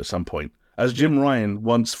move on at some point. As Jim Ryan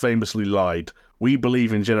once famously lied, we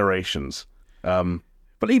believe in generations.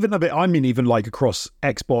 But even a bit, I mean, even across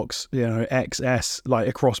Xbox, XS,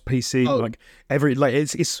 across PC,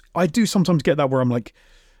 it's. I do sometimes get that where I'm like,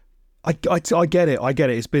 I get it,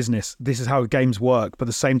 it's business. This is how games work. But at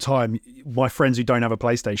the same time, my friends who don't have a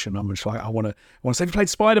PlayStation, I'm just like, I want to say, have you played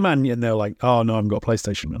Spider-Man? And they're like, oh no, I haven't got a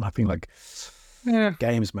PlayStation. And I think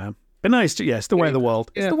games, man. But no, it's the way of the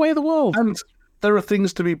world. It's the way of the world. And there are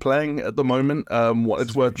things to be playing at the moment.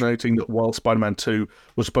 It's worth noting that while Spider-Man 2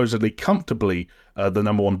 was supposedly comfortably the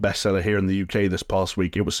number one bestseller here in the UK this past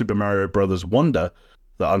week, it was Super Mario Bros. Wonder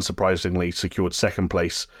that unsurprisingly secured second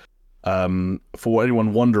place. For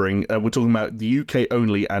anyone wondering, we're talking about the UK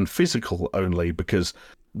only and physical only, because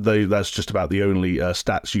that's just about the only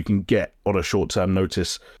stats you can get on a short-term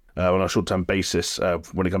notice, on a short-term basis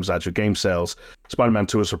when it comes to actual game sales. Spider-Man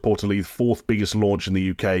 2 is reportedly the fourth biggest launch in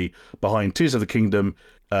the UK, behind Tears of the Kingdom,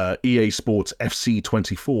 EA Sports FC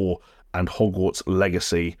 24, and Hogwarts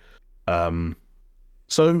Legacy.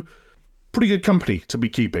 So, pretty good company to be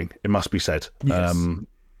keeping, it must be said. Yes.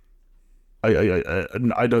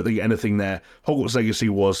 I don't think anything there. Hogwarts Legacy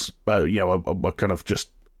was, a kind of just,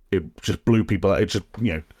 it just blew people out. It just,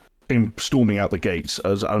 came storming out the gates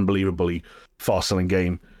as an unbelievably fast-selling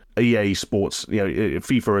game. EA Sports,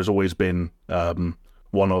 FIFA has always been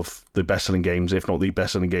one of the best-selling games, if not the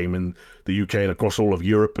best-selling game in the UK and across all of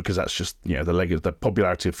Europe, because that's just, the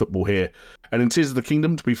popularity of football here. And in Tears of the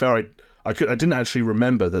Kingdom, to be fair, I didn't actually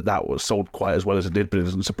remember that was sold quite as well as it did, but it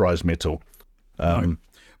doesn't surprise me at all. No.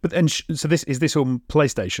 But so is this on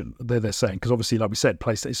PlayStation? They're saying, because obviously, like we said,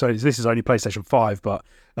 PlayStation. So this is only PlayStation 5, but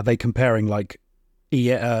are they comparing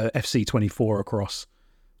FC 24 across?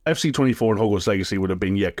 FC 24 and Hogwarts Legacy would have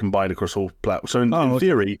been combined across all platforms. So in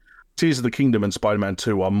theory, Tears of the Kingdom and Spider-Man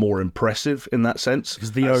 2 are more impressive in that sense.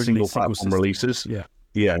 Because the only single platform releases.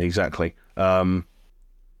 Yeah, exactly.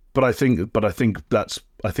 But I think that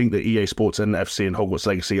EA Sports and FC and Hogwarts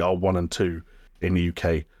Legacy are 1 and 2 in the UK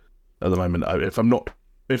at the moment. If I'm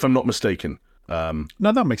not mistaken. No,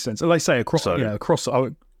 that makes sense. Like I say, across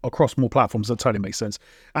more platforms, that totally makes sense.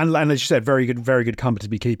 And as you said, very good company to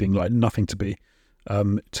be keeping. Nothing to be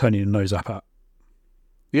turning your nose up at.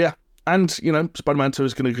 Yeah, and Spider-Man 2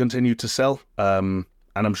 is going to continue to sell.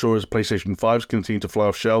 And I'm sure as PlayStation 5s continue to fly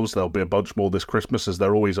off shelves, there'll be a bunch more this Christmas, as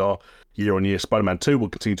there always are year on year. Spider-Man 2 will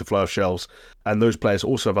continue to fly off shelves, and those players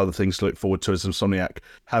also have other things to look forward to, as Insomniac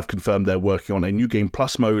have confirmed they're working on a new Game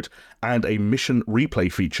Plus mode and a mission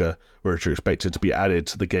replay feature, which are expected to be added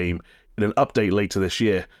to the game in an update later this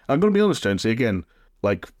year. I'm going to be honest, Jonesy, again,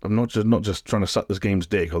 I'm not just trying to suck this game's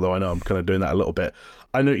dick, although I know I'm kind of doing that a little bit.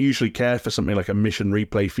 I don't usually care for something like a mission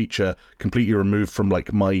replay feature completely removed from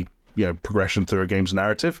my progression through a game's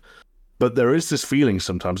narrative. But there is this feeling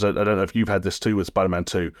sometimes, I don't know if you've had this too with Spider-Man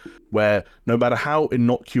 2, where no matter how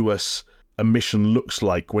innocuous a mission looks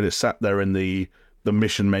like when it's sat there in the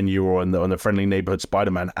mission menu or on the Friendly Neighborhood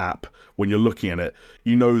Spider-Man app, when you're looking at it,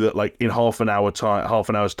 that in half an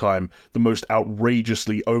hour's time, the most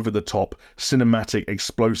outrageously over-the-top, cinematic,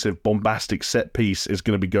 explosive, bombastic set piece is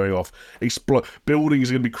going to be going off. Buildings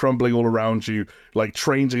are going to be crumbling all around you.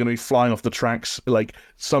 Trains are going to be flying off the tracks.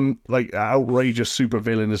 Some outrageous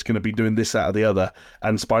supervillain is going to be doing this, that, or the other,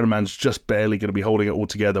 and Spider-Man's just barely going to be holding it all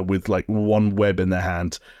together with one web in their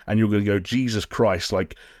hand, and you're going to go, Jesus Christ,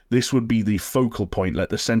 this would be the focal point,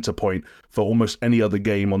 the center point for almost any other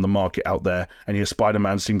game on the market out there, and your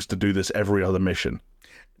Spider-Man seems to do this every other mission.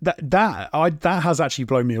 That has actually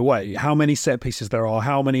blown me away. How many set pieces there are,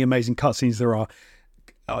 how many amazing cutscenes there are.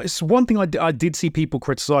 It's one thing I did see people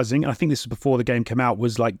criticizing, and I think this was before the game came out,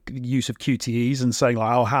 was use of QTEs and saying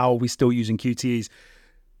how are we still using QTEs?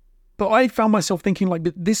 But I found myself thinking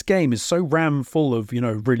this game is so ram full of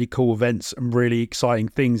really cool events and really exciting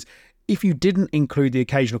things. If you didn't include the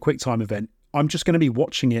occasional QuickTime event, I'm just going to be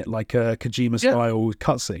watching it like a Kojima-style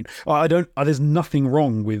cutscene. There's nothing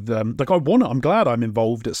wrong with I'm glad I'm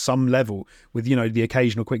involved at some level with the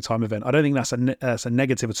occasional QuickTime event. I don't think that's a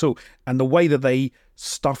negative at all. And the way that they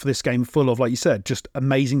stuff this game full of, like you said, just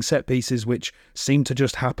amazing set pieces which seem to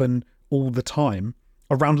just happen all the time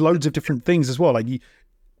around loads of different things as well.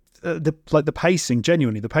 The pacing,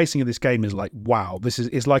 genuinely, the pacing of this game is wow. This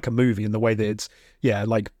is like a movie in the way that it's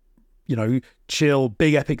chill,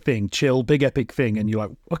 big epic thing, and you're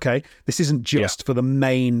like, okay, this isn't just for the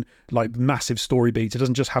main massive story beats. It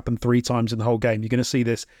doesn't just happen 3 times in the whole game. You're going to see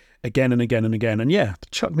this again and again and again. And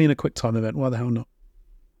chuck me in a QuickTime event. Why the hell not?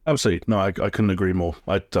 Absolutely. No, I couldn't agree more.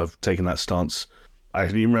 I've taken that stance I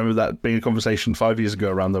can even remember that being a conversation 5 years ago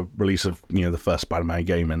around the release of the first Spider-Man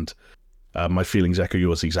game, and my feelings echo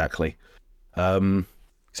yours exactly.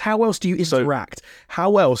 How else do you interact?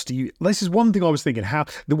 How else do you? This is one thing I was thinking. How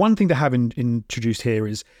the one thing to have introduced here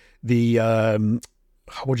is the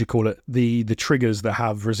what do you call it? The triggers that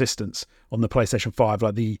have resistance on the PlayStation 5,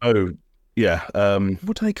 like the what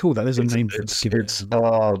do they call that? There's a name for it. It's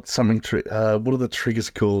something. What are the triggers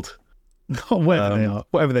called? Whatever they are,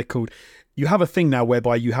 whatever they're called. You have a thing now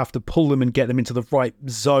whereby you have to pull them and get them into the right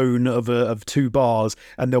zone of 2 bars,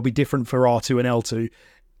 and they'll be different for R2 and L2.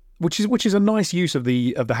 Which is a nice use of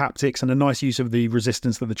the haptics and a nice use of the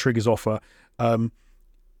resistance that the triggers offer, and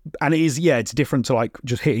it is it's different to like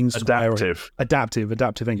just hitting adaptive.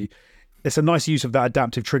 Thank you. It's a nice use of that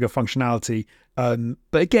adaptive trigger functionality,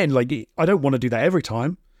 but again, like I don't want to do that every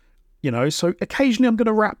time, So occasionally I'm going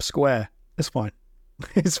to wrap square. It's fine.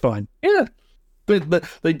 It's fine. Yeah. But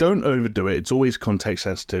they don't overdo it. It's always context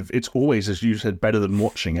sensitive. It's always, as you said, better than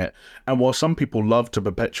watching it. And while some people love to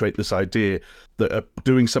perpetuate this idea that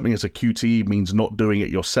doing something as a QTE means not doing it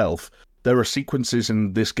yourself, there are sequences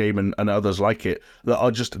in this game and others like it that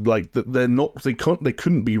are just like they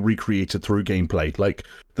couldn't be recreated through gameplay. Like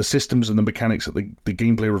the systems and the mechanics that the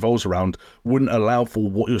gameplay revolves around wouldn't allow for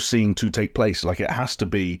what you're seeing to take place. Like it has to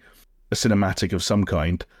be a cinematic of some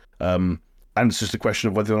kind. And it's just a question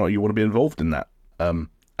of whether or not you want to be involved in that. And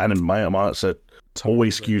in my answer,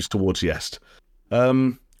 always skews towards yes.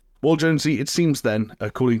 Well, Jonesy, it seems then,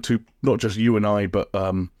 according to not just you and I, but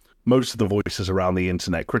most of the voices around the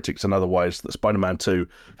internet, critics and otherwise, that Spider-Man 2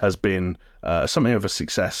 has been something of a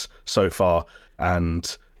success so far,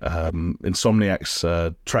 and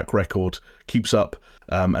Insomniac's track record keeps up,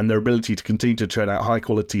 and their ability to continue to churn out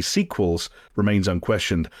high-quality sequels remains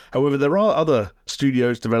unquestioned. However, there are other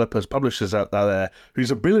studios, developers, publishers out there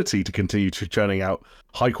whose ability to continue to churning out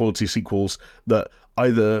high-quality sequels that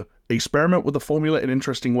either experiment with the formula in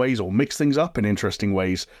interesting ways or mix things up in interesting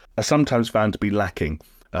ways are sometimes found to be lacking.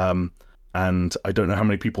 And I don't know how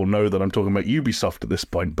many people know that I'm talking about Ubisoft at this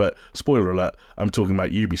point, but spoiler alert, I'm talking about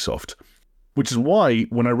Ubisoft. Which is why,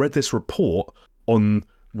 when I read this report on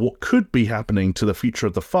what could be happening to the future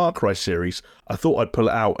of the Far Cry series, I thought I'd pull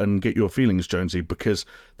it out and get your feelings, Jonesy, because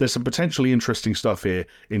there's some potentially interesting stuff here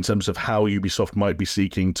in terms of how Ubisoft might be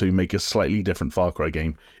seeking to make a slightly different Far Cry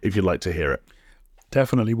game, if you'd like to hear it.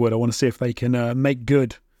 Definitely would. I want to see if they can make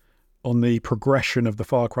good on the progression of the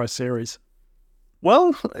Far Cry series.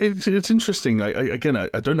 Well, it's interesting. I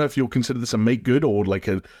don't know if you'll consider this a make good or like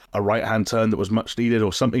a right-hand turn that was much needed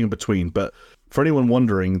or something in between. But for anyone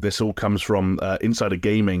wondering, this all comes from Insider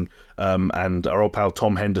Gaming and our old pal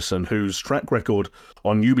Tom Henderson, whose track record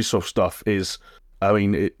on Ubisoft stuff is, I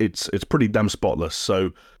mean, it's pretty damn spotless.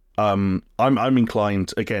 So I'm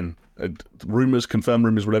inclined, again, rumors, confirmed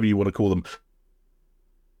rumors, whatever you want to call them,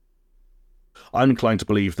 I'm inclined to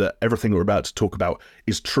believe that everything we're about to talk about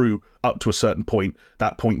is true up to a certain point.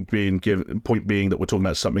 That point being that we're talking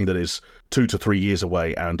about something that is 2 to 3 years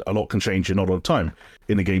away, and a lot can change in not a lot of time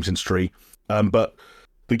in the games industry. But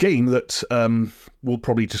the game that we'll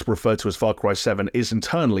probably just refer to as Far Cry 7 is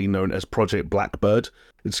internally known as Project Blackbird.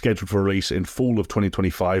 It's scheduled for release in fall of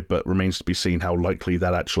 2025, but remains to be seen how likely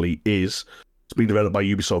that actually is. It's being developed by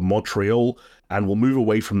Ubisoft Montreal and will move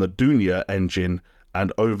away from the Dunia engine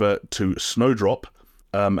and over to Snowdrop.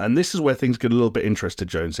 And this is where things get a little bit interesting,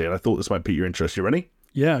 Jonesy, and I thought this might pique your interest. You ready?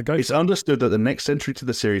 Yeah, go. It's understood that the next entry to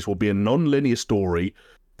the series will be a non-linear story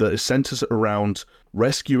that centers around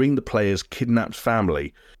rescuing the player's kidnapped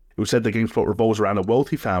family. It was said the game's plot revolves around a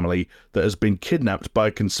wealthy family that has been kidnapped by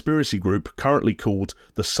a conspiracy group currently called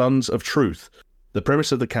the Sons of Truth. The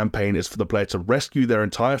premise of the campaign is for the player to rescue their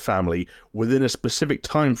entire family within a specific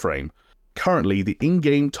time frame. Currently, the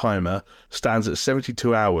in-game timer stands at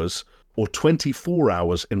 72 hours or 24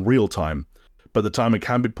 hours in real time, but the timer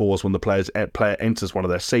can be paused when the player enters one of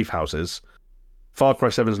their safe houses. Far Cry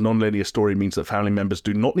 7's non-linear story means that family members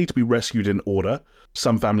do not need to be rescued in order.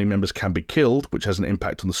 Some family members can be killed, which has an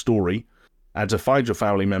impact on the story. And to find your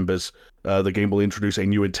family members, the game will introduce a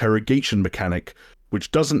new interrogation mechanic,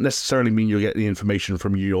 which doesn't necessarily mean you'll get the information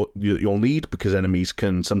from you'll need, because enemies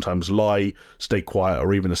can sometimes lie, stay quiet,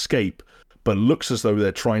 or even escape. But looks as though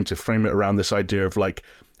they're trying to frame it around this idea of like,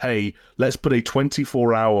 hey, let's put a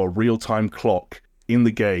 24-hour real-time clock in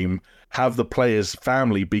the game, have the player's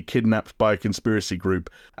family be kidnapped by a conspiracy group,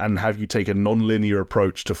 and have you take a non-linear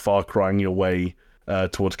approach to Far Crying your way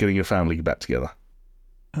towards getting your family back together.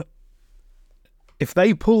 If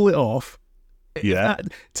they pull it off, yeah.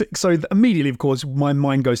 So immediately, of course, my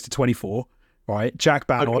mind goes to 24, right? Jack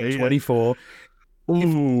Bauer, okay, 24.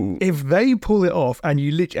 Ooh. If they pull it off and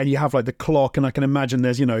you have like the clock, and I can imagine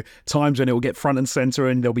there's, times when it will get front and center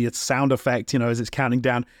and there'll be a sound effect, as it's counting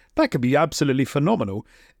down, that could be absolutely phenomenal.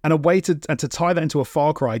 And a way to tie that into a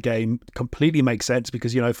Far Cry game completely makes sense,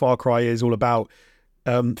 because, Far Cry is all about,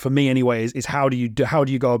 for me anyway, is how do you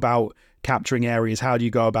go about capturing areas? How do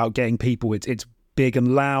you go about getting people? It's big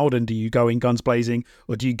and loud, and do you go in guns blazing,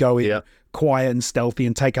 or do you go in quiet and stealthy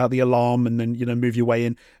and take out the alarm and then, move your way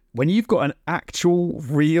in? When you've got an actual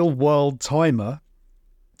real world timer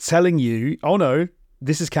telling you, oh no,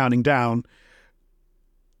 this is counting down,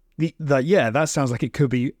 that sounds like it could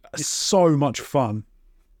be so much fun.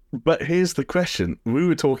 But here's the question. We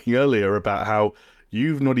were talking earlier about how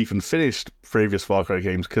you've not even finished previous Far Cry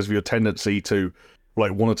games because of your tendency to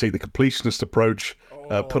want to take the completionist approach,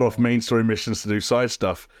 put off main story missions to do side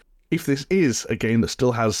stuff. If this is a game that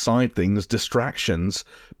still has side things, distractions,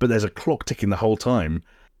 but there's a clock ticking the whole time,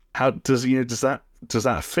 how does that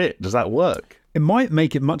fit? Does that work? It might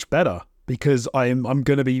make it much better, because I'm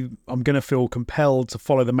gonna feel compelled to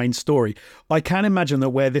follow the main story. I can imagine that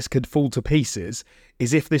where this could fall to pieces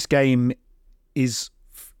is if this game is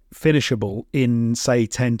finishable in, say,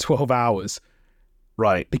 10, 12 hours.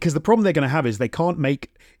 Right. Because the problem they're going to have is they can't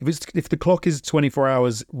make, if the clock is 24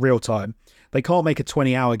 hours real time, they can't make a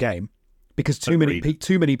 20-hour game, because too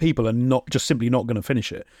many people are simply not going to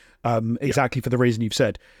finish it. Exactly for the reason you've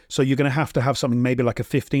said. So you're going to have something maybe like a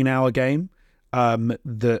 15-hour game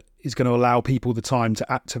that is going to allow people the time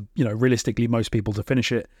to realistically most people to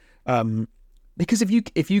finish it. Because if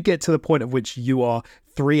you get to the point at which you are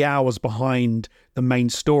 3 hours behind the main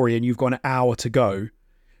story and you've got an hour to go,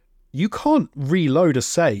 you can't reload a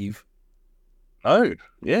save. Oh,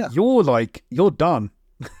 yeah. You're done.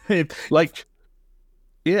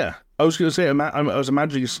 Yeah. I was going to say, I was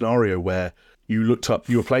imagining a scenario where you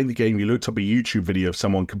were playing the game, you looked up a YouTube video of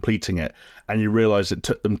someone completing it, and you realised it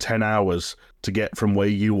took them 10 hours to get from where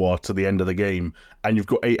you are to the end of the game, and you've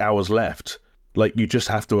got 8 hours left. You just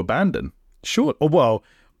have to abandon. Sure.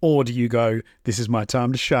 Or do you go, this is my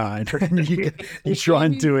time to shine? And you try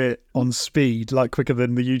and do it on speed, quicker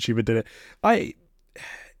than the YouTuber did it. I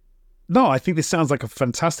think this sounds like a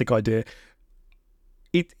fantastic idea.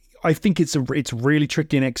 I think it's really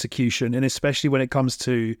tricky in execution, and especially when it comes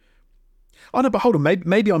to... Oh no, but hold on,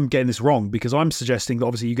 maybe I'm getting this wrong, because I'm suggesting that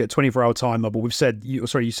obviously you get 24-hour timer, but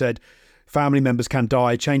you said family members can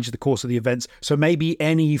die, changes the course of the events. So maybe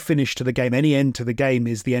any finish to the game, any end to the game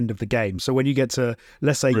is the end of the game. So when you get to,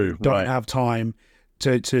 let's say you don't have time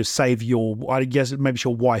to save I guess maybe it's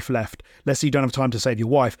your wife left. Let's say you don't have time to save your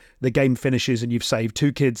wife. The game finishes and you've saved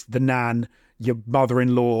 2 kids, the nan, your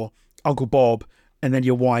mother-in-law, Uncle Bob, and then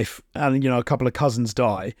your wife, and a couple of cousins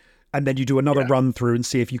die. And then you do another run through and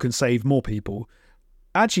see if you can save more people.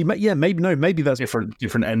 Actually, maybe that's...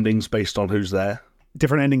 Different endings based on who's there.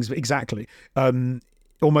 Different endings, exactly.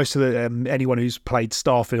 Almost to anyone who's played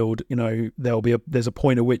Starfield, there's a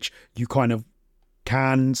point at which you kind of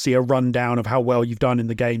can see a rundown of how well you've done in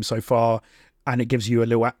the game so far, and it gives you a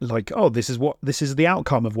little this is the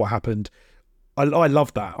outcome of what happened. I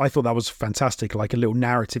love that. I thought that was fantastic, like a little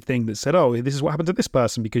narrative thing that said, oh, this is what happened to this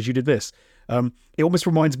person because you did this. It almost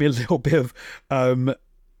reminds me a little bit of an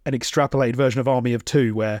extrapolated version of Army of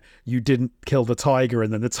Two, where you didn't kill the tiger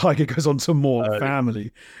and then the tiger goes on to more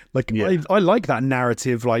family. I like that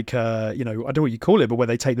narrative, I don't know what you call it, but where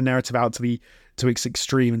they take the narrative out to its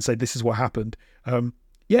extreme and say, this is what happened.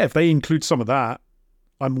 If they include some of that,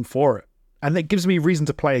 I'm all for it. And it gives me reason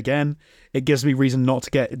to play again. It gives me reason not to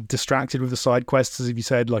get distracted with the side quests, as you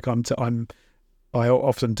said, I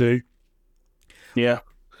often do. Yeah.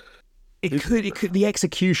 It could, the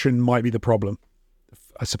execution might be the problem,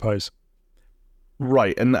 I suppose.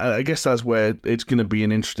 Right, and I guess that's where it's going to be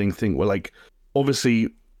an interesting thing, where, obviously,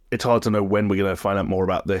 it's hard to know when we're going to find out more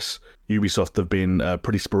about this. Ubisoft have been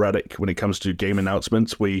pretty sporadic when it comes to game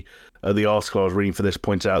announcements. The article I was reading for this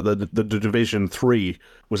points out that the Division 3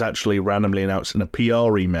 was actually randomly announced in a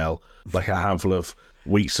PR email, a handful of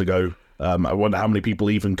weeks ago. I wonder how many people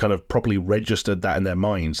even kind of properly registered that in their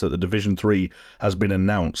minds, that the Division 3 has been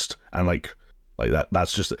announced, and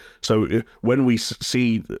that's just... So when we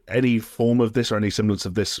see any form of this or any semblance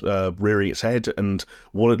of this rearing its head, and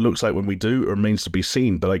what it looks like when we do, it remains to be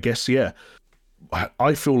seen. But I guess,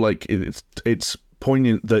 I feel like it's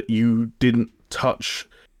poignant that you didn't touch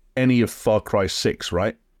any of Far Cry 6,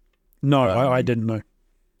 right? No, I didn't know.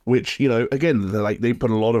 Which, again, they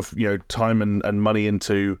put a lot of time and money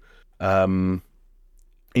into hyping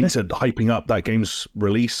up that game's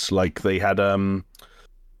release. They had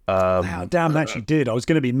Damn, they actually did. I was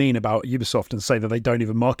going to be mean about Ubisoft and say that they don't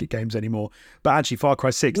even market games anymore. But actually, Far Cry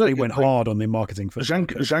 6, they went hard on their marketing for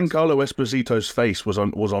Giancarlo Esposito's face was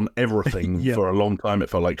on everything for a long time, it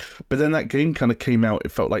felt like. But then that game kind of came out,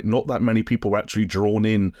 it felt like not that many people were actually drawn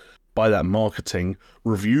in by that marketing.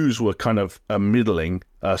 Reviews were kind of middling,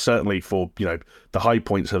 certainly for, the high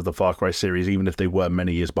points of the Far Cry series, even if they were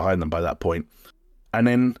many years behind them by that point. And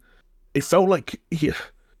then it felt like...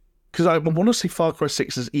 Because I want to say Far Cry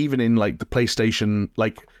 6 is even in like the PlayStation,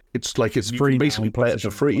 it's you free can basically play it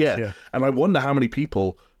for free, yeah. And I wonder how many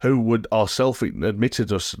people who are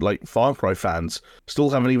self-admitted as like Far Cry fans still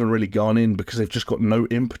haven't even really gone in because they've just got no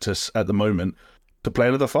impetus at the moment to play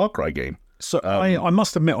another Far Cry game. So I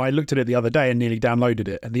must admit, I looked at it the other day and nearly downloaded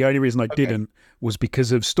it, and the only reason I didn't was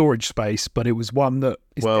because of storage space. But it was one that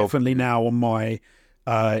is definitely now on my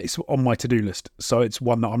it's on my to-do list. So it's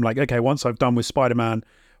one that I'm like, okay, once I've done with Spider-Man.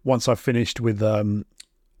 Once I've finished with a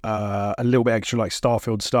little bit extra like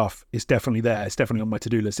Starfield stuff, it's definitely there. It's definitely on my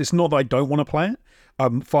to-do list. It's not that I don't want to play it.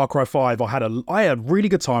 Far Cry 5, I had a really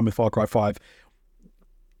good time with Far Cry 5.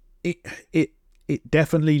 It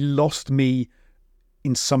definitely lost me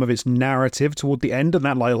in some of its narrative toward the end, and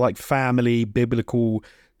that like family, biblical,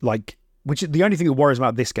 which the only thing that worries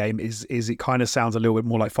about this game is it kind of sounds a little bit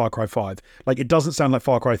more like Far Cry 5. Like, it doesn't sound like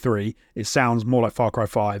Far Cry 3. It sounds more like Far Cry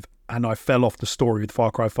 5. And I fell off the story with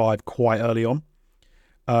Far Cry 5 quite early on.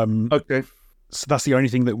 Okay. So that's the only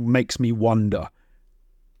thing that makes me wonder.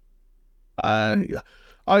 I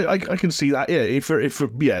can see that.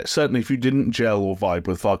 Yeah, certainly if you didn't gel or vibe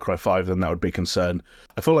with Far Cry 5, then that would be a concern.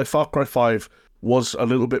 I feel like Far Cry 5 was a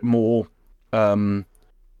little bit more well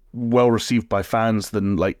received by fans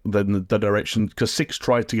than the direction, because 6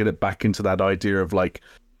 tried to get it back into that idea of like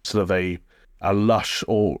sort of a lush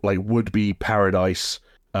or like would-be paradise.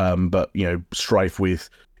 But strife with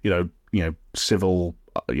civil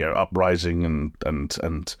uprising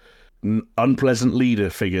and unpleasant leader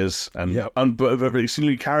figures and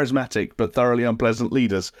extremely charismatic but thoroughly unpleasant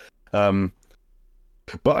leaders. But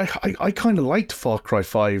I kind of liked Far Cry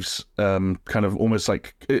 5's kind of almost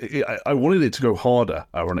like I wanted it to go harder,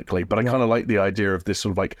 ironically, but I kind of liked the idea of this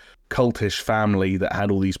sort of like cultish family that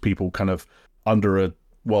had all these people kind of under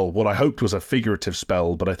what I hoped was a figurative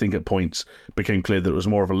spell, but I think at points became clear that it was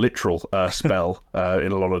more of a literal spell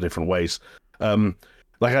in a lot of different ways. I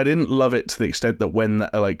didn't love it to the extent that when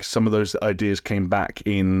some of those ideas came back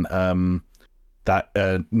in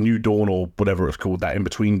that New Dawn or whatever it's called, that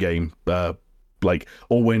in-between game, or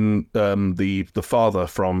when the father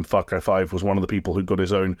from Far Cry 5 was one of the people who got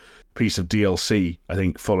his own piece of DLC, I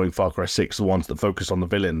think, following Far Cry 6, the ones that focused on the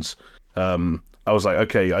villains. I was like,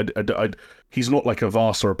 okay, he's not like a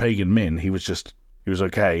Vars or a Pagan Min. He was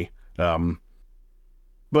okay.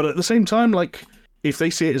 But at the same time, like, if they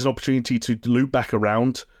see it as an opportunity to loop back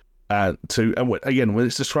around when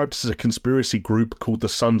it's described as a conspiracy group called the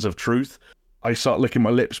Sons of Truth, I start licking my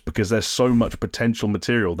lips because there's so much potential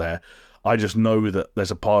material there. I just know that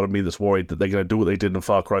there's a part of me that's worried that they're going to do what they did in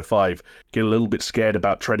Far Cry 5, get a little bit scared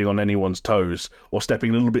about treading on anyone's toes or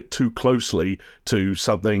stepping a little bit too closely to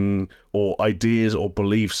something or ideas or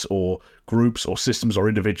beliefs or groups or systems or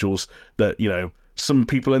individuals that, some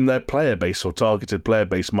people in their player base or targeted player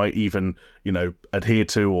base might even, adhere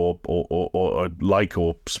to or like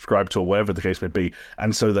or subscribe to or whatever the case may be.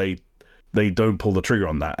 And so they don't pull the trigger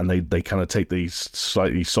on that and they kind of take the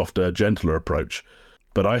slightly softer, gentler approach.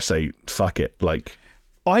 But I say, fuck it. Like,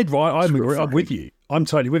 I'm with you. I'm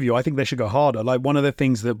totally with you. I think they should go harder. Like, one of the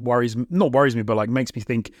things that not worries me, but like makes me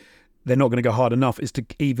think they're not going to go hard enough is to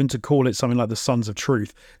call it something like the Sons of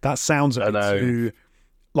Truth. That sounds a bit too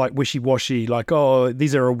like wishy-washy. Like, oh,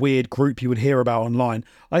 these are a weird group you would hear about online.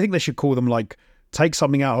 I think they should call them like, take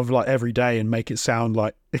something out of like every day and make it sound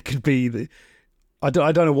like it could be I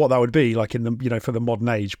don't know what that would be like in the for the modern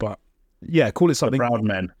age, but yeah, call it something. The Proud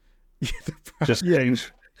Men. Just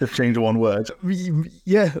change one word.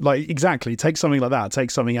 Yeah, like exactly. Take something like that.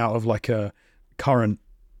 Take something out of like a current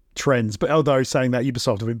trends. But although saying that,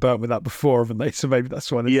 Ubisoft have been burnt with that before, haven't they? So maybe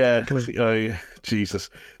that's why. Jesus.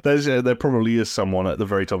 There probably is someone at the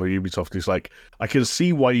very top of Ubisoft who's like, I can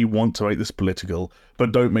see why you want to make this political,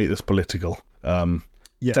 but don't make this political.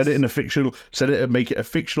 Yes. Set it make it a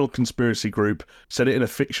fictional conspiracy group. Set it in a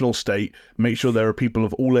fictional state. Make sure there are people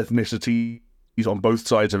of all ethnicities on both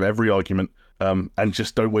sides of every argument, and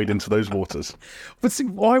just don't wade into those waters. But see,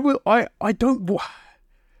 I don't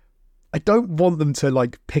want them to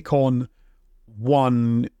like pick on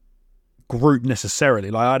one group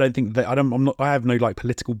necessarily. Like, I don't think that I have no like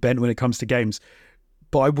political bent when it comes to games,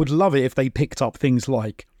 but I would love it if they picked up things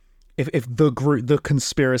like if the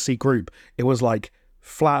conspiracy group, it was like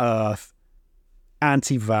flat Earth,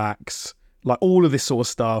 anti-vax, like all of this sort of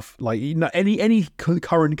stuff. Like, you know, any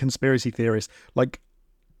current conspiracy theorist, like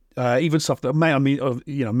even stuff that maybe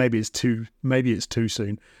it's too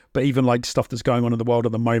soon, but even like stuff that's going on in the world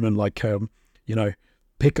at the moment, like you know,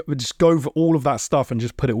 just go over all of that stuff and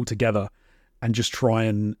just put it all together and just try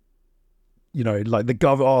and, you know, like the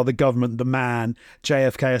government, the man,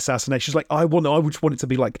 JFK assassination. Like I just want it to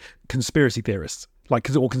be like conspiracy theorists, like,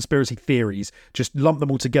 or conspiracy theories. Just lump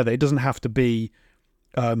them all together. It doesn't have to be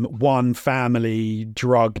one family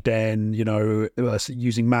drug den, you know,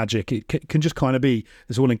 using magic. It can just kind of be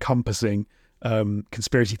this all-encompassing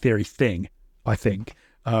conspiracy theory thing, I think.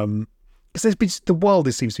 Because the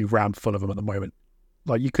world seems to be rammed full of them at the moment.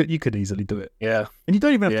 Like you could easily do it. Yeah. And you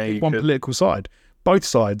don't even have to pick one political side. Both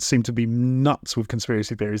sides seem to be nuts with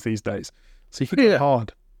conspiracy theories these days. So you can get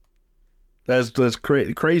hard. There's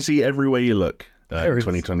crazy everywhere you look.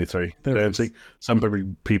 2023.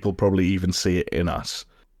 Some people probably even see it in us.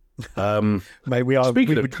 Mate,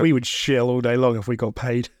 we would shill all day long if we got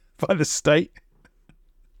paid by the state.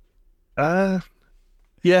 Yeah,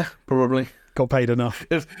 probably. Got paid enough.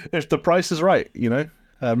 If the price is right, you know.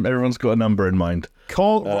 Everyone's got a number in mind.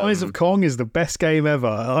 Rise of Kong is the best game ever.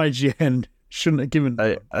 IGN shouldn't have given.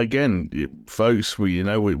 Again, folks, we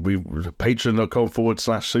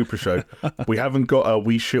patreon.com/SuperShow. We haven't got a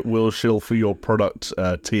will shill for your product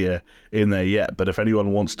tier in there yet. But if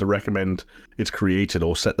anyone wants to recommend it's created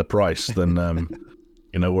or set the price, then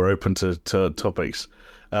you know, we're open to topics.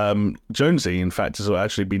 Jonesy, in fact, has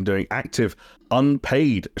actually been doing active,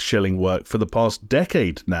 unpaid shilling work for the past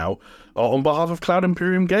decade now on behalf of Cloud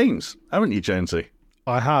Imperium Games, haven't you, Jonesy?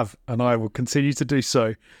 I have, and I will continue to do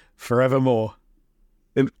so forevermore.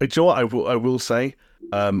 Do you know what I will say?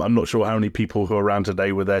 I'm not sure how many people who are around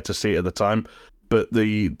today were there to see it at the time, but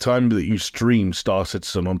the time that you streamed Star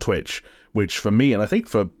Citizen on Twitch, which for me, and I think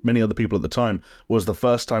for many other people at the time, was the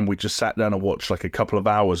first time we just sat down and watched like a couple of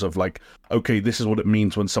hours of like, okay, this is what it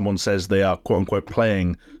means when someone says they are quote unquote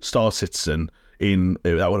playing Star Citizen that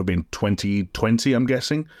would have been 2020, I'm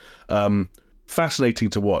guessing. Fascinating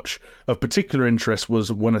to watch. Of particular interest was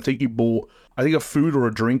when I think you bought, a food or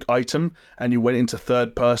a drink item, and you went into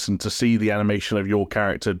third person to see the animation of your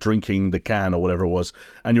character drinking the can or whatever it was,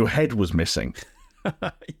 and your head was missing.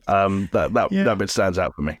 That bit stands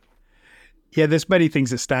out for me. Yeah, there's many things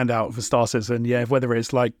that stand out for Star Citizen. Yeah, whether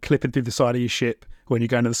it's like clipping through the side of your ship when you're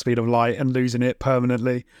going at the speed of light and losing it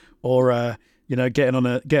permanently, or you know, getting on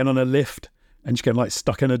a lift and just getting like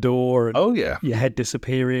stuck in a door, and your head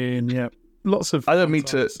disappearing. Yeah, lots of. I don't mean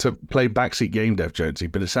to play backseat game dev, Jonesy,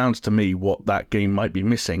 but it sounds to me what that game might be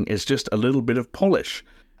missing is just a little bit of polish,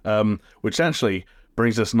 which actually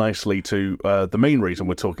brings us nicely to the main reason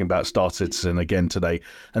we're talking about Star Citizen again today,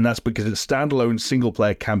 and that's because its standalone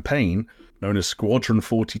single-player campaign, known as Squadron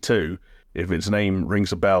 42, if its name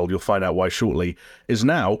rings a bell, you'll find out why shortly, is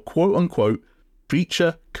now, quote-unquote,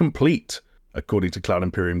 feature complete, according to Cloud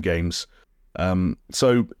Imperium Games.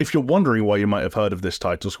 So if you're wondering why you might have heard of this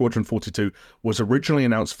title, Squadron 42 was originally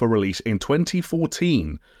announced for release in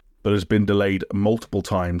 2014, but has been delayed multiple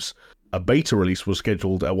times. A beta release was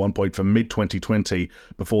scheduled at one point for mid-2020,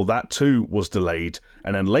 before that too was delayed,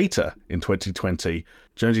 and then later in 2020,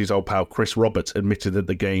 Jonesy's old pal Chris Roberts admitted that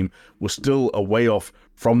the game was still a way off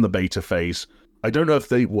from the beta phase. I don't know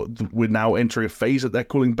if we're now entering a phase that they're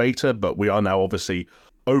calling beta, but we are now obviously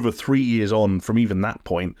over 3 years on from even that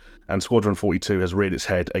point, and Squadron 42 has reared its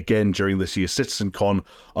head again during this year's CitizenCon,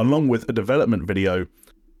 along with a development video,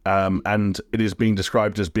 and it is being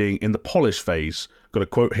described as being in the polish phase. Got a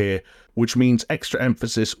quote here, which means extra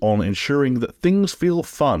emphasis on ensuring that things feel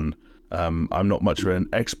fun. I'm not much of an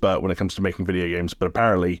expert when it comes to making video games, but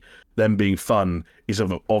apparently them being fun is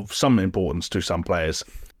of some importance to some players.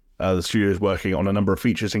 The studio is working on a number of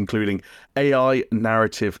features, including AI,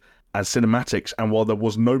 narrative, and cinematics, and while there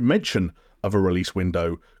was no mention of a release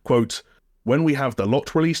window, quote, "When we have the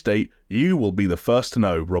locked release date, you will be the first to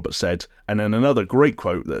know," Robert said. And then another great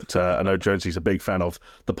quote that I know Jonesy's a big fan of,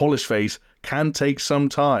 "The polish phase can take some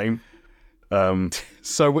time."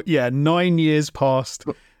 So, yeah, 9 years past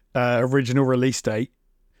original release date,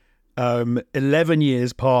 11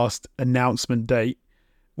 years past announcement date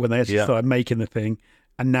when they actually started making the thing,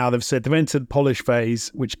 and now they've said they've entered polish phase,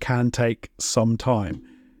 which can take some time.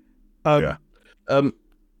 I've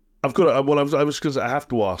got. Well, I was because I have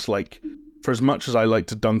to ask. Like, for as much as I like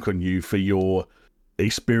to dunk on you for your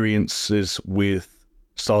experiences with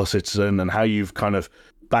Star Citizen and how you've kind of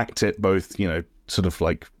backed it, both, you know, sort of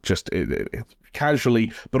like just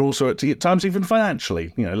casually, but also at times even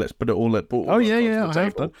financially. You know, let's put it all. I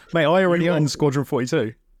have done, mate. I already own Squadron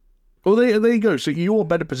 42. Well, there you go. So you're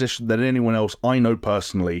better positioned than anyone else I know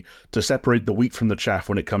personally to separate the wheat from the chaff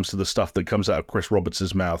when it comes to the stuff that comes out of Chris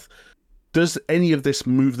Roberts' mouth. Does any of this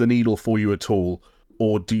move the needle for you at all,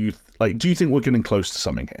 or do you think we're getting close to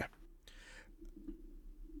something here?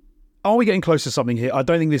 Are we getting close to something here? I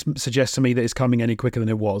don't think this suggests to me that it's coming any quicker than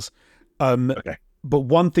it was. Okay. But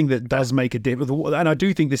one thing that does make a difference, and I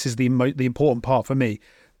do think this is the important part for me.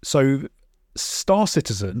 So, Star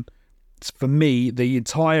Citizen, for me, the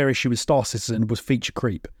entire issue with Star Citizen was feature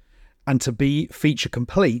creep, and to be feature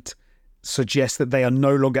complete suggests that they are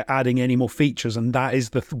no longer adding any more features, and that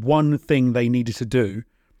is the one thing they needed to do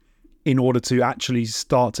in order to actually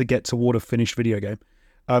start to get toward a finished video game.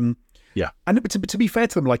 Yeah. And to be fair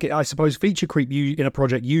to them, like, I suppose feature creep in a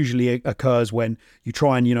project usually occurs when you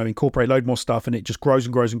try and, incorporate a load more stuff, and it just grows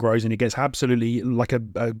and grows and grows, and it gets absolutely like a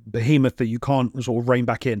behemoth that you can't sort of rein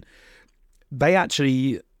back in.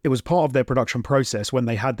 It was part of their production process when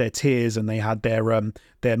they had their tiers and they had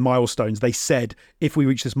their milestones. They said, if we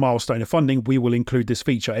reach this milestone of funding, we will include this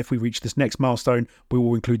feature. If we reach this next milestone, we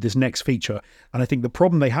will include this next feature. And I think the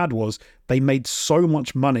problem they had was they made so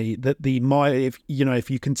much money that if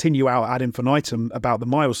you continue out ad infinitum about the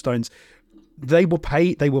milestones, they were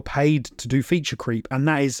paid to do feature creep, and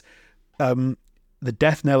that is the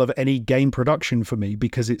death knell of any game production for me,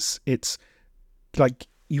 because it's like,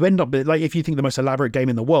 you end up, like, if you think the most elaborate game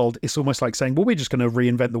in the world, it's almost like saying, well, we're just going to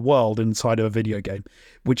reinvent the world inside of a video game,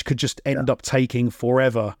 which could just end up taking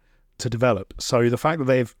forever to develop. So the fact that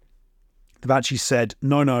they've actually said,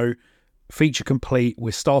 no, feature complete,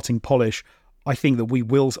 we're starting polish, I think that we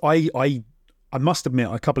will. I must admit,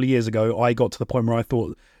 a couple of years ago, I got to the point where I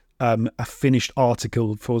thought a finished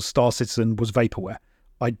article for Star Citizen was vaporware.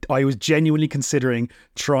 I was genuinely considering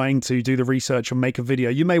trying to do the research and make a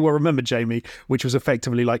video. You may well remember, Jamie, which was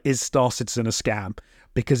effectively like, is Star Citizen a scam?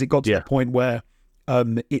 Because it got to the point where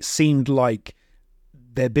it seemed like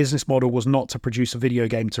their business model was not to produce a video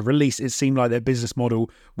game to release. It seemed like their business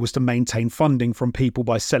model was to maintain funding from people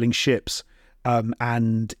by selling ships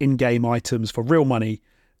and in-game items for real money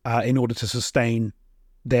in order to sustain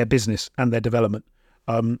their business and their development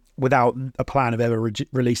without a plan of ever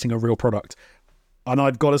releasing a real product. And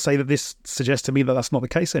I've got to say that this suggests to me that that's not the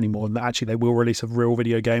case anymore, and that actually they will release a real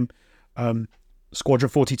video game. Squadron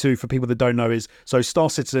 42, for people that don't know, is so Star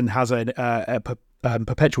Citizen has a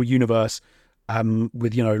perpetual universe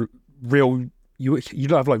with real you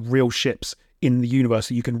don't have like real ships in the universe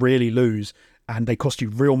that you can really lose, and they cost you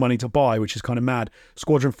real money to buy, which is kind of mad.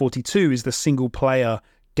 Squadron 42 is the single player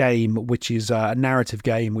game, which is a narrative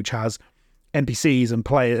game which has NPCs and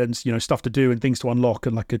players and stuff to do and things to unlock,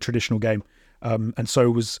 and like a traditional game. And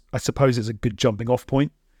so I suppose it's a good jumping off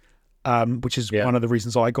point, which is one of the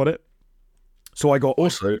reasons I got it. So I bought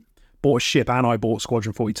a ship and I bought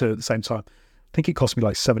Squadron 42 at the same time. I think it cost me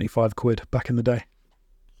like 75 quid back in the day.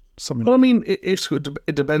 Well, I mean,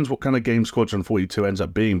 it depends what kind of game Squadron 42 ends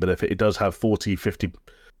up being, but if it does have 40, 50,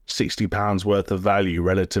 60 pounds worth of value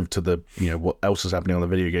relative to the, what else is happening on the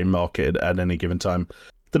video game market at any given time,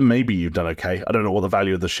 then maybe you've done okay. I don't know what the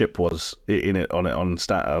value of the ship was on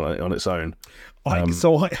its own.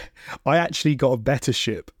 So I actually got a better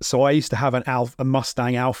ship. So I used to have a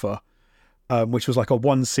Mustang Alpha, which was like a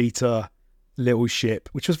one-seater little ship,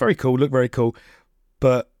 which was very cool, looked very cool.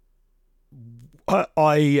 But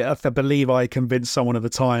I believe I convinced someone at the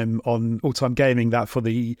time on All Time Gaming that for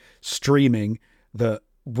the streaming that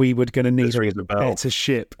we were going to need a better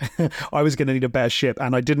ship. I was going to need a better ship,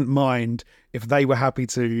 and I didn't mind if they were happy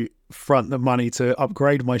to front the money to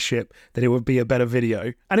upgrade my ship, that it would be a better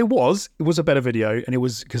video. And it was a better video, and it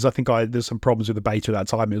was because I think there's some problems with the beta at that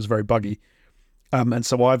time. It was very buggy. And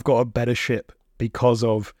so I've got a better ship because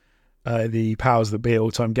of the powers that be at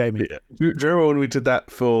All Time Gaming. Yeah. Do you remember when we did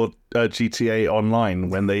that for GTA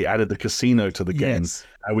Online, when they added the casino to the game,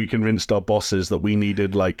 and we convinced our bosses that we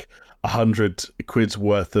needed like 100 quid's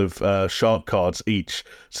worth of shark cards each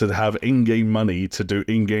to have in-game money to do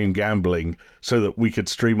in-game gambling so that we could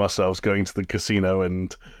stream ourselves going to the casino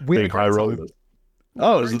and being high rollers.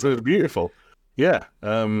 Oh, it was beautiful. Yeah.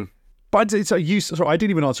 But so I didn't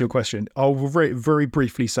even answer your question. I'll very, very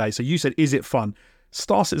briefly say, so you said, is it fun?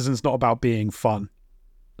 Star Citizen's not about being fun.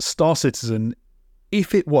 Star Citizen,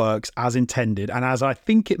 if it works as intended, and as I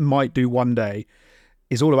think it might do one day,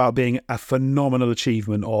 is all about being a phenomenal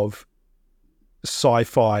achievement of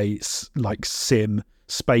sci-fi, like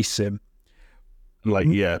space sim. Like,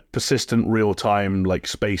 persistent real-time, like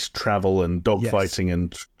space travel and dogfighting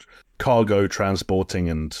and cargo transporting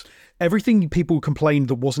and... Everything people complained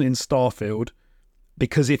that wasn't in Starfield,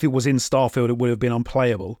 because if it was in Starfield, it would have been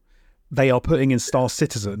unplayable. They are putting in Star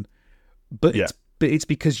Citizen, but but it's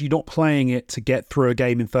because you're not playing it to get through a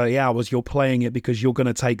game in 30 hours. You're playing it because you're going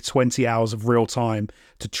to take 20 hours of real time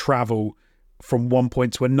to travel from one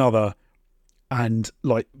point to another, and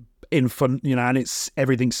like in fun, and it's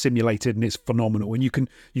everything's simulated and it's phenomenal. And you can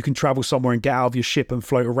travel somewhere and get out of your ship and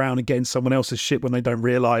float around and get in someone else's ship when they don't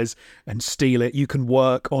realize and steal it. You can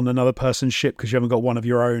work on another person's ship because you haven't got one of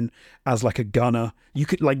your own as like a gunner. You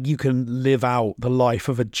can live out the life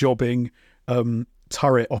of a jobbing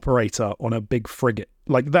turret operator on a big frigate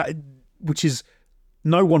like that, which is,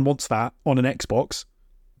 no one wants that on an Xbox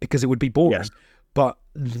because it would be boring. Yes. But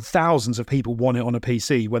thousands of people want it on a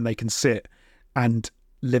PC when they can sit and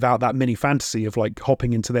live out that mini fantasy of like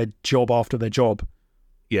hopping into their job after their job.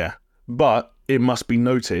 Yeah, but it must be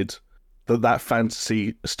noted that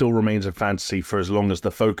fantasy still remains a fantasy for as long as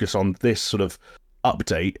the focus on this sort of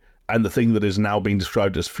update and the thing that is now being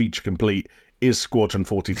described as feature complete is Squadron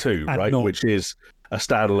 42, right? Which is a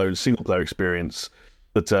standalone single-player experience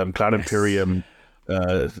that Cloud Imperium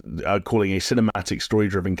are calling a cinematic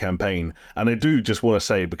story-driven campaign. And I do just want to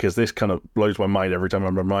say, because this kind of blows my mind every time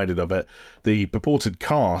I'm reminded of it, the purported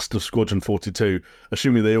cast of Squadron 42,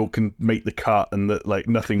 assuming they all can make the cut and that like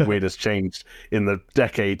nothing weird has changed in the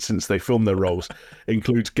decade since they filmed their roles,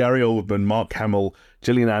 includes Gary Oldman, Mark Hamill,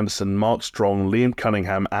 Gillian Anderson, Mark Strong, Liam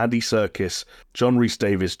Cunningham, Andy Serkis, John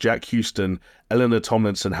Rhys-Davies, Jack Houston, Eleanor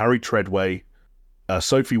Tomlinson, Harry Treadway,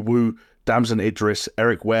 Sophie Wu, Damson Idris,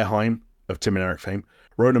 Eric Wareheim of Tim and Eric fame,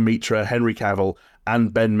 Rona Mitra, Henry Cavill,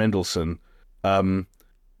 and Ben Mendelsohn,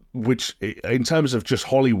 which in terms of just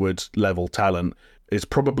Hollywood level talent is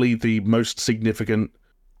probably the most significant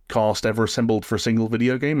cast ever assembled for a single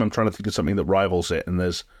video game. I'm trying to think of something that rivals it, and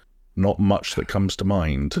there's not much that comes to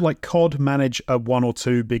mind. Like COD manage one or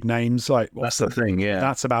two big names, like that's the thing. Yeah,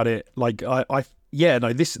 that's about it. Like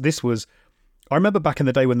this was. I remember back in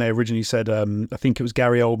the day when they originally said, I think it was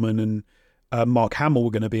Gary Oldman and Mark Hamill were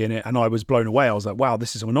going to be in it, and I was blown away. I was like, wow,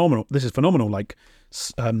 this is phenomenal. This is phenomenal. Like,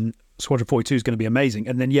 Squadron 42 is going to be amazing.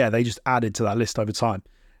 And then, they just added to that list over time.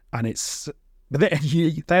 And but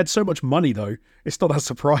they had so much money, though. It's not that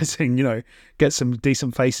surprising, get some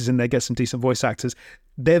decent faces in there, get some decent voice actors.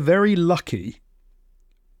 They're very lucky,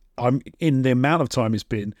 in the amount of time it's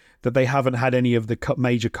been, that they haven't had any of the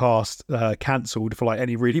major cast cancelled for like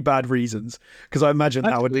any really bad reasons. Because I imagine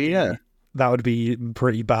that would be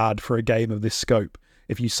pretty bad for a game of this scope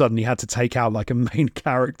if you suddenly had to take out like a main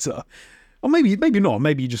character. Or maybe not.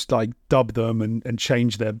 Maybe you just like dub them and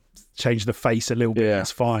change the face a little bit. Yeah.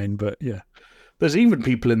 That's fine. But yeah. There's even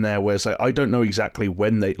people in there where it's like, I don't know exactly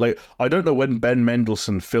when I don't know when Ben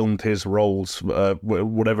Mendelsohn filmed his roles,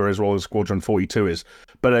 whatever his role in Squadron 42 is,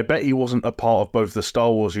 but I bet he wasn't a part of both the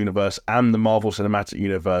Star Wars universe and the Marvel Cinematic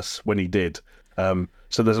Universe when he did.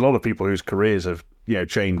 So there's a lot of people whose careers have,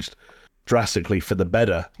 changed drastically for the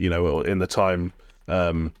better, in the time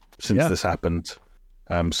since this happened.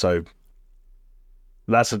 So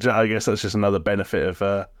I guess that's just another benefit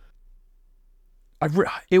of.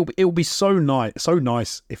 It'll be so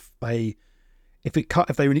nice if they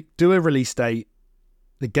do a release date,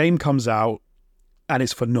 the game comes out, and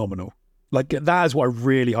it's phenomenal. Like, that is what I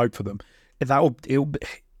really hope for them. It'll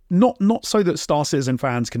not so that Star Citizen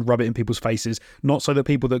fans can rub it in people's faces, not so that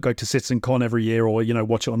people that go to CitizenCon every year or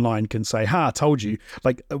watch it online can say, "Ha, I told you."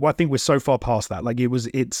 Like, I think we're so far past that. Like,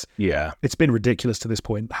 it's been ridiculous to this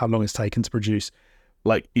point how long it's taken to produce.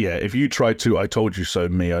 Like, if you tried to "I told you so"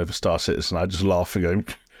 me over Star Citizen, I'd just laugh and go,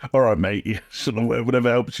 "All right, mate, whatever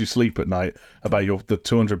helps you sleep at night about the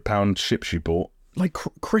 £200 ships you bought." Like,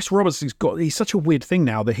 Chris Roberts he's such a weird thing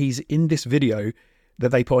now that he's in this video that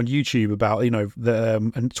they put on YouTube about,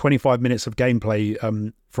 the and 25 minutes of gameplay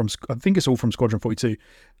from, I think it's all from Squadron 42.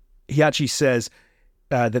 He actually says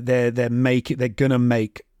that they're gonna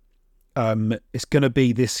make it's gonna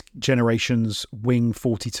be this generation's Wing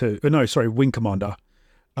 42. Wing Commander.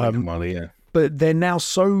 But they're now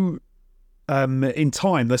so in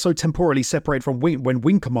time, they're so temporally separated from when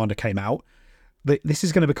Wing Commander came out, that this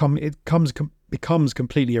is going to becomes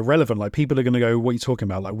completely irrelevant. Like, people are going to go, "What are you talking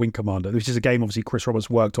about?" Like, Wing Commander, which is a game obviously Chris Roberts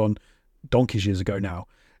worked on donkeys years ago now.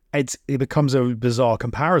 It becomes a bizarre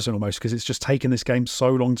comparison almost, because it's just taken this game so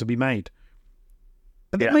long to be made.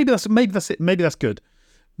 Maybe that's it. Maybe that's good.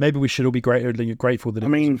 Maybe we should all be grateful that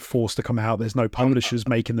it's forced to come out. There's no publishers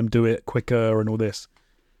making them do it quicker and all this.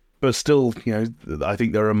 But still, I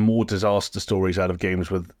think there are more disaster stories out of games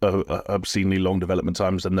with obscenely long development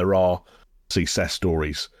times than there are success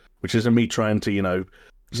stories, which isn't me trying to,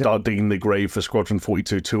 start digging the grave for Squadron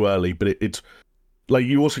 42 too early, but it's like,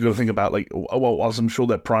 you also got to think about, like, whilst I'm sure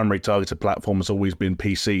their primary targeted platform has always been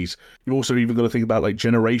PCs, you also even got to think about, like,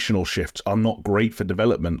 generational shifts are not great for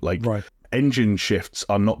development. Like, right. engine shifts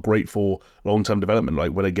are not great for long-term development.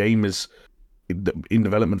 Like when a game is in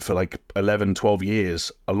development for like 11, 12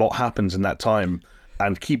 years, a lot happens in that time,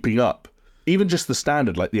 and keeping up, even just the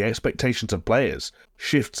standard, like the expectations of players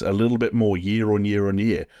shifts a little bit more year on year on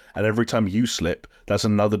year. And every time you slip, that's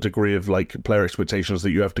another degree of like player expectations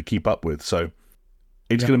that you have to keep up with. So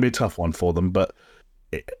it's going to be a tough one for them. But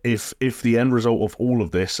if the end result of all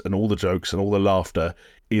of this and all the jokes and all the laughter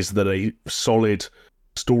is that a solid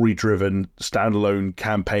story-driven standalone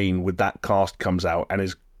campaign with that cast comes out and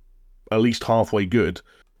is at least halfway good,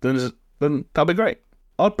 then that'll be great.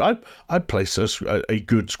 I'd place a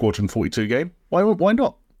good Squadron 42 game. Why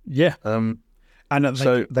not? Yeah. And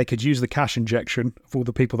they could use the cash injection for all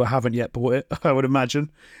the people that haven't yet bought it, I would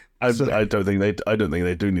imagine. I don't think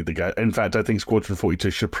they do need the guy. In fact, I think Squadron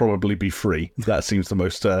 42 should probably be free. That seems the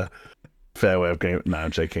most fair way of going. No,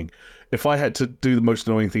 I'm joking. If I had to do the most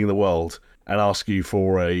annoying thing in the world and ask you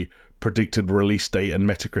for a predicted release date and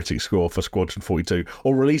Metacritic score for Squadron 42,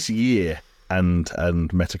 or release year and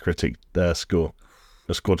Metacritic score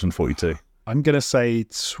for Squadron 42, I'm gonna say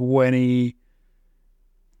 20.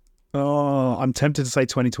 Oh, I'm tempted to say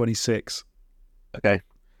 2026. Okay.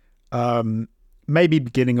 Maybe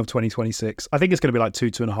beginning of 2026. I think it's going to be like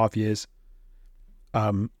 2.5 years.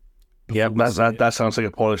 Yeah, that sounds like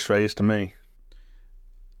a polished phrase to me.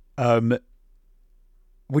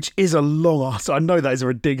 Which is a long answer. I know that is a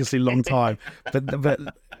ridiculously long time, but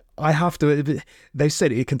I have to. They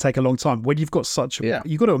said it can take a long time when you've got such.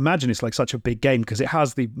 You've got to imagine it's like such a big game because it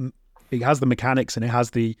has the mechanics and it has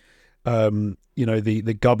the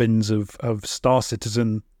the gubbins of Star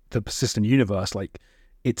Citizen, the persistent universe. Like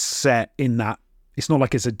it's set in that. It's not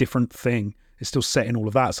like it's a different thing. It's still set in all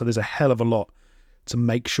of that. So there's a hell of a lot to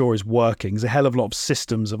make sure is working. There's a hell of a lot of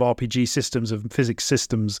systems, of RPG systems, of physics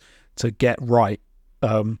systems to get right.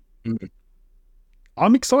 I'm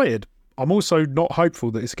excited. I'm also not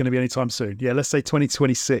hopeful that it's going to be anytime soon. Yeah, let's say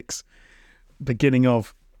 2026, beginning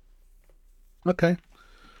of. Okay.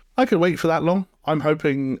 I could wait for that long. I'm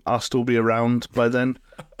hoping I'll still be around by then.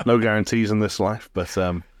 No guarantees in this life, but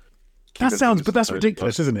that's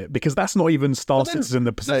ridiculous, isn't it? Because that's not even Star Citizen,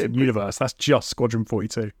 the persistent universe. That's just Squadron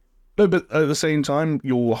 42. No, but at the same time,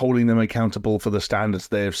 you're holding them accountable for the standards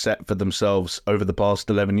they have set for themselves over the past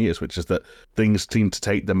 11 years, which is that things seem to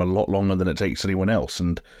take them a lot longer than it takes anyone else.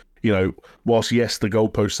 And, whilst, yes, the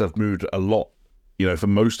goalposts have moved a lot, for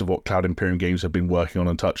most of what Cloud Imperium Games have been working on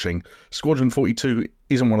and touching, Squadron 42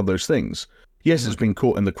 isn't one of those things. Yes, it's been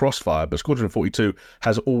caught in the crossfire, but Squadron 42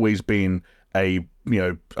 has always been a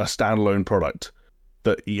standalone product.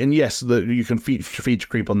 And yes, you can feature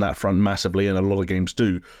creep on that front massively, and a lot of games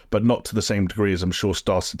do, but not to the same degree as I'm sure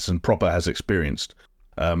Star Citizen proper has experienced.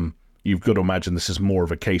 You've got to imagine this is more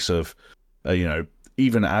of a case of,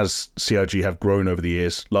 even as CIG have grown over the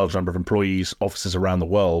years, large number of employees, offices around the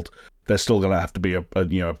world, there's still going to have to be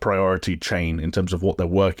a priority chain in terms of what they're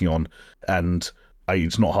working on, and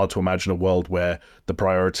it's not hard to imagine a world where the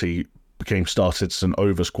priority became Star Citizen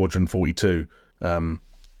over Squadron 42. And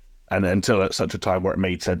until at such a time where it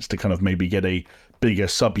made sense to kind of maybe get a bigger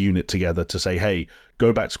subunit together to say, hey,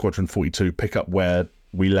 go back to Squadron 42, pick up where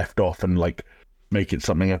we left off and like make it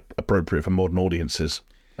something appropriate for modern audiences.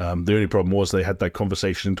 The only problem was they had that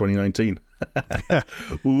conversation in 2019.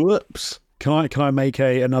 Whoops. Can I make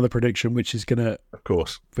another prediction, which is gonna, of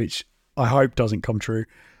course, which I hope doesn't come true.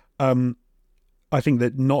 I think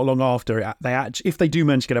that not long after if they do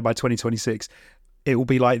manage to get it by 2026, it will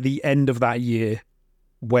be like the end of that year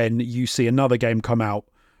when you see another game come out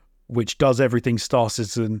which does everything Star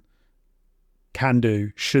Citizen can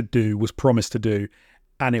do, should do, was promised to do,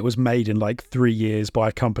 and it was made in like 3 years by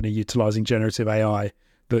a company utilizing generative AI.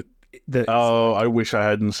 I wish I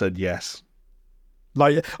hadn't said yes.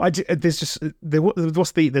 Like there's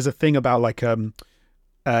a thing about like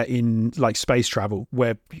in like space travel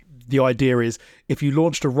where the idea is if you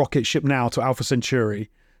launched a rocket ship now to Alpha Centauri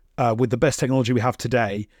with the best technology we have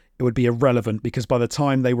today, it would be irrelevant because by the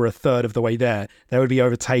time they were a third of the way there, they would be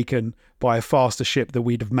overtaken by a faster ship that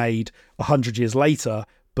we'd have made 100 years later.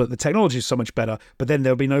 But the technology is so much better. But then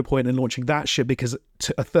there would be no point in launching that ship because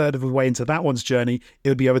a third of the way into that one's journey, it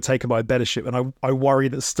would be overtaken by a better ship. And I worry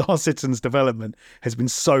that Star Citizen's development has been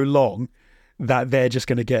so long that they're just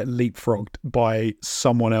going to get leapfrogged by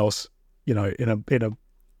someone else, in a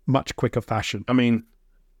much quicker fashion. I mean,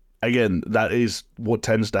 again, that is what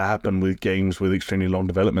tends to happen with games with extremely long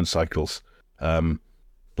development cycles.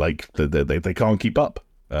 Like they can't keep up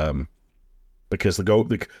because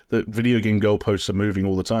the video game goalposts are moving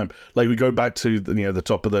all the time. Like we go back to the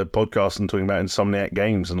top of the podcast and talking about Insomniac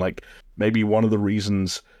Games, and like maybe one of the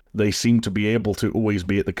reasons they seem to be able to always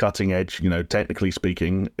be at the cutting edge, technically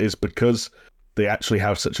speaking, is because they actually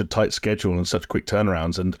have such a tight schedule and such quick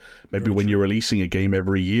turnarounds. And maybe when you're releasing a game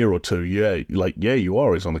every year or two, you are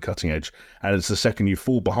always on the cutting edge. And it's the second you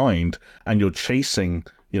fall behind and you're chasing,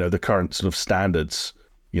 the current sort of standards,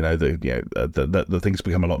 the things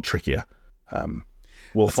become a lot trickier.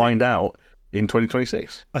 We'll find out in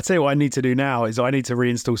 2026. I tell you what I need to do now is I need to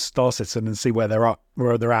reinstall Star Citizen and see where they're at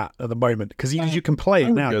the moment, because you can play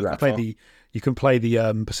it now. You can play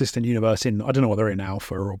the persistent universe in, I don't know what they're in,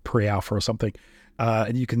 alpha or pre-alpha or something,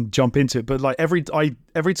 and you can jump into it. But like every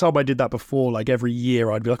time I did that before, like every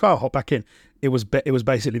year I'd be like, oh, I'll hop back in. It was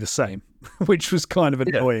basically the same, which was kind of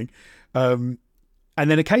annoying. And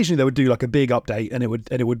then occasionally they would do like a big update, and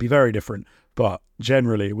it would be very different. But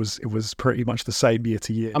generally, it was pretty much the same year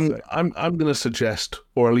to year. I'm going to suggest,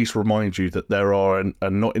 or at least remind you, that there are a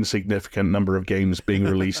not insignificant number of games being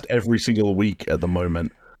released every single week at the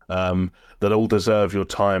moment that all deserve your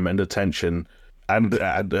time and attention, and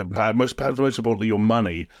most importantly, your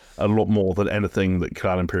money, a lot more than anything that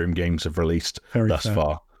Cloud Imperium Games have released thus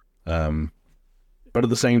far. But at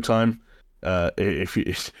the same time, if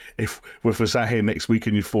we're sat here next week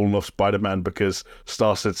and you've fallen off Spider-Man because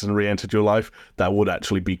Star Citizen re-entered your life, that would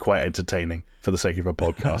actually be quite entertaining for the sake of a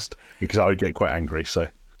podcast, because I would get quite angry. So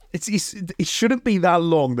it shouldn't be that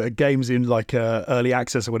long that a game's in like early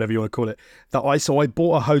access or whatever you want to call it. I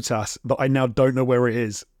bought a HOTAS that I now don't know where it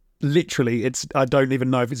is. Literally, I don't even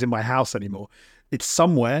know if it's in my house anymore. It's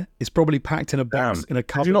somewhere. It's probably packed in a box in a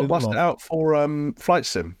cupboard. Did you not bust it out for Flight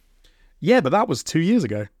Sim? Yeah, but that was 2 years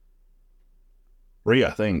ago. 3,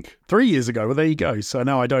 I think. 3 years ago. Well, there you go. So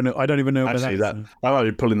now I don't know. I don't even know. Actually, I might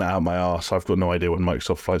be pulling that out of my arse. I've got no idea when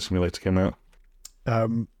Microsoft Flight Simulator came out.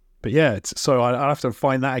 But yeah, so I'll have to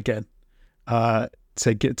find that again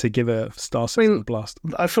to give a Star Citizen a blast.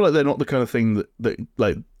 I feel like they're not the kind of thing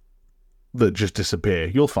that just disappear.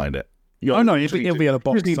 You'll find it. It'll be in a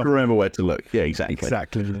box. You just need to remember where to look. Yeah,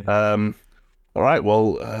 exactly. Yeah. All right.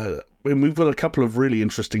 Well, we've got a couple of really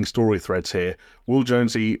interesting story threads here. Will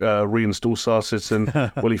Jonesy reinstall Star Citizen?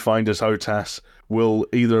 Will he find his HOTAS? Will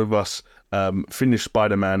either of us finish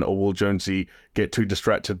Spider-Man, or will Jonesy get too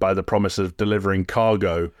distracted by the promise of delivering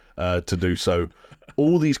cargo to do so?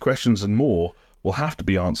 All these questions and more will have to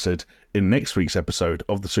be answered in next week's episode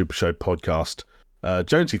of the SuperShow podcast.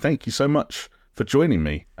 Jonesy, thank you so much for joining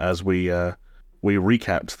me as we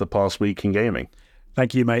recapped the past week in gaming.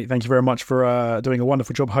 Thank you, mate. Thank you very much for doing a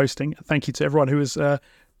wonderful job hosting. Thank you to everyone who was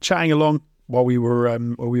chatting along while we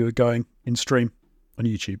were going in stream on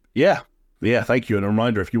YouTube. Yeah, thank you. And a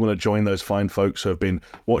reminder, if you want to join those fine folks who have been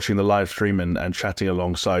watching the live stream and chatting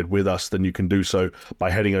alongside with us, then you can do so by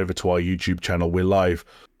heading over to our YouTube channel. We're live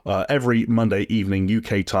every Monday evening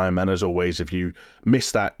UK time, and as always, if you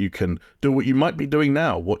miss that, you can do what you might be doing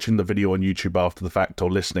now, watching the video on YouTube after the fact or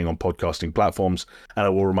listening on podcasting platforms. And I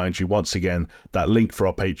will remind you once again that link for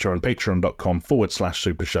our Patreon,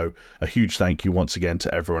 patreon.com/SuperShow. A huge thank you once again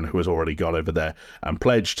to everyone who has already got over there and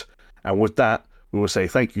pledged. And with that, we will say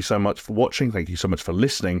thank you so much for watching, thank you so much for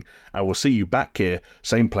listening, and we'll see you back here,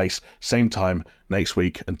 same place, same time next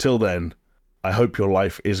week. Until then, I hope your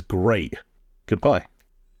life is great. Goodbye.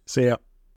 See ya.